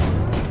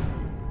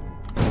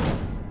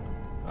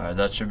 Alright,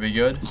 that should be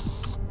good.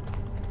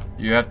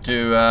 You have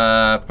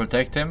to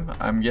protect him,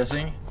 I'm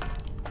guessing.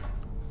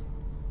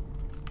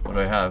 What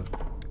do I have?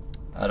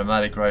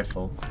 Automatic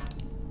rifle.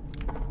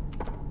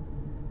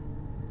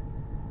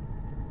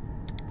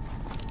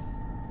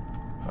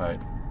 Alright.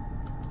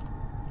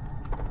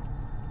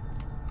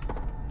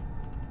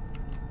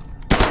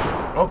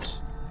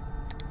 Oops.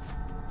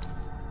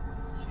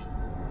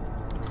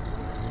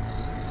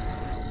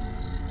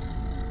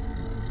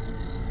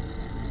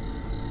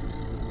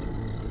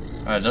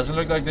 Alright, doesn't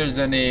look like there's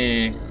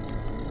any...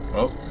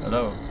 Oh,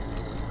 hello.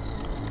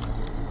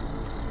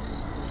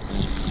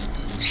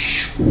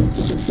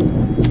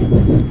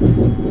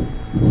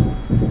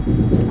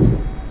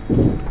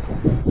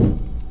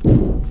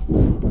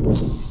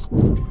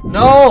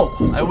 No!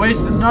 I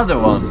wasted another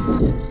one.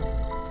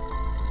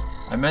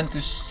 I meant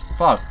to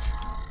fuck.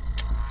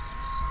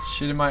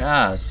 Shit in my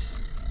ass.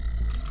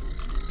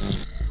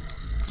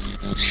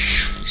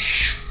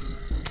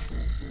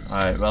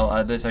 Alright, well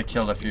at least I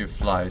killed a few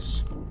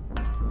flies.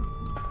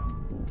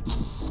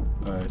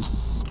 Alright.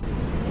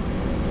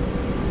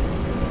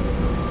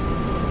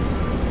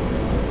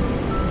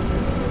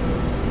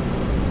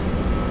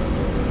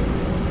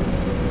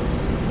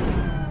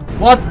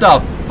 What the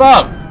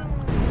fuck?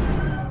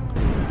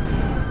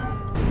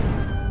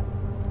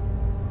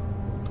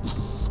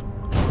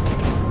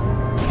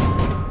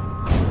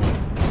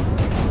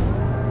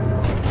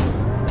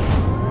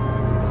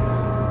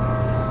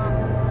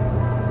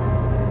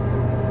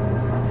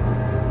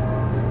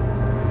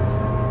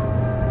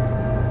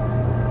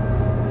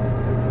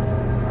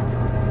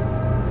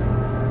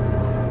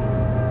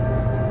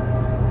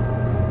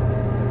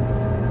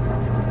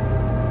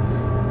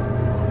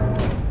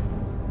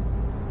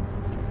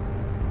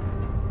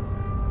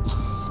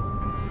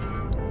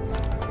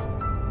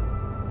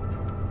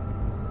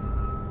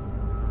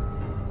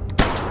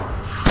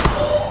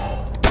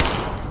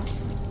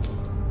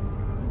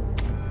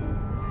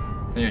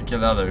 I think I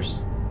killed others.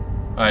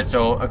 Alright,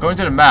 so according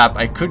to the map,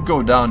 I could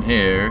go down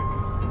here.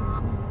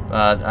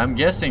 But I'm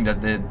guessing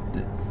that the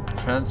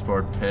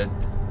transport pit...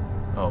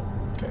 Oh,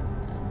 okay.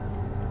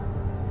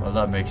 Well,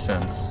 that makes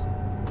sense.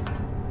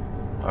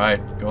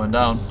 Alright, going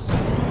down.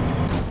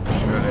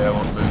 Surely I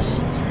won't lose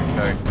 2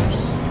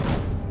 characters.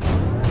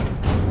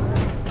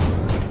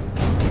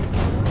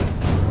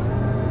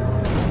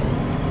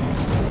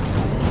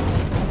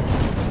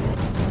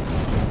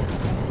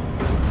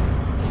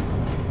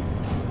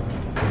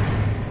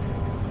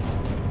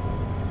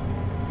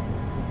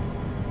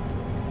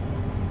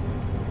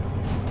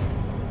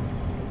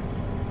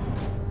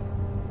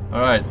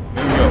 Alright,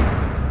 here we go.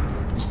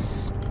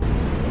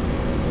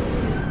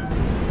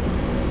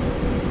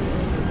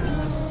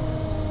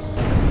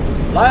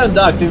 Lion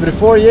Duck, thank you for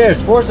 4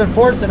 years.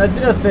 Forsen, I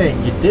did a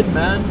thing. You did,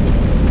 man.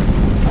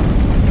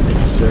 Thank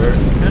you, sir.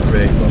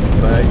 Henrik,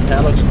 welcome back.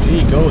 Alex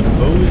G, Goat,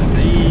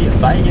 Bozy,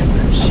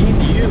 Bagan, Sheep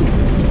U,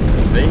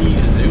 Bay,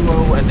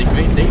 Zuo, and the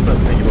Great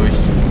Davis. Thank you,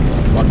 boys.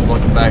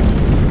 Welcome back.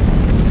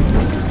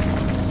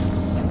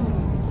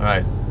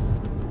 Alright.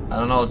 I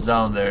don't know what's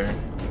down there.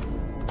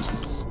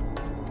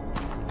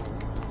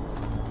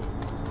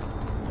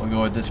 We'll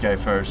go with this guy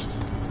first.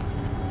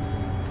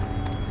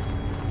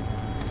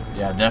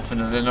 Yeah,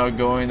 definitely not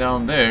going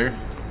down there.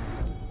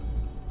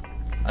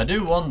 I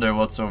do wonder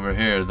what's over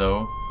here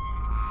though.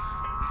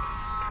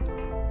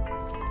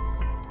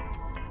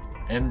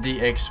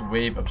 MDX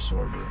wave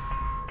absorber.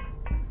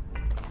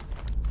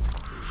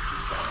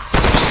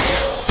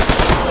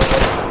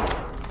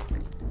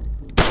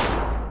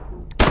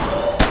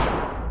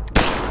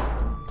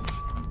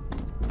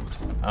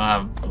 I don't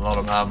have a lot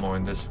of ammo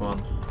in this one.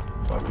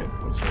 Fuck it,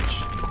 let's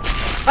switch.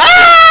 Ah!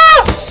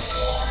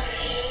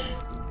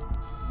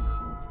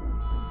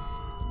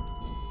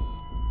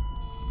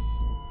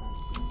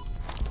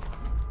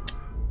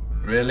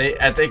 Really?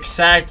 At the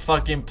exact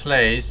fucking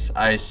place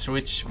I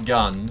switch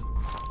gun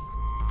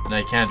and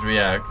I can't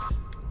react.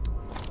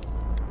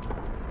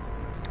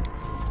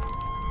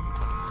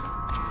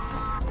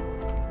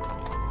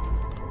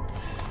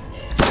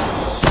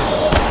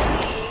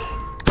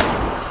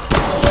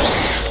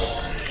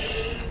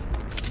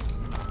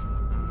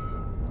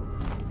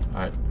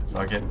 Alright,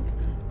 fuck it.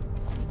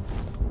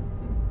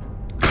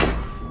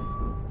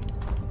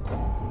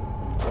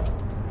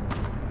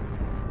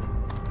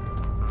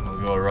 I'll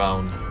go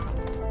around.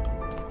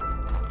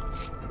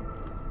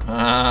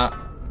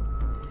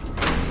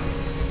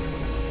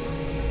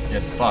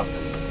 Get fucked.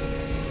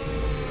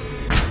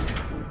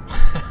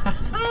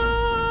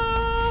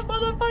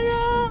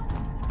 Motherfucker!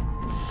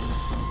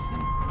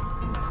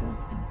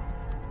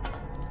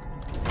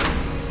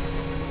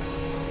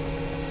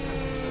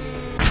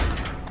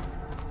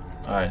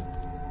 Alright.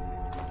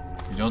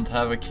 You don't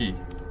have a key.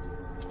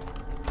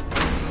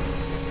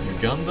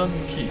 Ugandan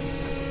key.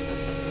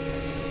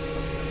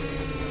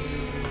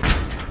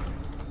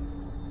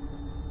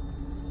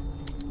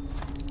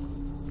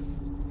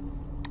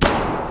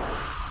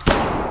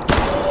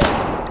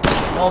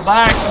 Fall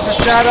back from the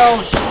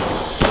shadows!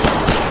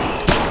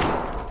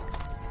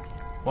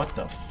 What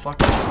the fuck?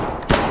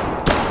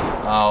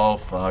 Oh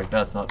fuck,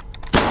 that's not...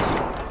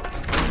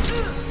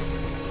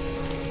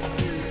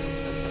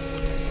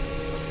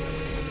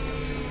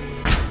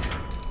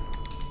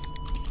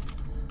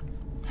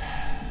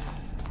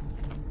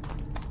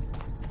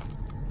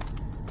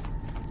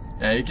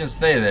 Yeah, you can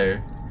stay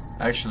there.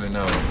 Actually,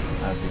 no. I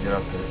have to get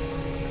up there.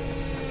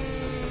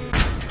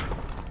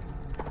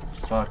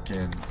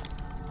 Fucking...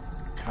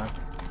 cock...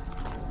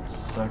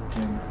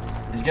 sucking...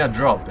 He's gonna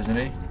drop, isn't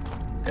he?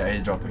 Yeah,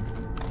 he's dropping.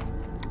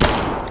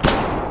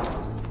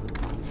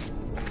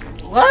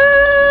 Ah!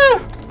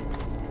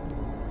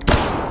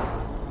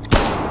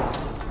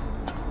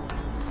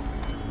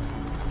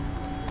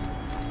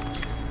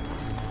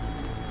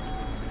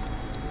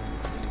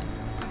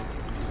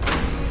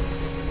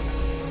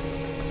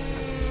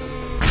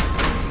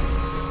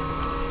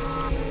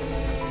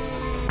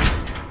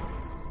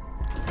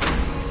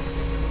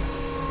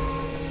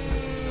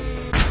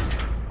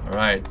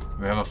 Alright,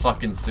 we have a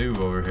fucking zoo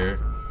over here.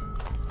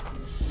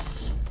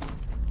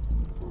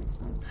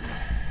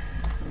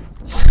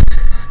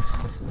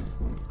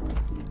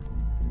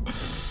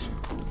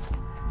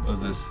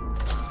 What's this?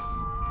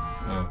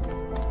 Oh.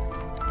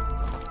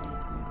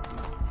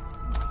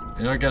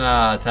 You're not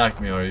gonna attack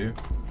me, are you?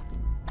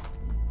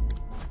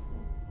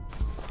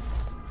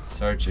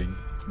 Searching.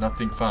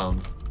 Nothing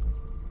found.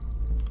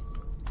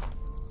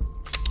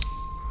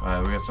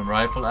 Alright, we got some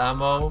rifle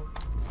ammo.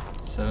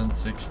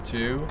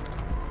 7.62.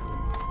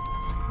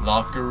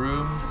 Locker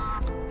room.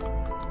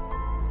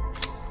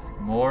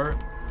 More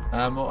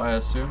ammo, I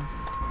assume.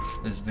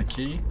 This is the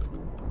key.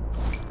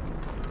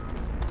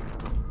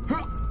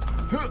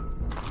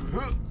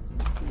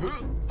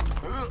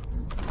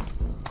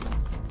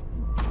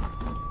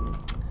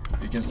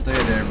 You can stay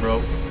there,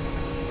 bro.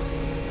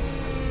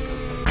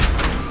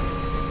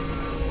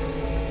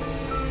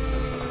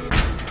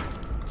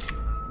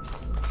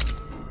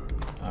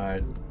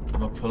 Alright, I'm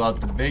gonna pull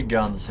out the big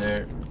guns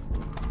here.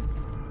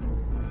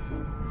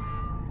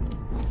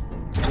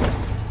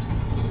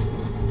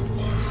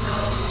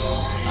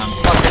 I'm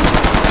fucking...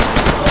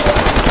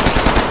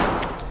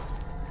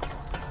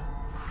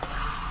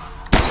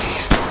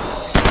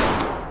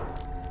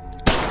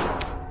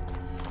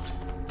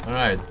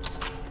 Alright.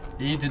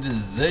 E to the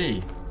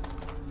Z.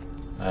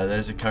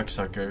 There's a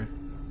cocksucker.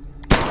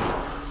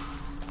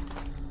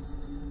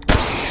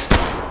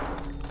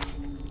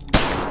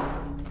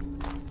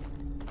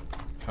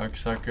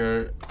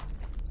 Cocksucker.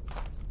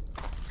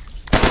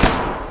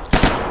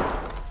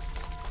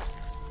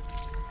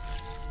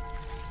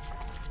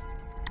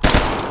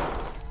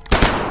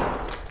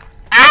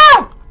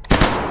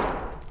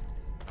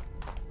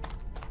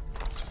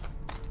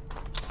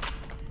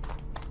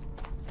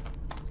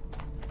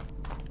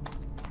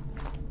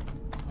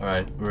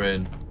 Alright, we're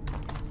in.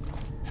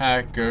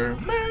 Hacker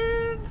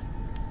man.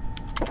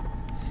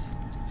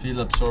 Field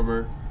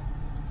absorber.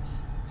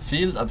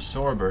 Field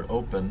absorber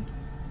open.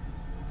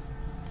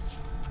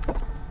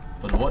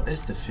 But what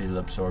is the field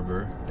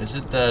absorber? Is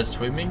it the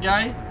swimming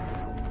guy?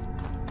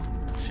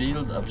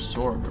 Field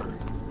absorber.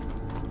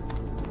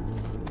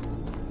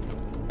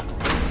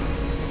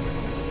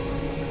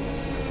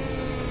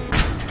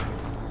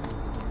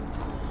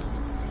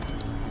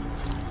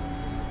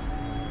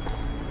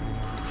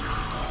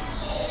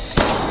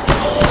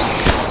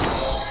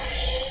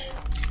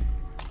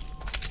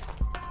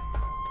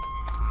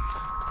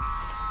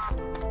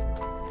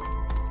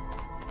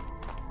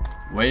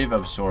 Wave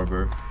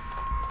absorber.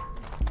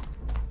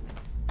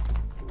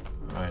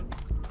 Alright.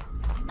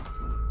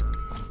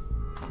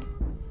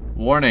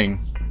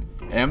 Warning.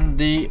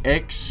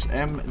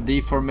 MDXM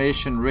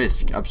deformation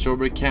risk.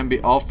 Absorber can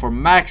be off for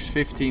max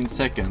 15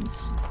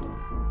 seconds.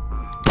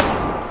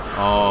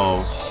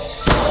 Oh.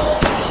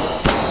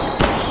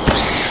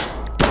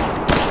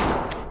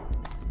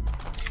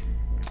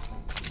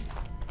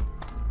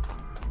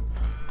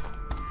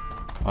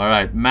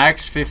 Alright,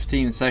 max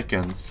 15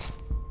 seconds.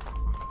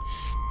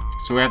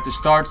 So we have to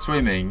start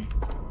swimming.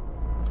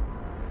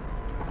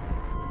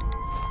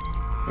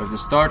 We have to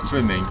start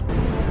swimming.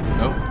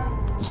 Nope.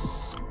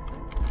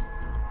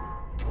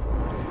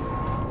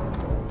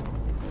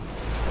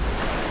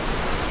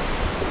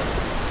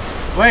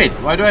 Wait,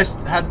 why do I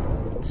have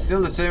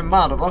still the same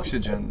amount of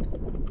oxygen?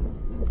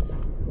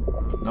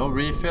 No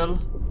refill?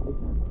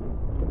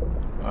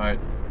 Alright.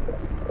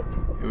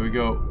 Here we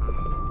go.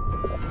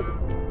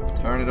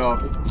 Turn it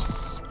off.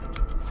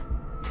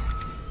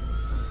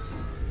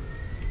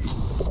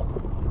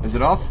 Is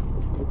it off?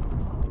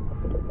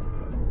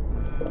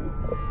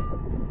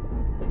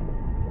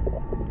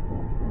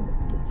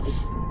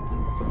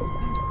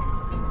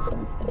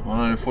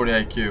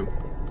 $140 IQ.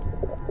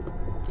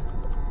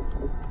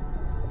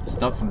 It's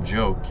not some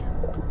joke.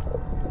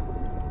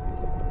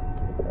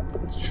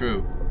 It's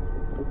true.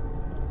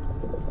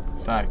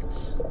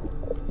 Facts.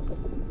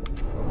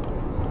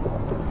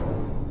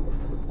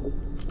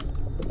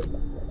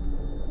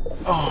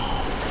 Oh,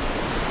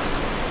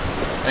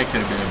 that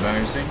could have been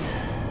embarrassing.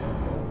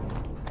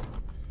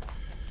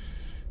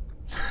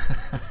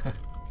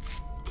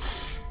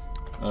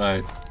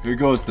 Alright, who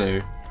goes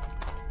there?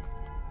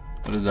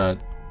 What is that?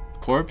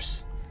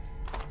 Corpse?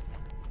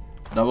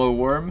 Double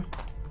worm?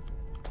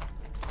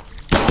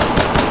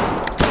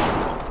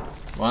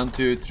 1,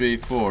 2, 3,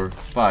 4,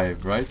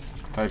 5, right?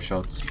 5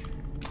 shots.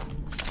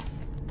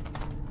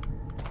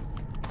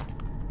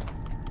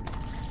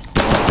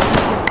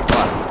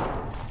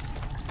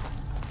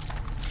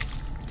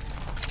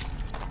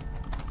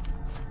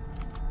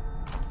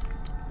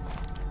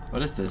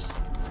 What is this?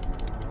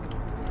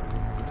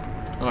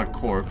 It's not a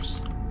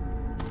corpse.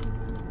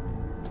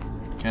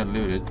 Can't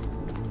loot it.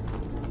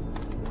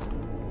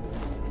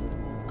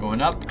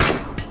 Going up.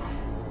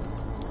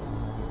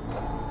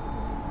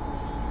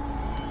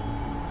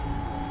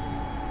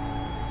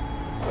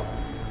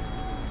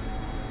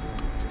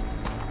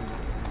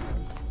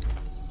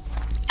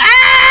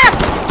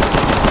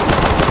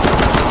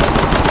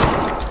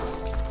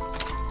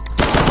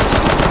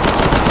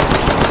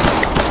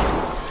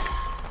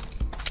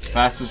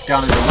 Fastest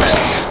gun in the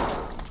West.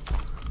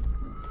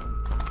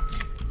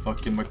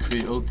 Fucking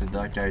McCree ulted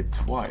that guy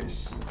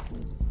twice.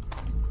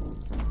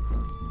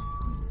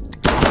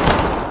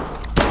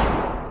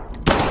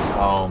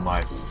 Oh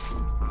my.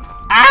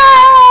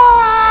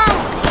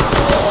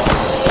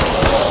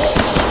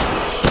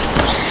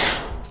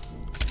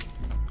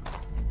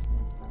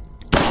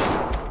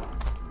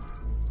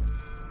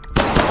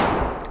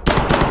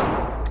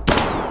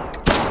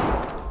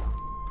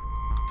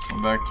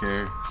 Come back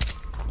here.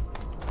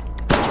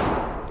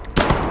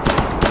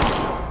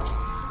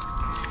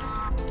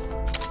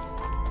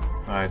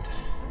 Alright.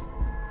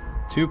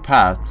 2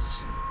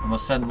 paths. I'm gonna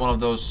send one of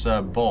those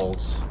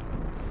balls.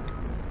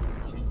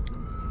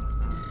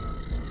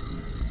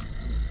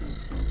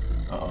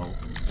 Uh-oh.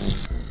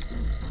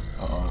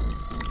 Uh-oh.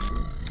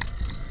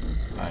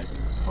 Alright.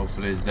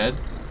 Hopefully he's dead.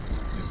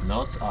 If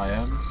not, I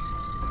am.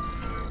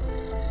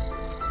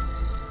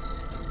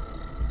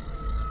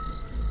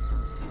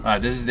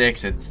 Alright, this is the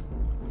exit.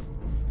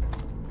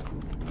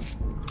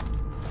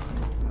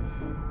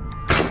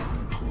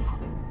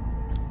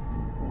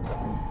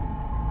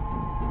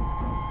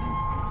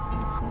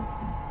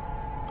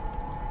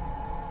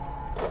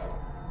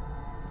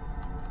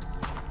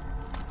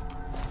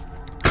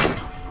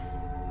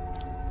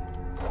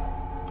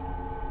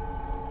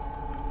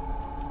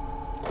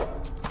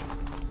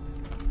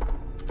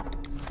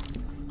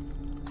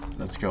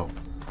 Let's go.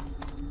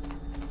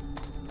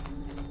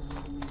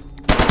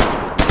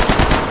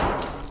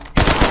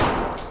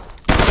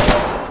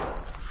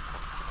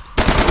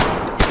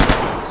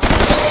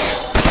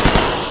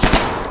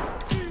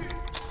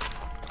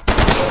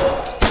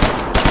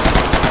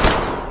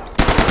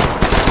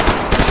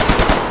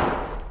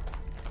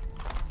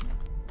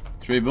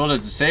 Three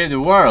bullets to save the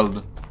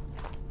world.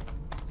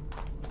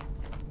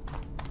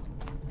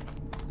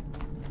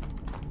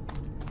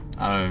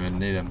 I don't even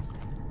need them.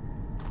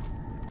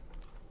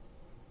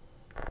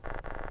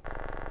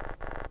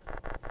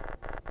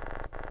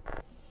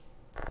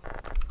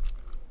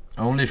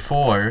 Only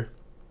 4.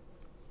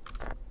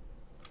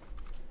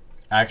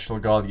 Actual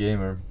God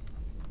Gamer.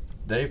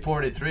 Day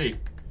 43. The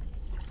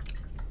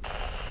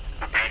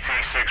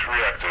BT-6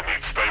 reactor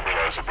needs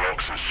stabilizer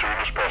blocks as soon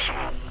as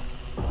possible.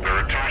 There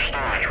are 2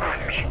 storage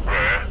rooms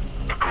where,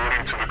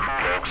 according to the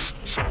crew logs,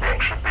 some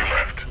blocks should be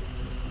left.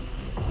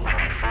 We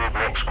need 4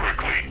 blocks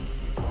quickly.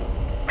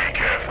 Be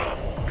careful.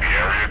 The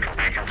area can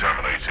be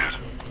contaminated.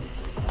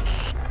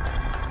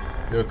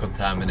 You're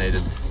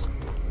contaminated.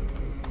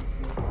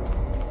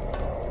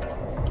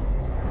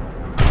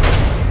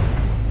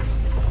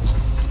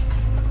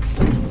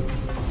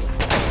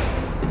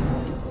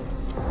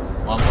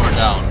 One more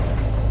down.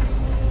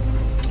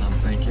 I'm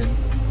thinking.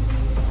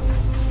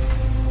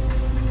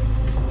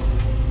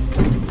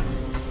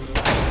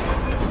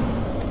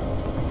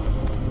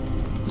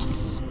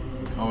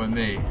 Come with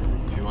me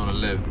if you want to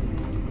live.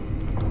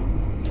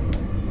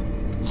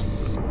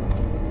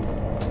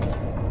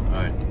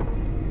 Alright.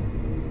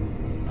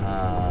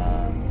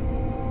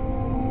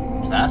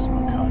 Plasma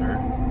cutter.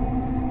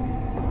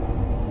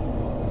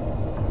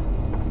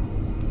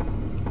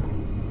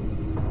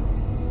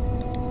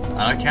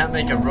 I can't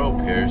make a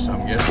rope here, so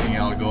I'm guessing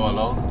I'll go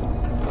alone.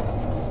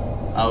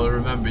 I will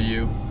remember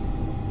you.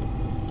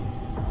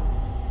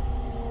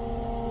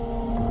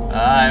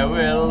 I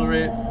will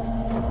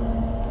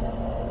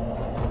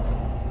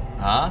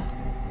Huh?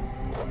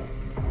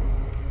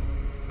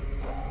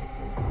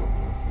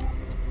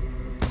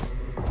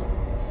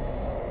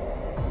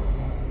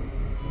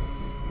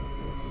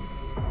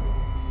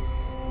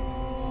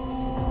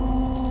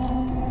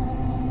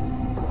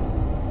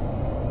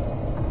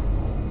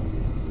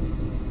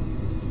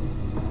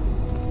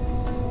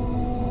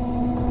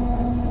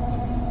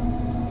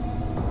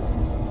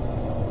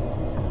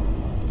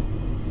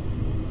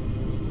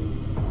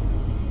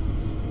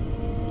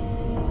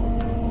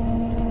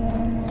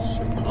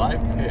 Supply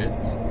pit?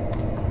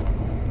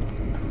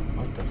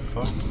 What the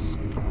fuck?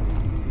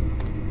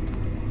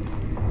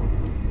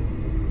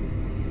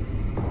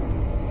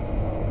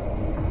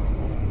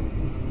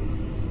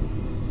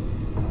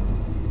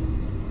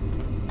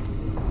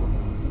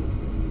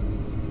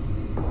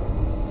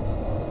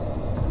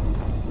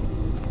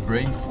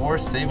 Bring 4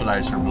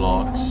 stabilizer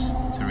blocks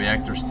to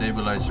reactor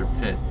stabilizer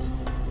pit.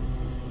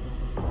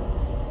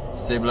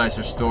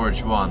 Stabilizer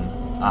storage 1.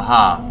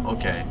 Aha,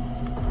 okay.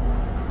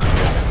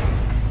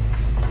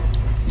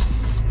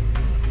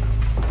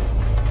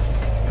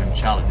 I'm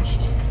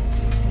challenged.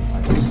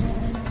 Nice.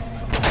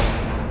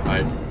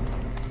 Alright.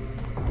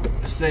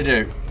 Stay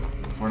there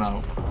for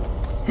now.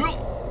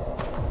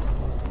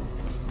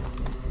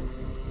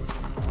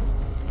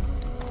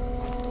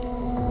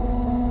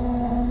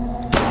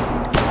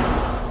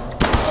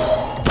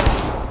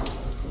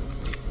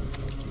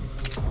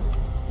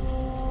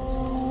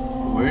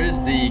 Where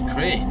is the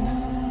crane?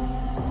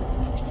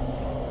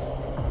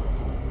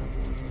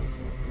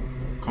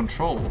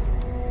 Control.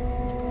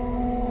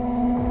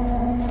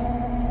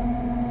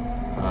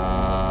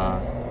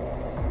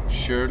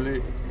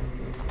 Surely.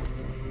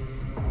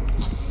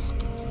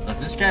 Does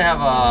this guy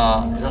have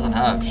a... He doesn't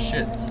have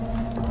shit.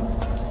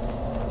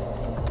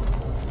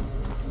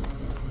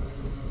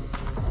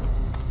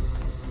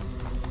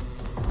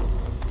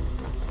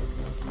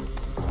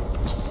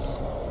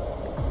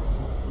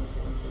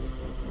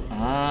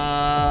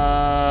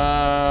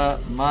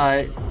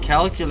 My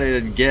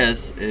calculated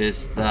guess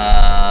is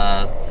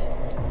that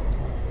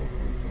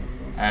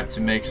I have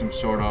to make some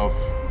sort of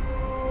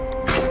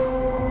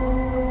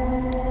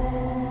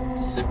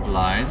zip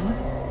line.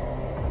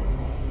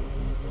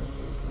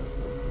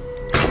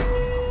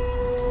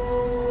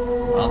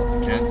 Well,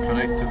 can't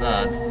connect to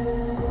that.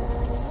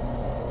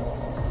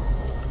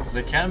 Because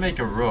I can make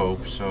a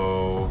rope,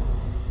 so...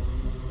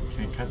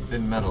 Can cut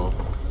thin metal.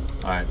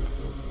 Alright.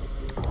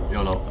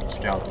 YOLO,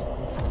 scout.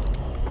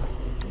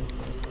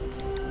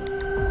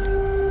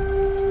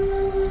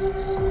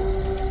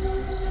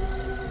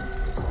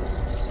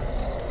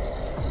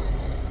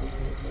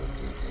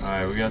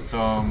 Alright, we got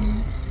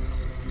some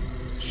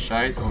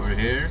shite over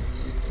here.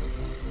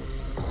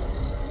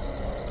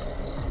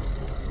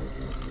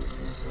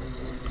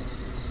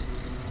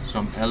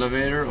 Some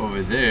elevator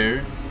over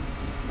there.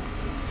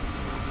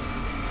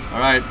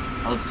 Alright,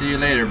 I'll see you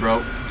later,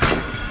 bro.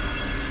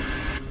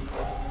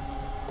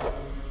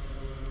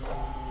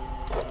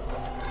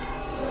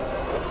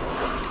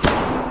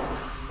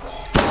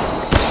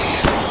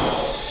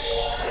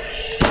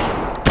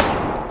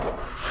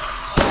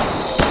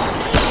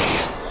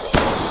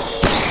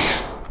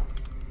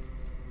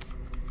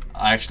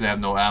 I actually have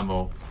no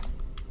ammo.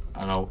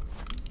 I know.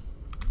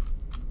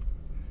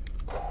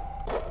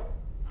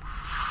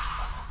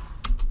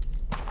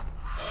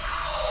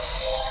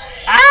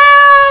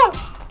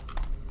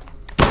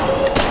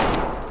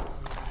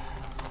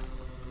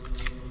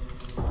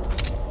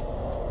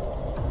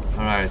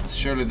 Alright,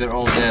 surely they're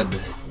all dead.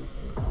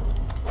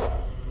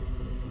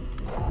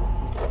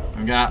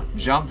 I'm gonna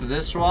jump to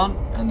this one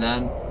and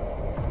then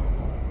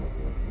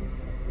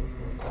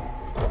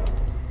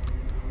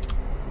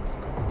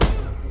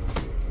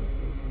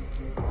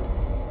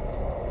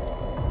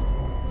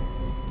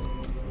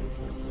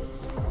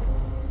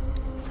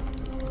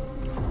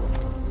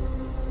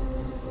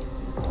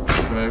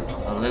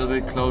a little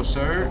bit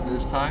closer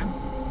this time.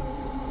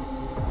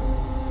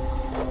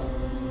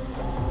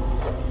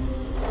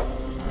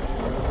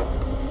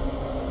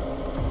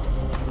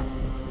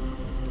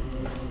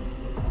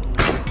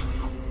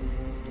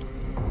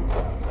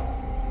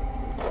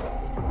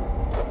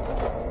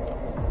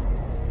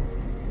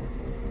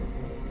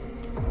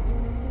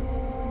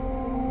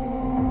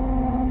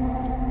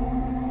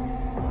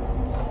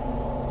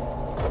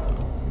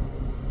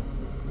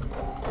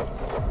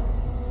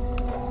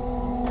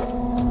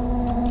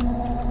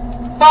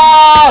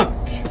 Fuck!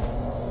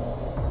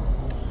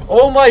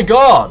 Oh my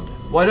god!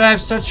 Why do I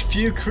have such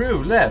few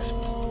crew left?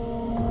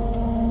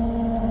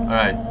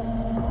 Alright.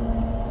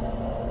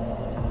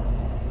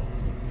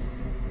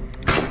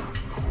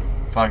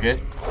 Fuck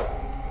it.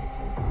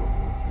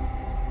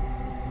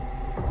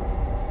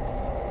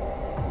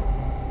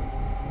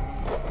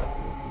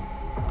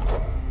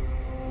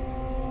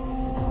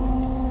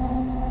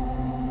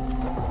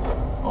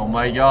 Oh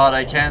my god,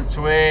 I can't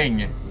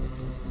swing!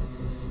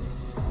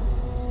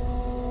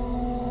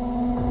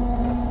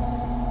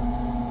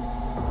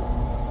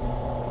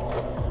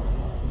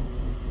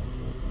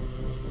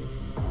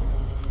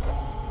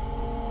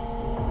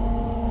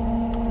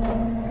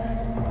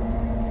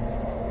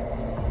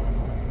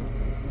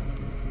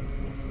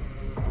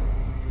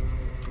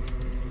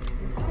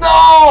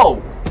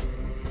 No!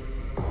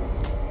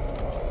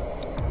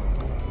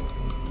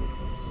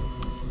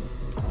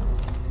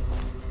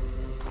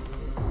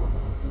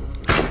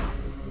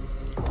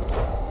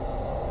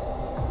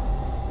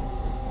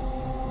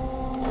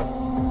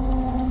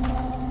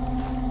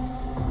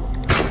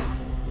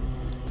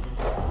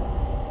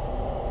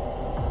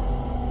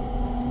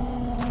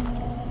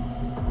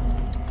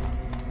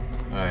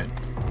 Alright.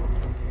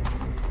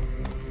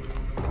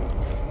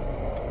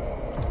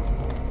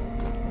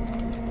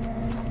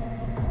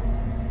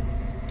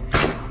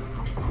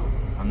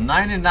 I'm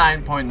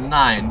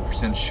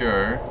 99.9%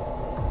 sure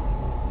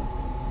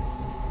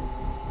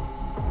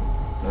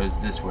that it's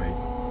this way.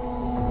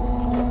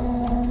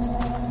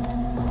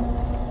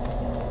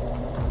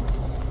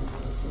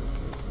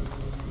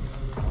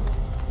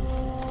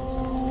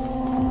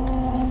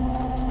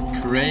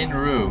 Crane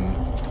room.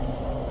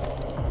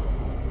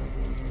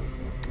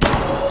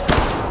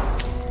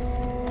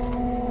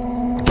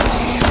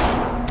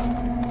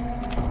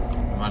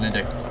 I'm in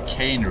the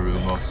cane room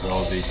after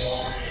all these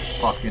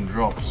fucking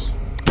drops.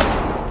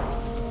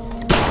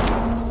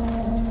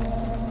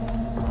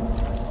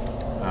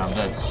 I'm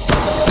dead.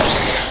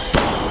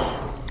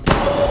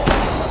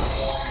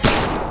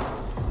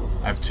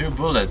 I have 2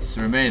 bullets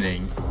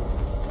remaining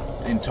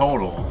in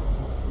total.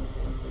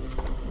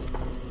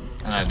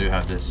 And I do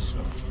have this, so.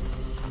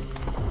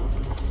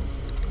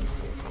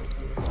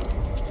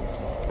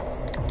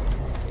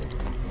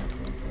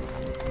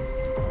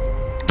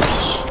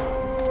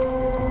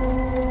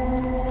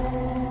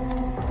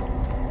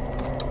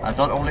 I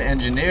thought only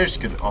engineers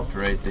could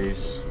operate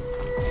these.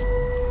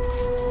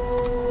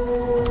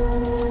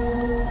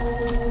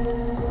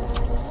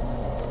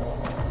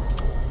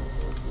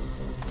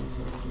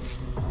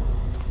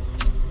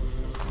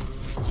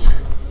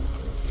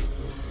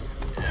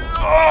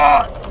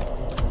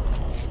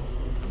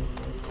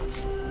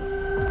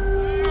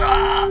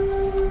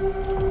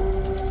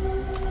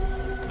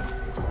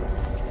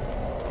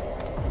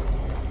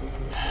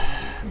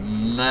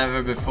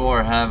 Never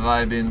before have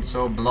I been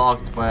so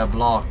blocked by a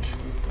block.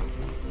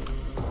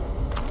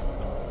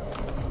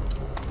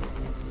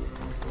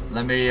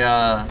 Let me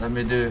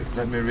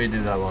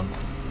redo that one.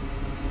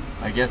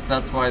 I guess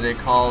that's why they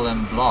call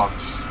them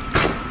blocks.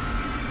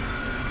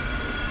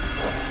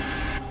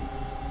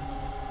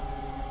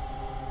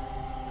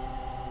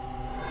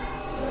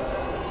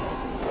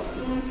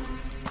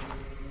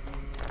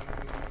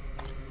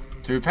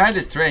 To repair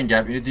this terrain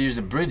gap, you need to use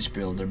a bridge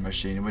builder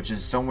machine, which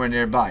is somewhere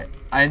nearby.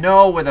 I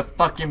know where the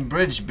fucking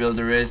bridge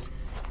builder is.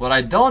 What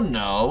I don't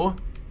know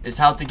is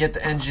how to get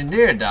the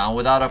engineer down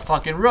without a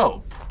fucking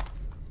rope.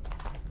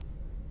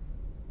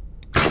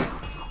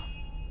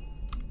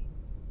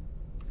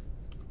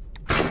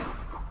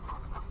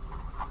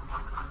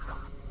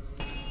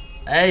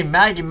 Hey,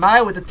 Maggie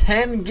Mai with the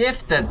 10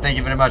 gifted. Thank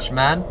you very much,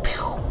 man.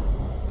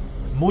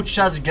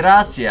 Muchas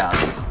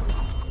gracias.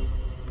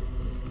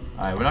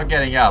 Alright, we're not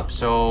getting up.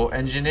 So,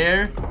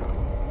 engineer.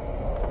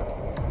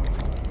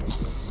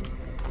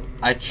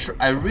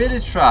 I really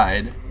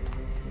tried.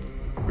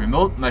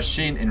 Remote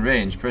machine in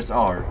range. Press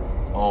R.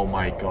 Oh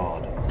my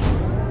god.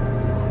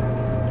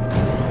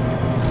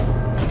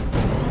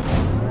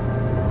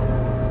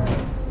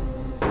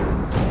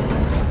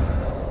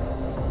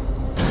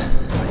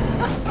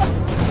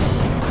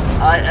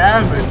 I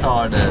am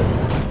retarded.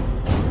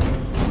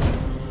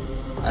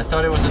 I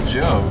thought it was a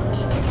joke.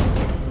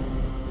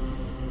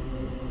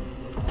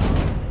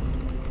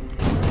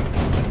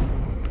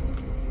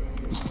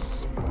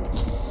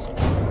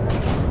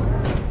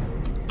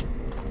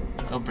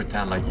 Don't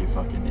pretend like you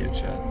fucking knew,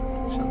 Chad.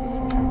 Shut the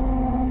fuck up.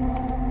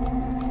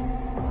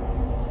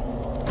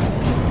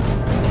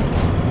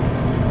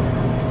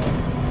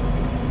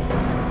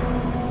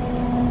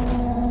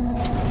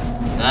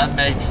 That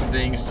makes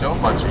things so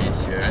much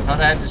easier. I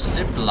thought I had to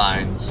zip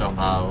line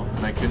somehow,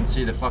 and I couldn't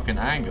see the fucking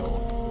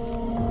angle.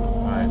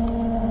 Alright.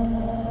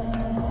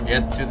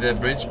 Get to the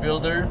bridge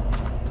builder.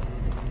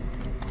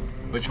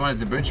 Which one is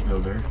the bridge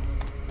builder?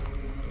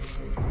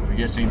 I'm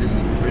guessing this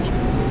is the bridge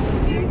builder.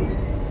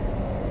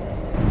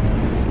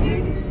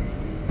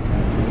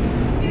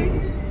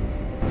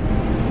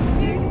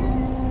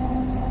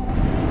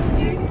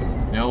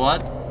 You know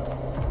what?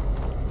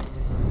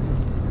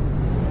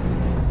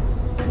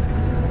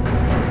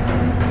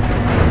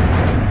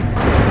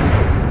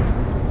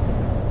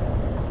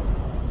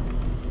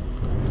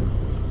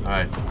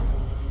 Alright.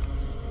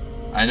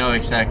 I know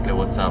exactly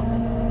what's up.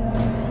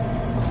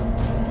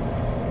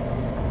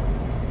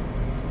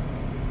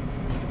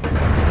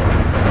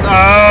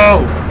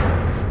 No!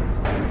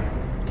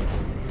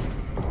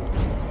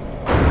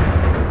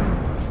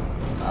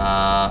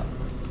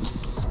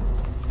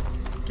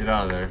 Get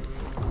out of there.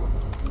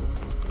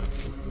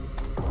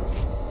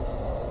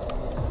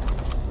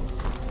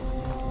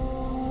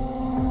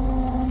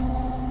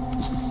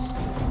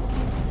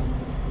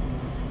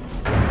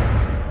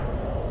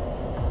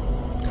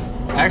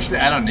 Actually,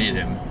 I don't need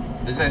him.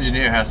 This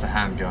engineer has a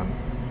handgun.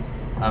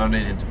 I don't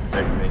need him to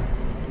protect me.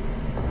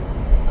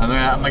 I'm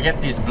gonna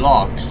get these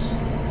blocks.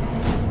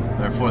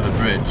 They're for the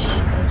bridge,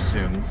 I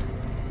assumed.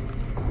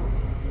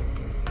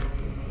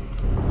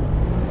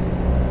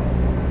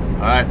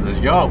 Alright, let's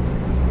go.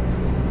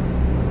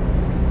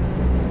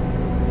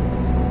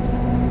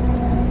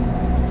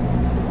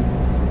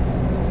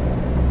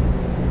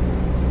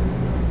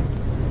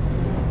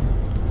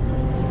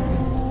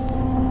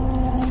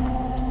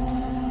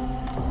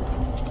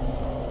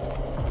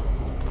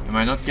 Am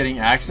I not getting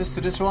access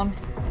to this one?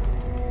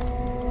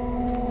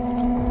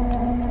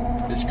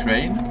 This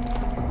crane?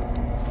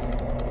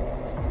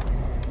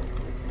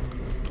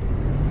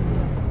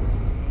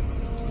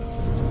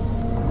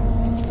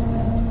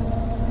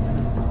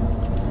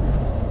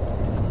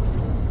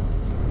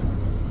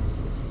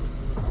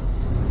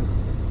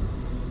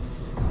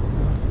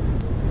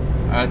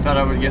 I thought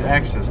I would get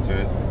access to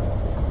it.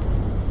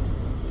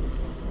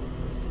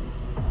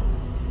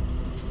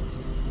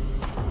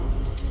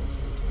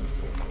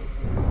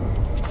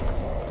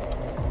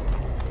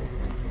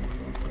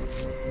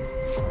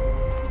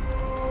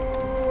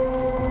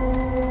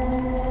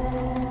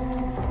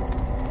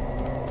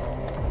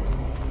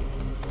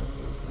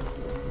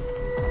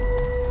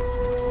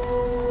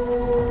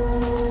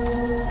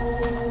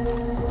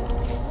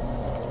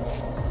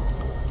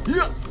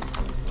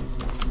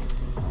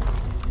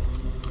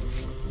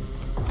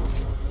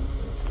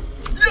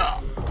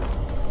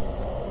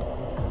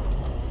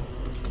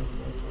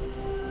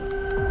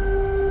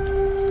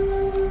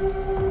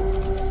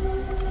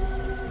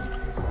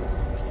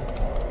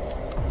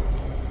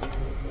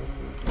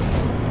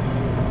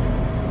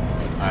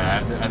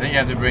 I think I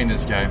have to bring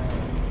this guy.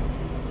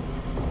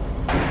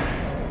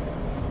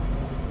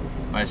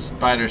 My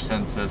spider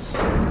senses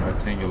are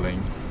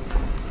tingling.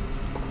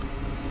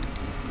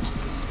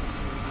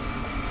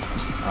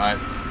 Alright,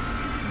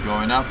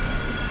 going up.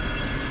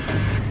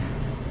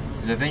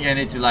 Because I think I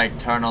need to like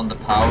turn on the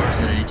power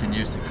so that he can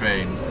use the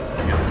crane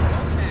to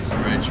get the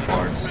bridge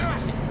parts.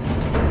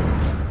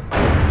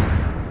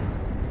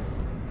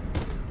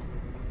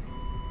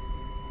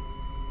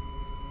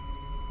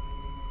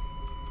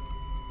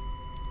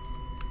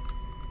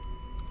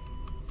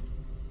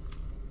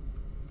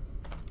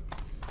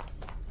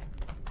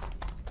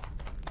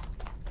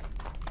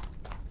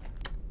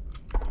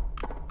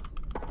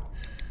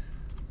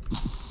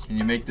 Can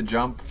you make the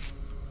jump?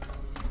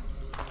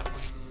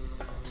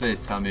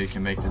 Please tell me you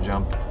can make the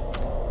jump.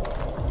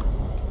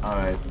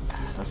 Alright,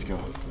 let's go.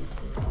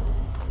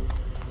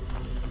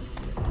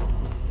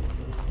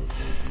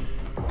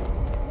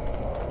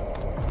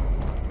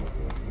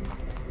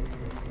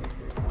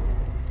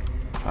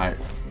 Alright.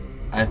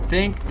 I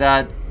think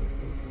that...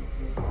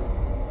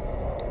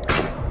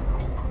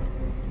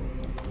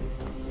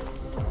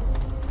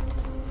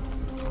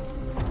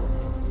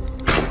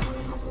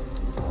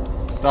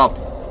 Stop.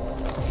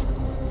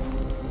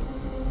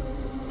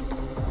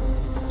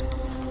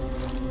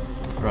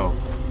 Bro.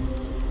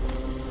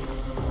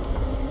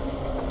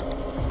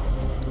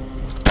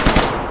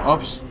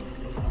 Oops.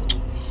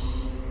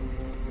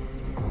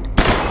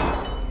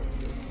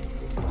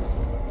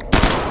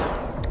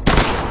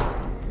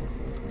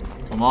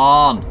 Come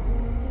on.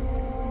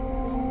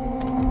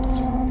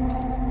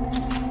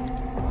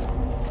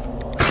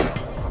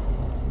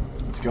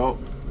 Let's go.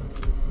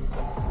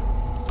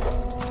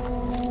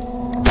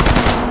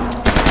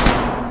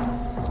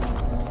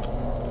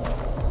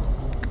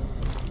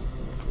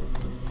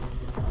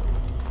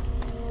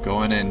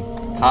 Going in.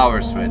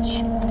 Power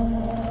switch.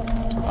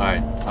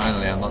 Alright,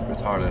 finally I'm not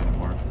retarded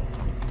anymore.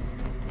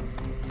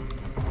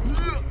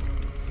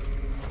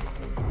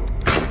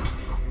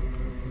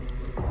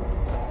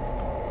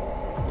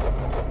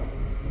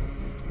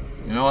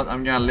 You know what?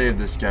 I'm gonna leave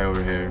this guy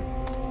over here.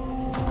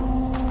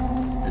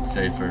 It's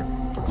safer.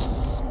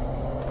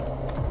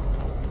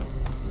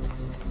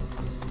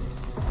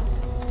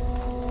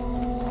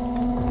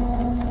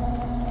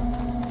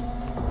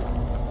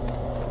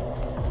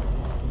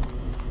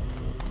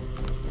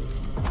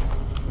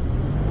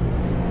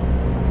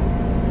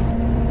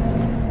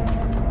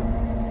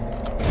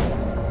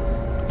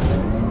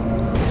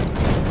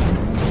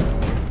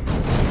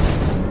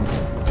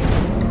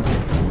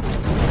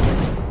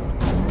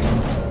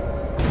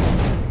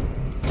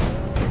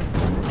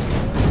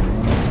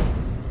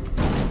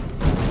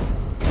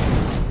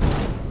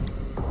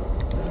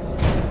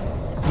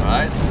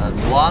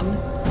 One.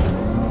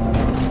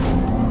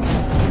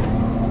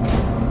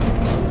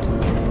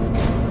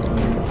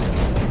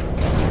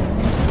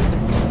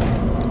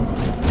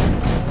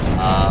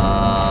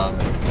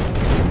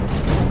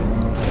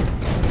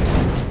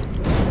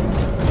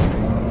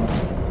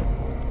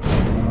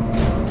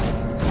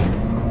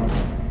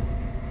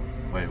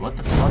 Wait, what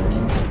the fuck?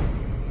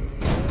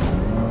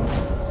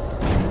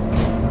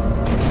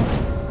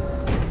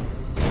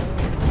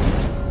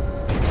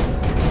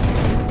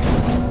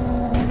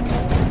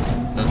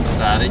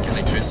 Static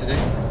electricity.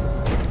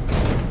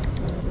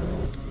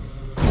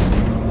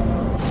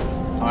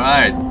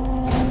 Alright,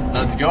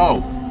 let's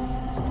go.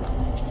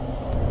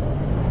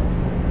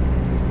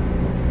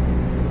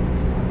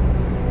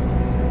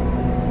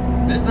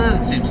 This doesn't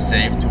seem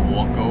safe to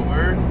walk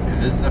over. If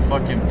this is a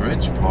fucking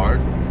bridge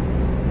part.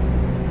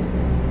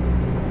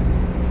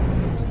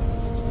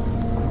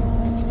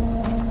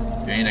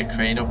 You ain't a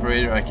crane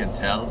operator, I can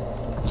tell.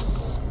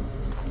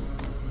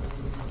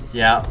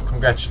 Yeah,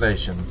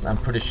 congratulations. I'm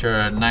pretty sure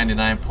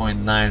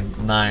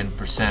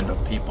 99.99%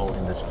 of people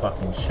in this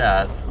fucking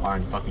chat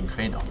aren't fucking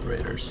crane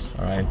operators,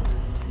 alright?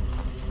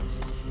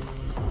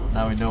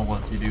 Now we know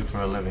what you do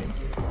for a living.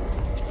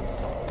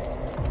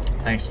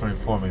 Thanks for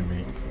informing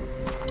me.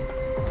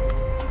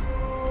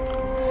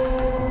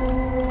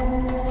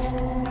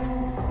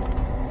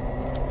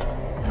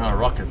 You're not a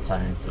rocket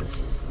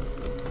scientist.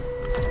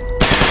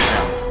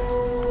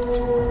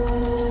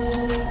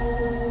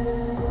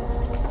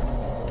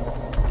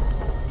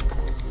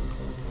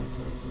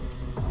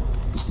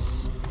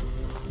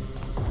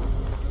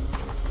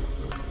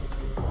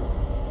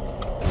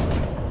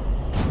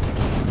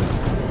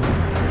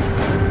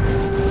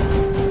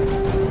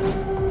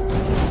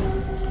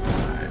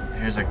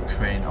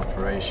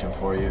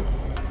 For you.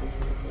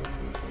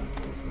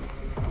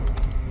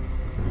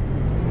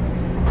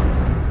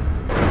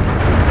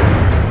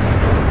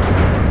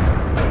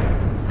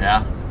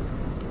 Yeah,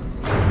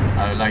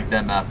 I like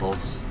them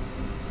apples.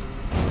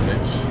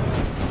 Bitch.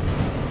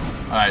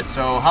 Alright,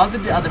 so how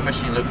did the other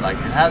machine look like?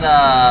 It had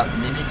a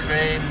mini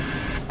crane.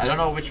 I don't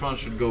know which one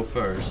should go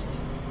first.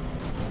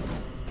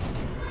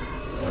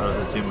 Out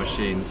of the two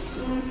machines.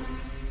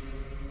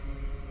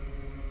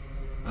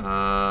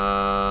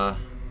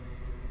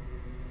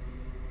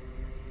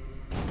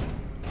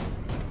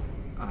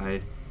 I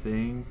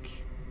think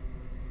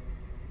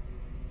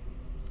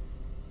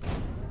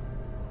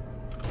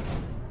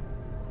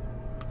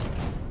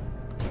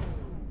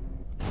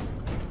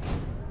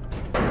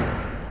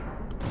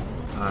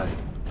alright,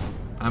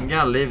 I'm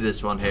gonna leave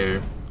this one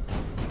here.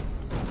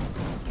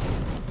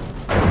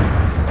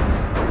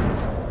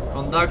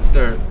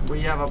 Conductor,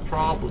 we have a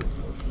problem.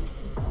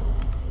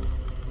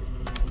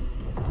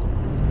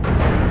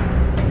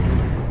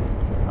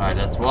 Alright,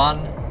 that's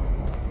one.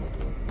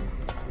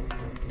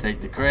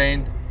 Take the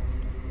crane.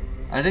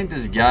 I think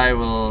this guy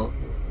will.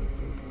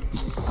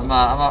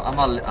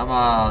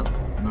 I'ma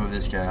move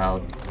this guy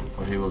out,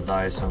 or he will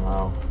die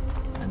somehow.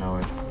 I know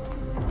it.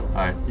 All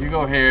right, you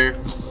go here.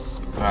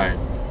 All right.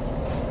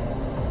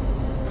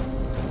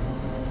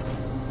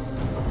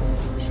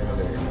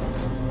 Surely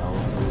I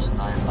want to lose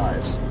 9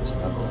 lives in this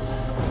level.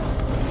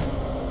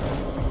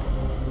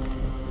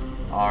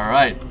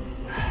 Alright.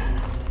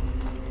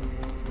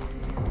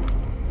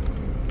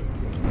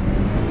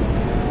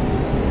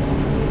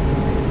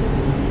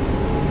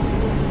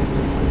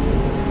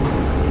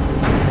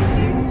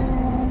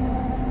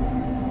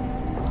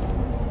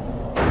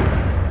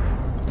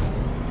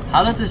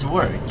 How does this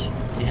work?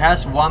 He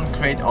has 1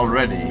 crate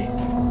already.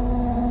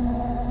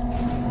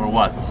 Or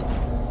what?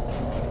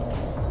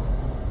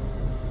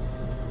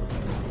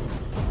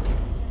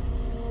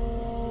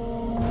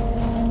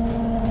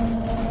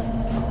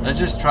 Let's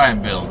just try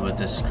and build with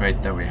this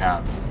crate that we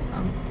have.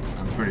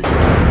 I'm pretty sure.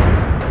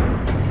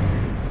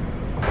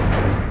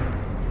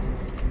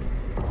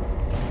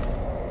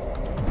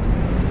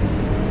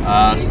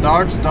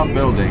 Stop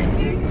building.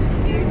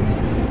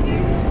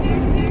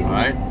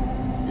 Alright.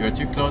 You're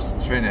too close to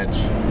the train edge.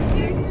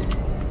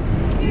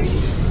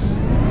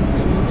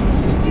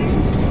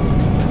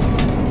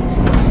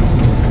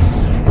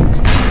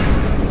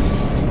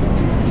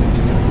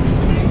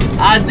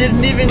 I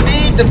didn't even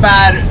need the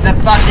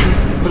fucking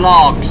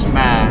blocks,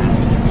 man.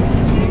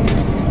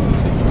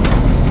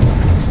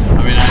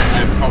 I mean,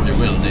 I probably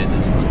will need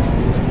them.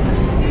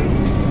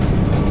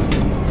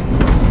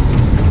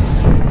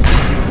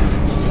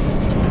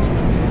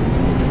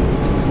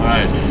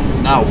 Alright,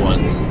 now what?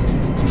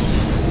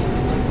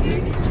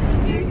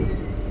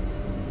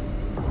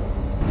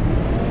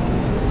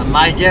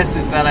 My guess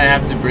is that I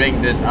have to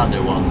bring this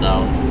other one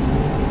down.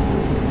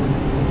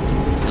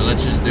 So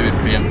let's just do it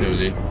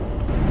preemptively.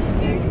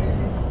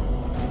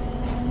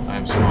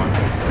 I'm smart.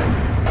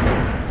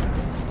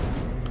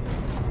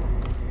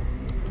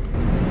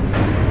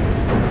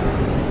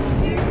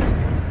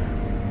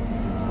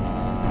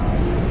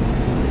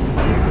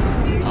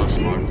 How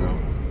smart though.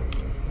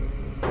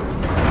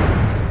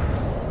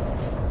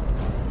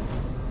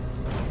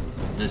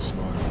 This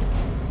smart.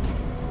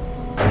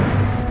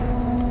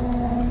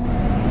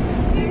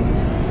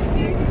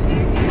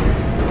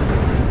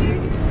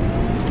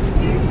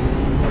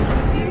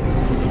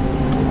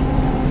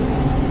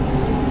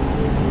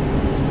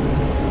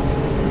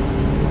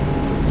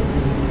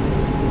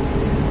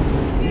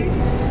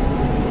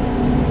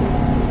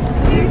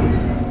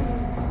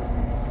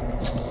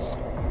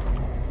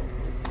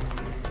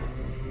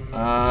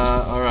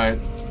 Alright.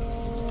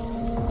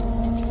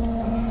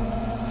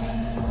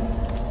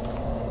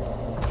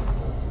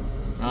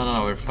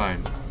 No, we're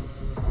fine.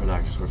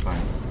 Relax, we're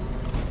fine.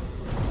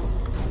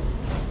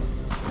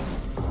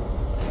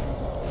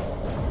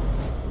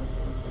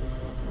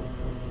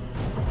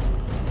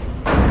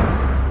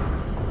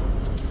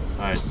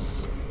 Alright.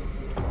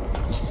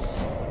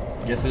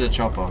 Get to the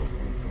chopper.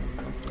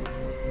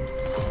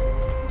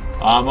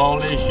 I'm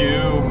only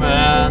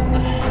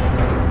human.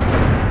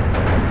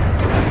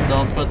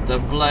 Don't put the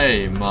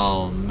blame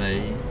on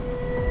me.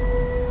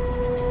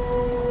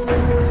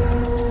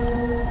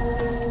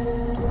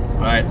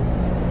 Alright.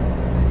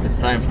 It's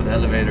time for the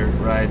elevator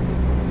ride.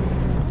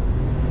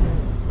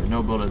 With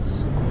no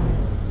bullets.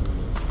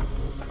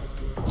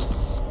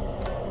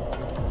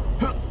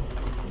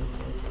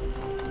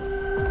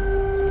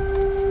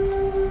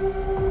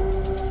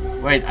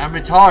 Wait, I'm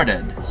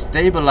retarded.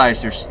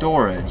 Stabilizer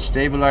storage.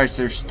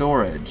 Stabilizer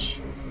storage.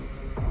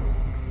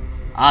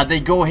 Ah, they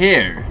go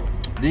here.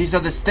 These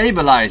are the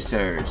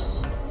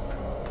stabilizers.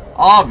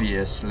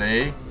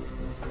 Obviously.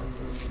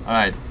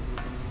 Alright.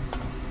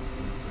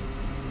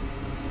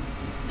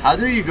 How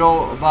do you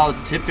go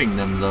about tipping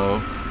them though?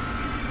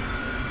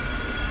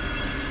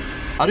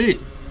 How do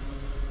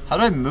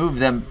I move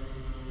them?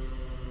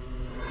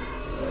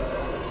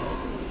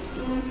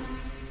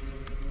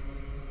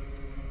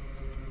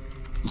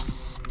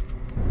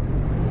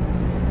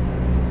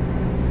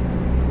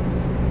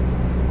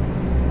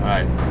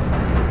 Alright.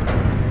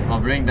 I'll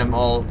bring them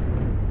all.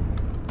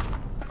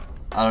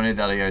 I don't need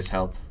that guy's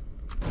help.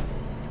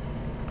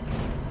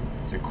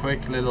 It's a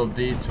quick little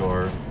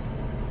detour.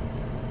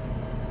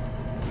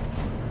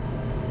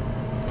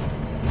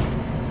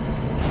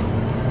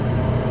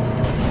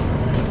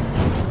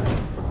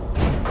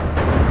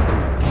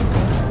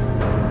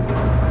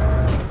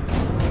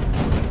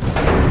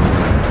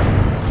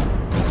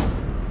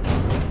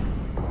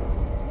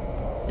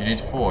 You need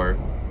 4.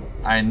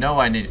 I know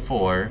I need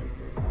 4.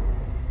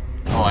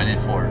 Oh, I need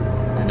 4.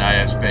 And I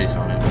have space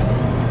on it.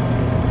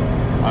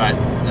 Alright,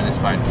 then it's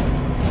fine.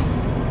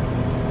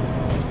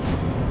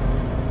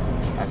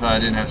 I thought I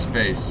didn't have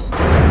space.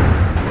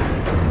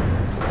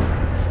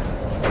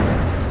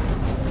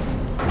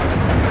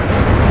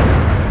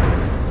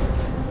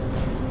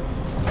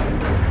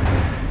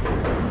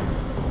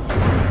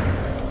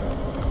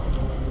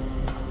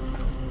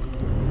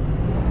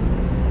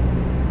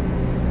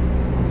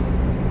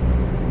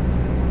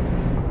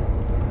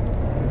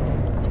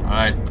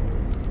 Alright.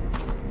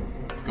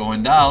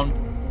 Going down.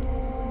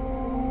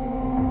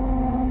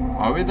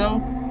 Are we though?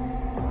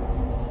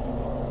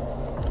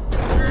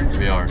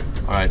 We are.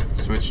 Alright,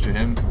 switch to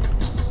him.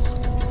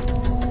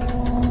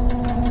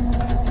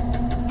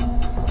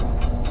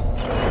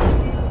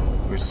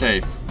 We're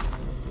safe.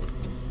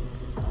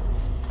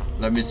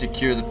 Let me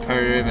secure the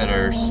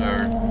perimeter,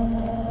 sir.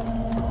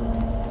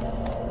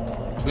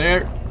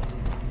 Clear.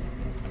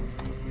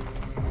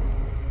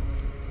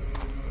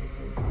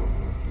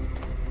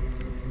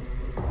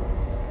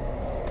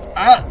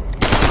 Ah!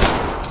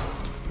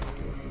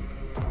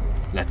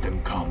 Let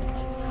them come.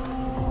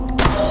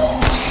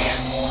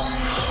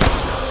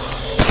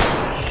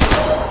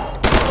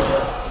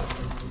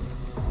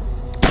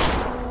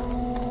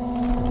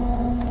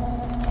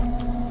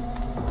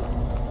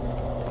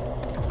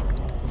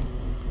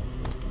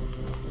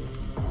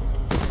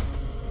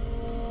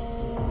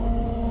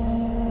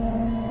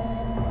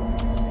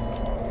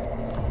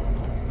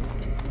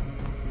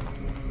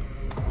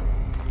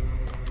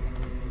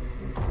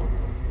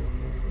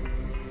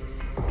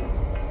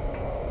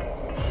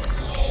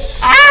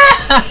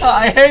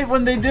 I hate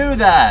when they do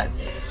that.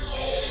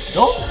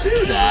 Don't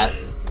do that.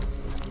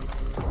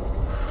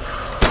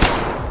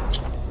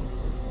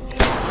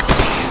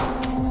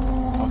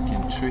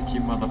 Fucking tricky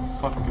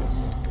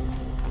motherfuckers.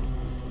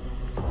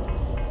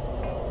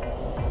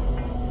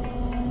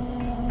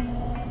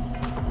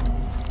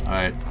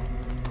 Alright.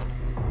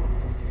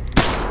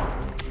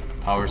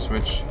 Power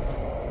switch.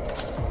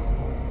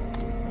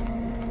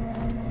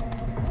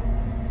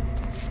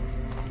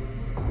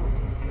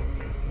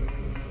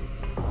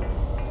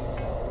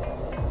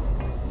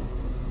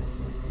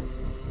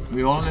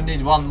 We only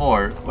need one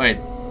more. Wait.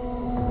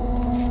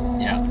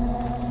 Yeah.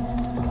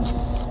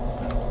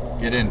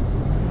 Get in.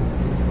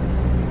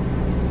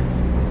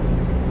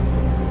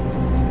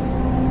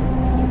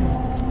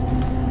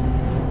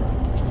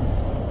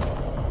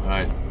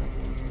 Alright.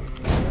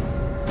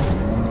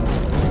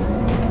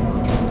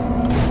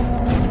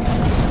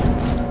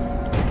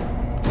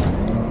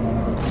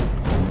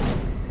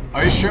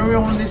 Are you sure we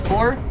only need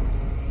 4?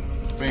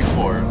 Bring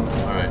 4.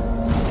 Alright.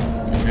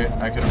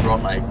 I could have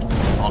brought like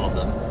all of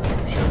them.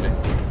 Surely.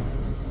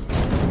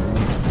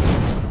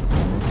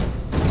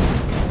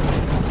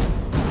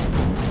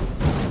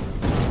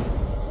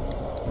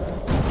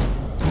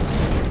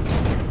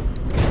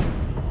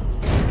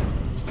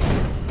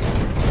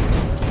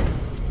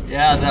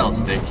 Yeah, that'll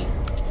stick.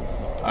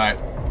 Alright,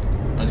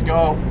 let's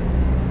go.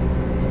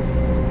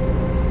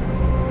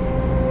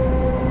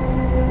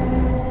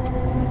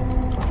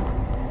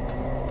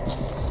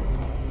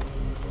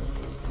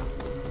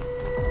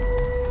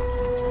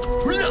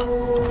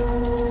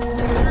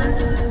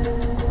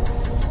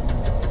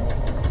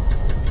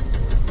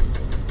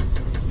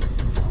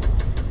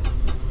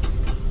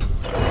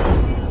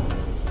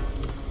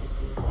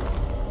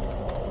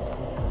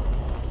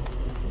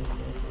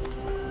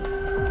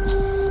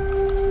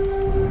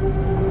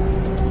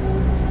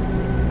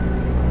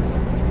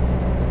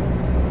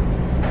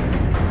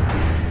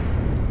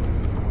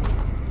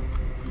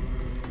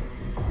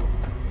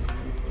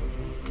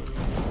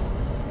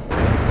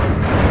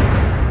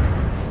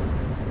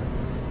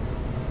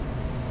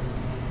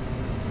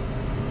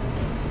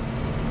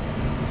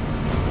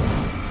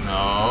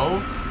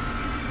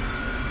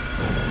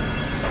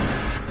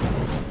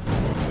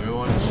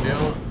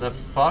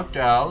 Fuck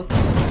out.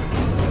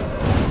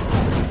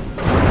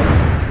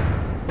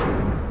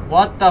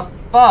 What the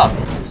fuck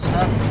is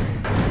happening?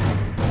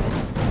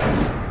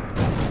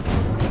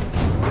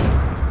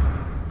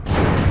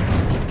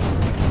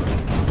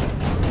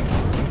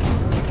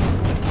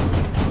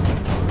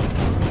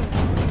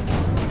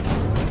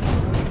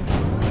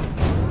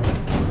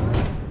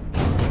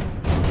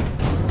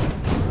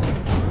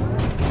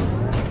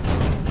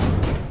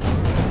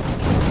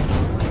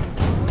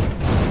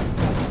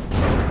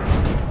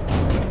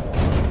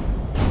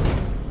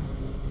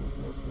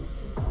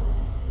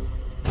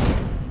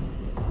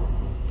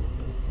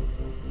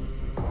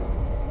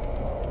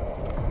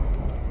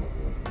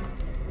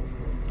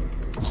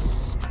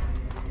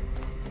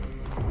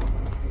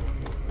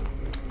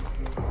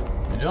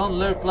 You don't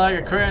look like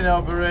a crane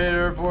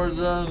operator,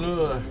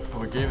 Forsen.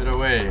 I gave it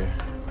away.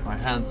 My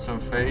handsome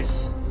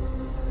face.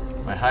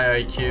 My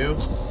high IQ.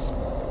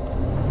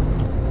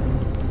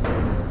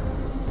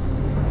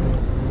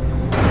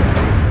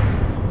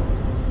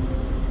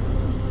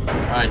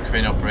 Alright,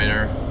 crane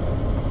operator.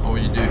 What will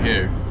you do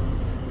here?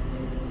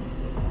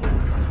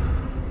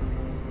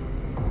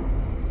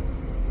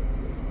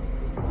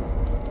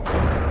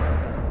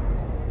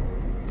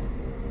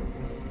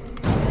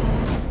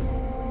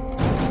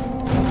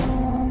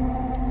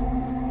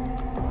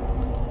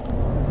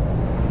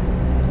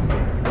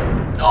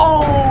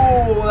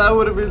 That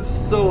would have been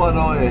so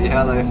annoying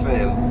had I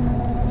failed.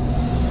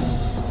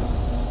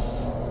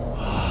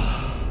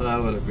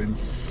 That would have been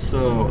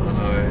so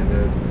annoying,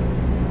 dude.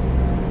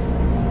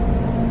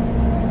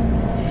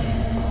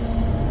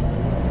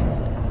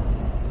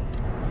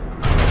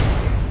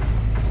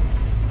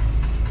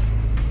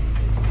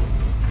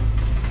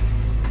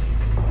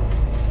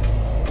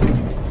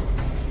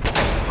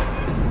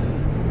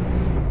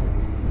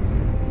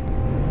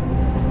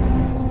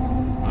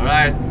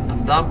 Alright,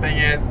 I'm dumping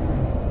it,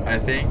 I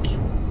think.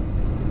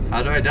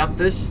 How do I dump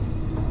this?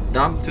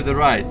 Dump to the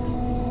right.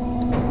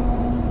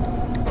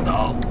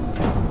 No.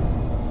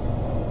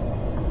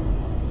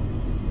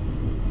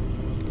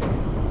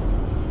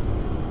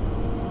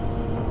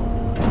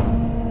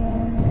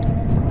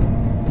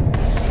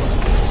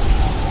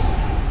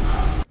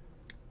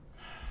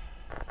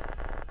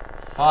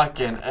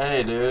 Fucking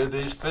A, dude.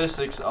 These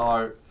physics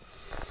are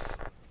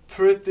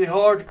pretty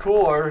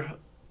hardcore.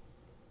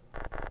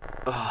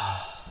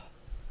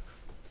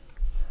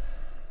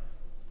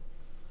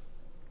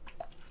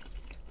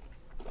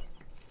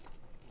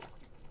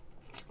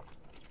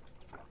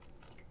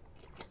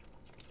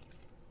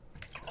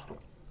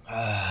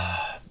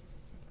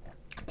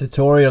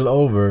 Tutorial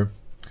over.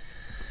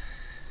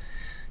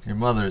 Your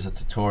mother is a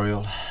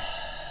tutorial,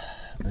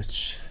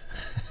 bitch.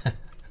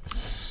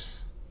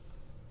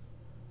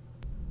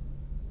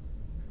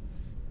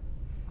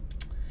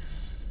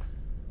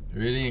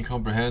 Reading and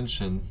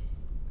comprehension.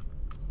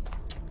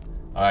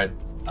 Alright,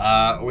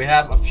 we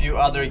have a few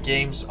other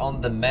games on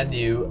the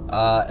menu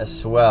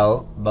as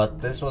well, but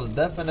this was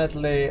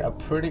definitely a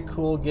pretty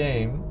cool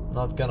game,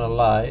 not gonna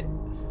lie.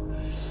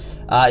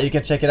 You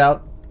can check it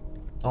out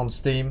on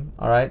Steam,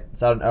 alright?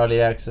 It's out in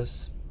early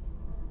access.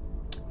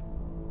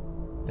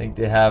 I think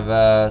they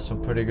have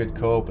some pretty good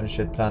co-op and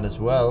shit planned as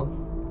well.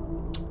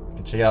 You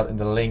can check it out in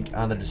the link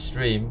under the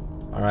stream,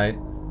 alright?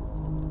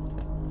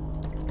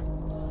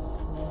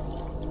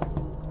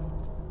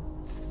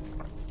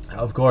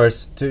 Of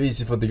course, too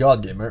easy for the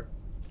God Gamer.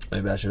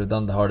 Maybe I should have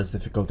done the hardest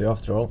difficulty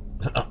after all.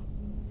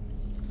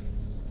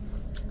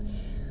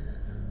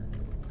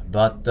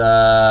 But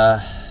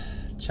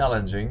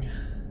challenging.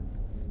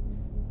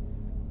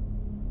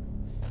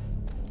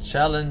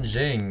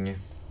 Challenging.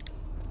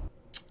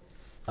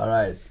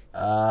 Alright.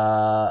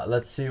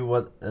 Let's see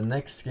what the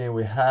next game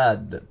we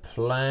had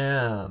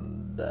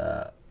planned.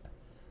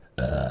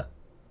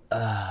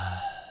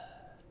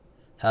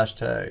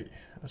 Hashtag.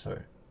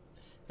 Sorry.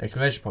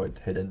 Exclamation point,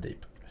 hidden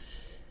deep.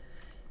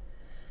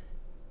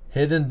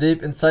 Hidden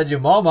deep inside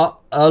your mama.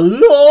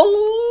 LOL!